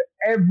live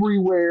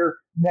everywhere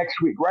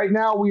next week. Right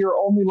now, we are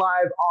only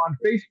live on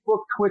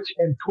Facebook, Twitch,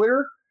 and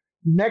Twitter.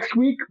 Next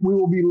week, we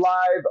will be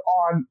live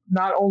on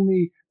not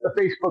only the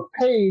Facebook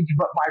page,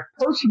 but my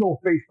personal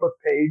Facebook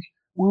page,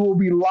 We will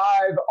be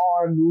live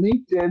on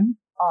LinkedIn.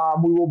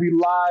 We will be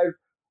live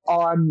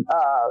on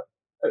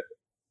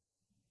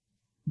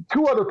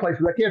two other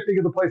places. I can't think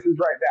of the places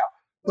right now.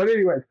 But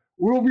anyways,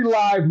 we will be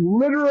live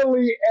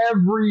literally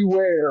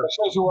everywhere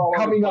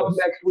coming up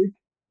next week.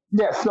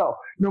 Yes, so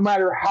no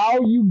matter how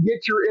you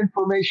get your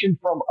information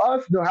from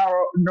us,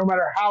 no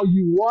matter how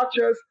you watch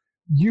us,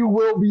 you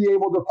will be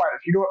able to find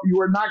us. You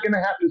are not going to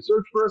have to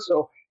search for us.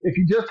 So if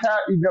you just have,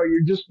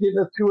 you're just getting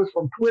us to us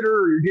from Twitter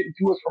or you're getting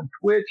to us from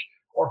Twitch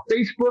or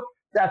Facebook,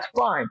 that's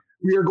fine.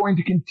 We are going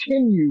to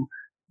continue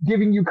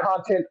giving you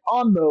content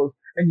on those,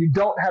 and you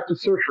don't have to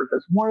search for it.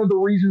 That's one of the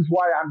reasons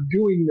why I'm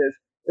doing this,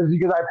 is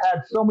because I've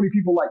had so many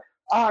people like,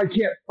 I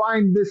can't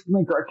find this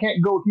link or I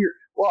can't go here.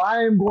 Well,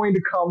 I am going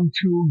to come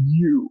to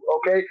you,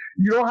 okay?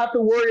 You don't have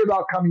to worry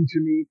about coming to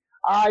me.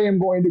 I am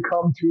going to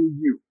come to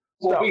you.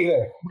 We'll be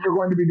there. We're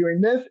going to be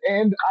doing this,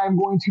 and I'm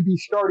going to be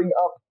starting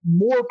up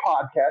more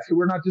podcasts. So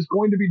we're not just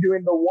going to be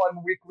doing the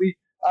one weekly.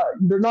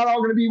 They're not all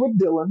going to be with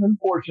Dylan,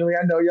 unfortunately.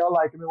 I know y'all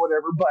like him and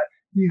whatever, but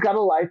he's got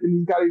a life and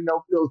he's got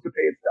bills to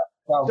pay and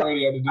stuff. So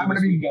radio to do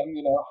this weekend,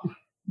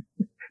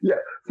 Yeah,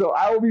 so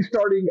I will be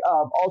starting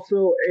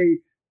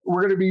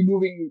we're going to be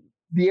moving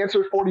The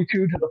Answer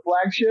 42 to the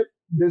flagship.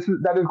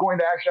 That is going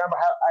to actually,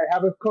 I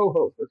have a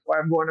co-host. That's why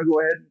I'm going to go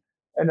ahead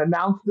and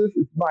announce this.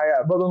 It's my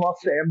brother-in-law,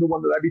 Sam, the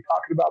one that I'd be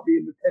talking about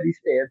being the Teddy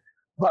stand.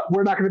 But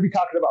we're not going to be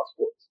talking about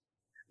sports.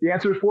 The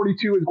Answer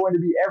 42 is going to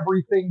be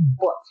everything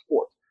but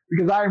sports,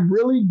 because I am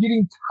really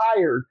getting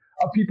tired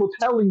of people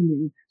telling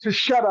me to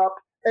shut up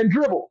and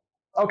dribble,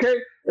 okay?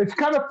 It's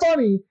kind of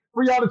funny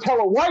for y'all to tell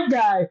a white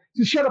guy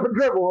to shut up and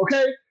dribble,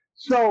 okay?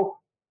 So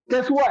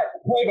guess what?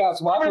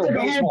 I'm going to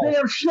make a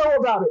damn show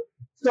about it.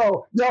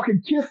 So y'all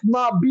can kiss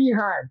my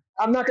behind.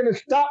 I'm not going to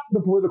stop the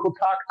political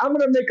talk. I'm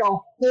going to make a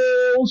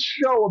whole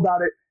show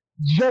about it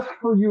just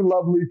for you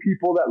lovely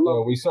people that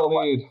love we still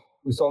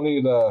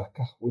need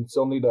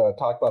to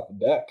talk about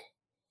the deck.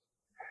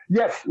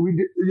 Yes, we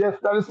do. Yes,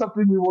 that is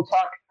something we will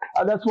talk.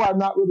 That's why I'm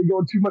not really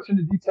going too much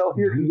into detail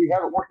here, because we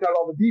haven't worked out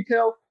all the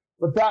details.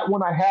 But that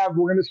one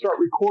we're going to start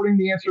recording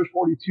The Answers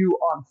 42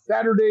 on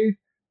Saturdays,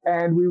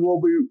 and we will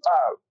be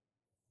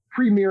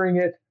premiering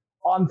it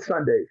on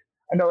Sundays.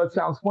 I know that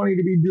sounds funny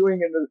to be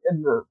doing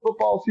in the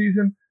football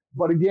season,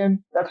 but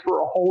again, that's for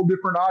a whole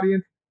different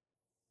audience.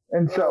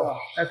 And so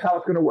that's how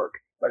it's going to work.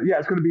 But yeah,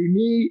 it's going to be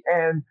me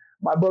and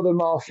my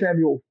brother-in-law,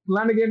 Samuel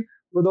Flanagan.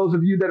 For those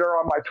of you that are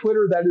on my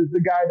Twitter, that is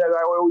the guy that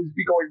I will always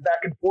be going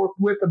back and forth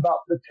with about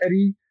the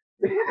Teddy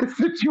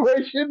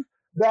situation.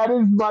 That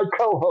is my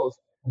co-host.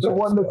 The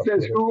one that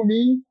says, who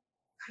me?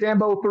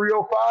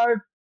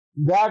 Sambo305.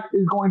 That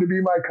is going to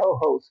be my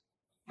co-host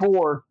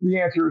for The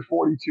Answer is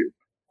 42.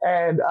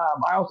 And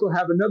I also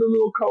have another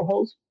little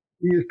co-host.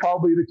 He is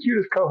probably the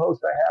cutest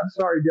co-host I have.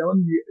 Sorry,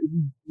 Dylan,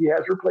 he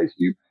has replaced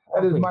you.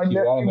 That is my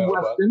nephew,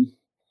 Weston.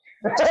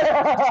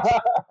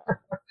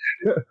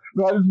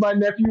 That is my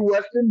nephew,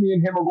 Weston. Me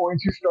and him are going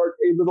to start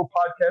a little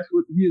podcast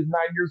he is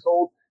 9 years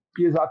old.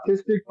 He is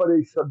autistic, but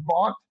a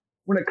savant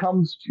when it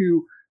comes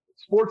to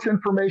sports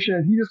information,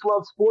 and he just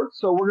loves sports.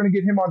 So we're going to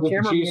get him on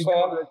camera. Me and him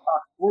are going to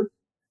talk sports.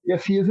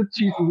 Yes, he is a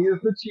Chiefs. He is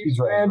the Chiefs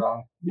fan.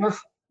 Yes.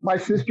 My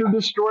sister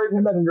destroyed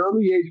him at an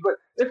early age, but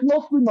it's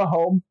mostly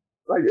Mahomes.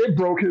 Like, it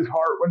broke his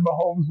heart when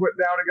Mahomes went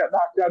down and got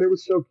knocked out. It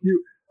was so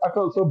cute. I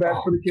felt so bad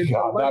for the kids.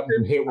 God,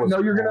 Weston, I know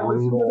you're going to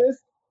listen to this.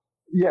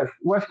 Yes,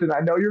 Weston,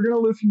 I know you're going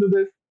to listen to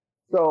this.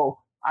 So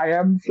I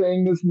am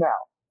saying this now.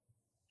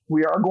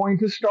 We are going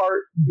to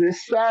start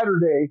this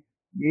Saturday.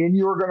 Me and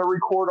you are going to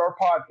record our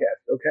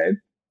podcast, okay?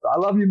 So I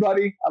love you,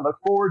 buddy. I look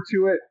forward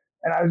to it.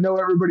 And I know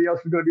everybody else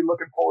is going to be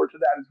looking forward to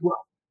that as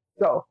well.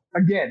 So,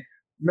 again,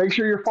 make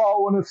sure you're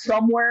following us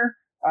somewhere.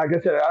 Like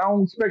I said, I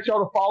don't expect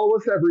y'all to follow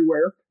us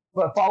everywhere,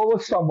 but follow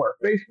us somewhere.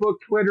 Facebook,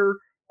 Twitter,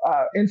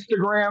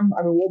 Instagram.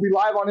 I mean, we'll be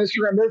live on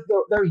Instagram.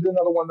 There's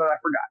another one that I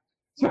forgot.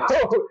 So,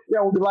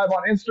 yeah, we'll be live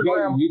on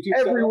Instagram,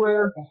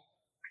 everywhere.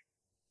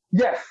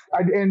 Yes,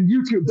 and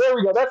YouTube. There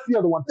we go. That's the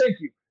other one. Thank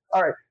you.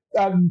 All right.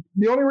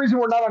 The only reason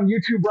we're not on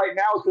YouTube right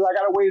now is because I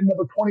got to wait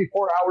another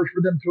 24 hours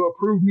for them to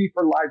approve me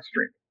for live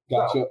streaming.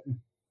 Gotcha. So,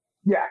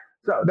 yeah.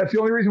 So that's the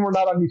only reason we're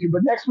not on YouTube.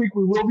 But next week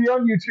we will be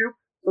on YouTube.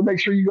 So make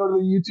sure you go to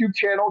the YouTube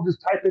channel. Just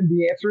type in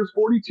The Answer is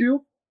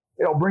 42.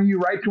 It'll bring you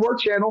right to our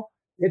channel.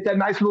 Hit that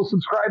nice little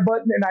subscribe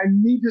button. And I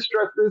need to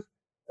stress this,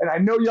 and I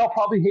know y'all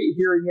probably hate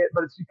hearing it,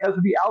 but it's because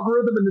of the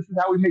algorithm, and this is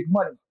how we make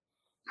money.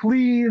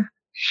 Please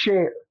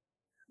share.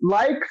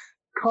 Likes,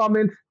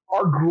 comments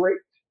are great,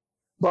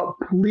 but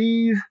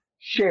please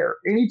share.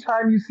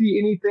 Anytime you see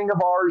anything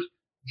of ours,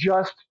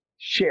 just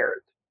share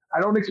it. I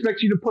don't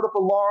expect you to put up a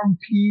long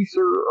piece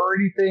or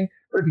anything,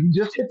 but if you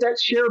just hit that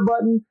share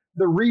button,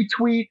 the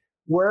retweet,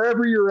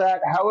 wherever you're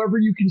at, however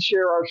you can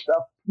share our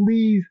stuff,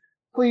 please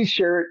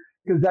share it,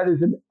 because that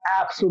is an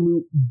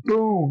absolute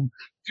boon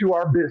to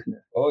our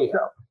business. Oh, yeah. So,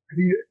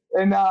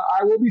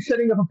 I will be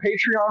setting up a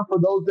Patreon for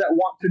those that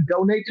want to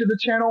donate to the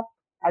channel.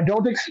 I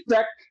don't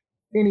expect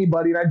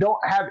anybody, and I don't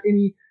have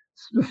any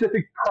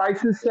specific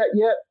prices set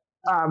yet.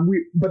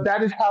 But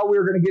that is how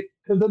we're going to get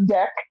to the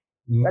deck.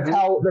 Mm-hmm. That's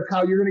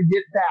how you're going to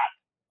get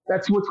that.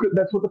 That's what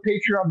the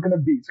Patreon's going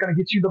to be. It's going to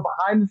get you the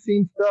behind the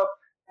scenes stuff,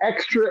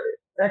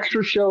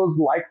 extra shows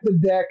like the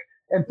deck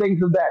and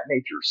things of that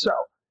nature. So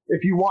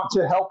if you want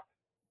to help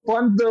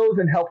fund those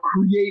and help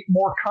create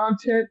more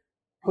content,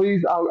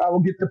 please, I will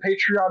get the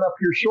Patreon up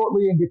here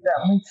shortly and get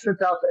that link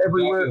sent out to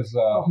everywhere.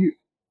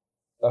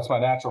 That's my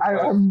natural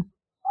place.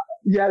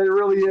 Yeah, it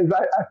really is.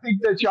 I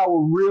think that y'all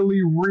will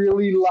really,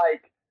 really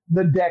like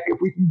the deck if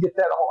we can get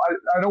that all.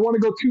 I don't want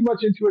to go too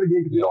much into it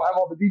again because we don't have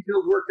all the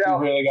details worked out.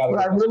 But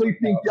I really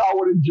think y'all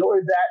would enjoy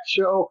that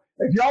show.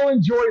 If y'all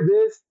enjoy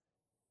this,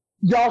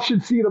 y'all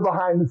should see the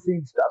behind the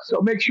scenes stuff.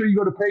 So make sure you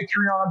go to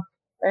Patreon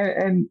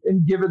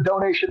and give a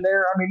donation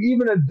there. I mean,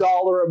 even $1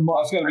 a month.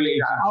 That's going to be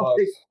 18 plus.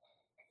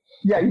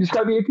 Yeah, you just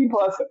got to be 18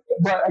 plus.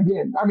 But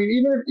again, I mean,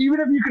 even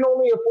if you can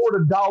only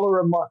afford $1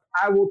 a month,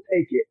 I will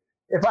take it.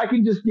 If I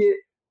can just get,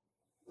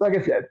 like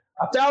I said,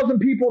 1,000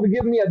 people to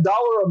give me $1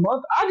 a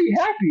month, I'd be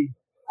happy.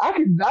 I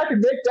can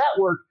make that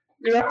work,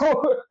 you know.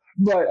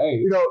 But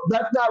you know,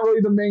 that's not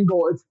really the main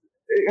goal. It's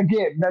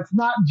again, that's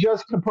not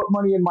just to put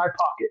money in my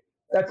pocket.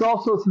 That's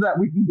also so that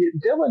we can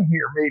get Dylan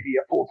here, maybe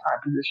a full-time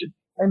position,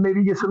 and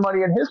maybe get some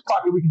money in his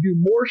pocket. We can do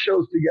more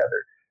shows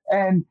together,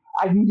 and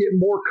I can get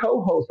more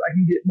co-hosts. I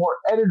can get more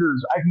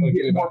editors. I can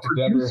get more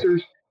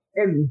producers.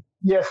 And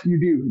yes, you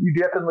do. You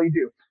definitely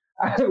do.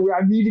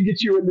 I need to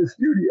get you in the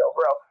studio,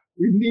 bro.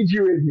 We need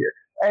you in here,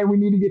 and we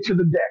need to get you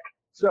the deck.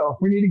 So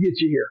we need to get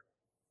you here.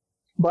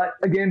 But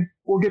again,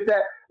 we'll get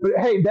that. But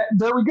hey,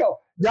 there we go.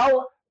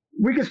 Y'all,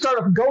 we can start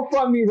a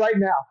GoFundMe right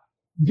now.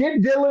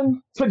 Get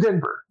Dylan to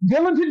Denver.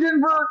 Dylan to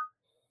Denver.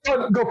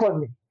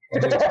 GoFundMe.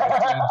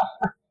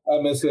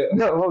 I miss it.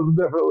 No,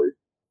 definitely.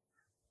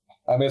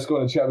 I miss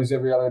going to Chubby's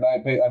every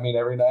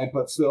night,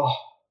 but still.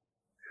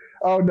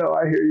 Oh no,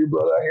 I hear you,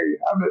 brother. I hear you.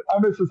 I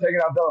miss us hanging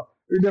out though.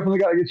 We definitely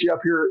got to get you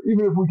up here,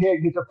 even if we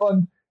can't get the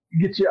fund,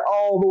 get you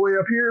all the way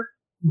up here.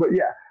 But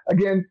yeah,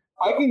 again,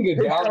 I can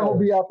get down there. Will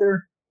be out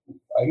there.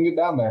 I can get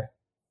down there.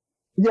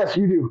 Yes,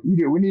 you do. You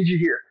do. We need you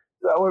here.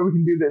 So that way we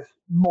can do this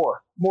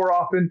more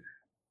often.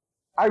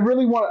 I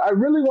really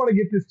want to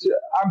get this to.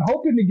 I'm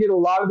hoping to get a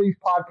lot of these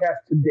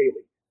podcasts to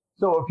daily.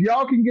 So if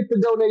y'all can get the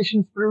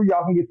donations through,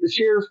 y'all can get the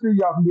shares through,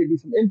 y'all can get me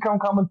some income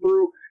coming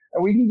through,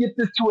 and we can get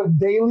this to a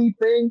daily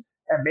thing.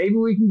 And maybe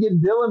we can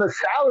get Dylan a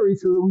salary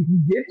so that we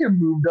can get him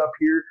moved up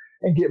here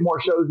and get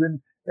more shows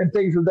and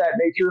things of that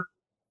nature.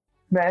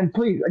 Man,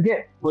 please,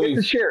 again, hit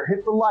the share,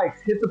 hit the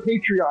likes, hit the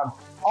Patreon,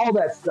 all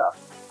that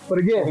stuff. But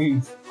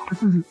again,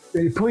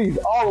 please,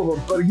 all of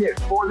them. But again,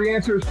 for the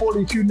Answer is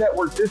 42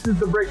 Network, this is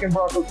the Breakin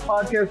Broncos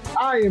podcast.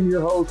 I am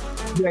your host,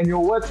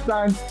 Daniel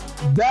Wetstein.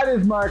 That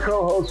is my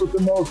co-host with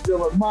the most,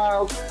 Dylan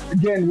Miles.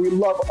 Again, we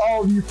love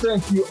all of you.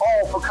 Thank you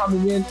all for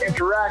coming in,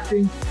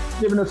 interacting,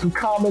 giving us some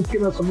comments,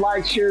 giving us some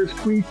likes, shares,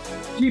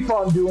 tweets. Keep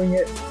on doing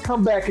it.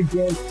 Come back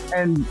again.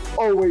 And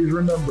always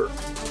remember,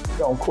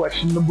 don't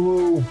question the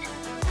blue.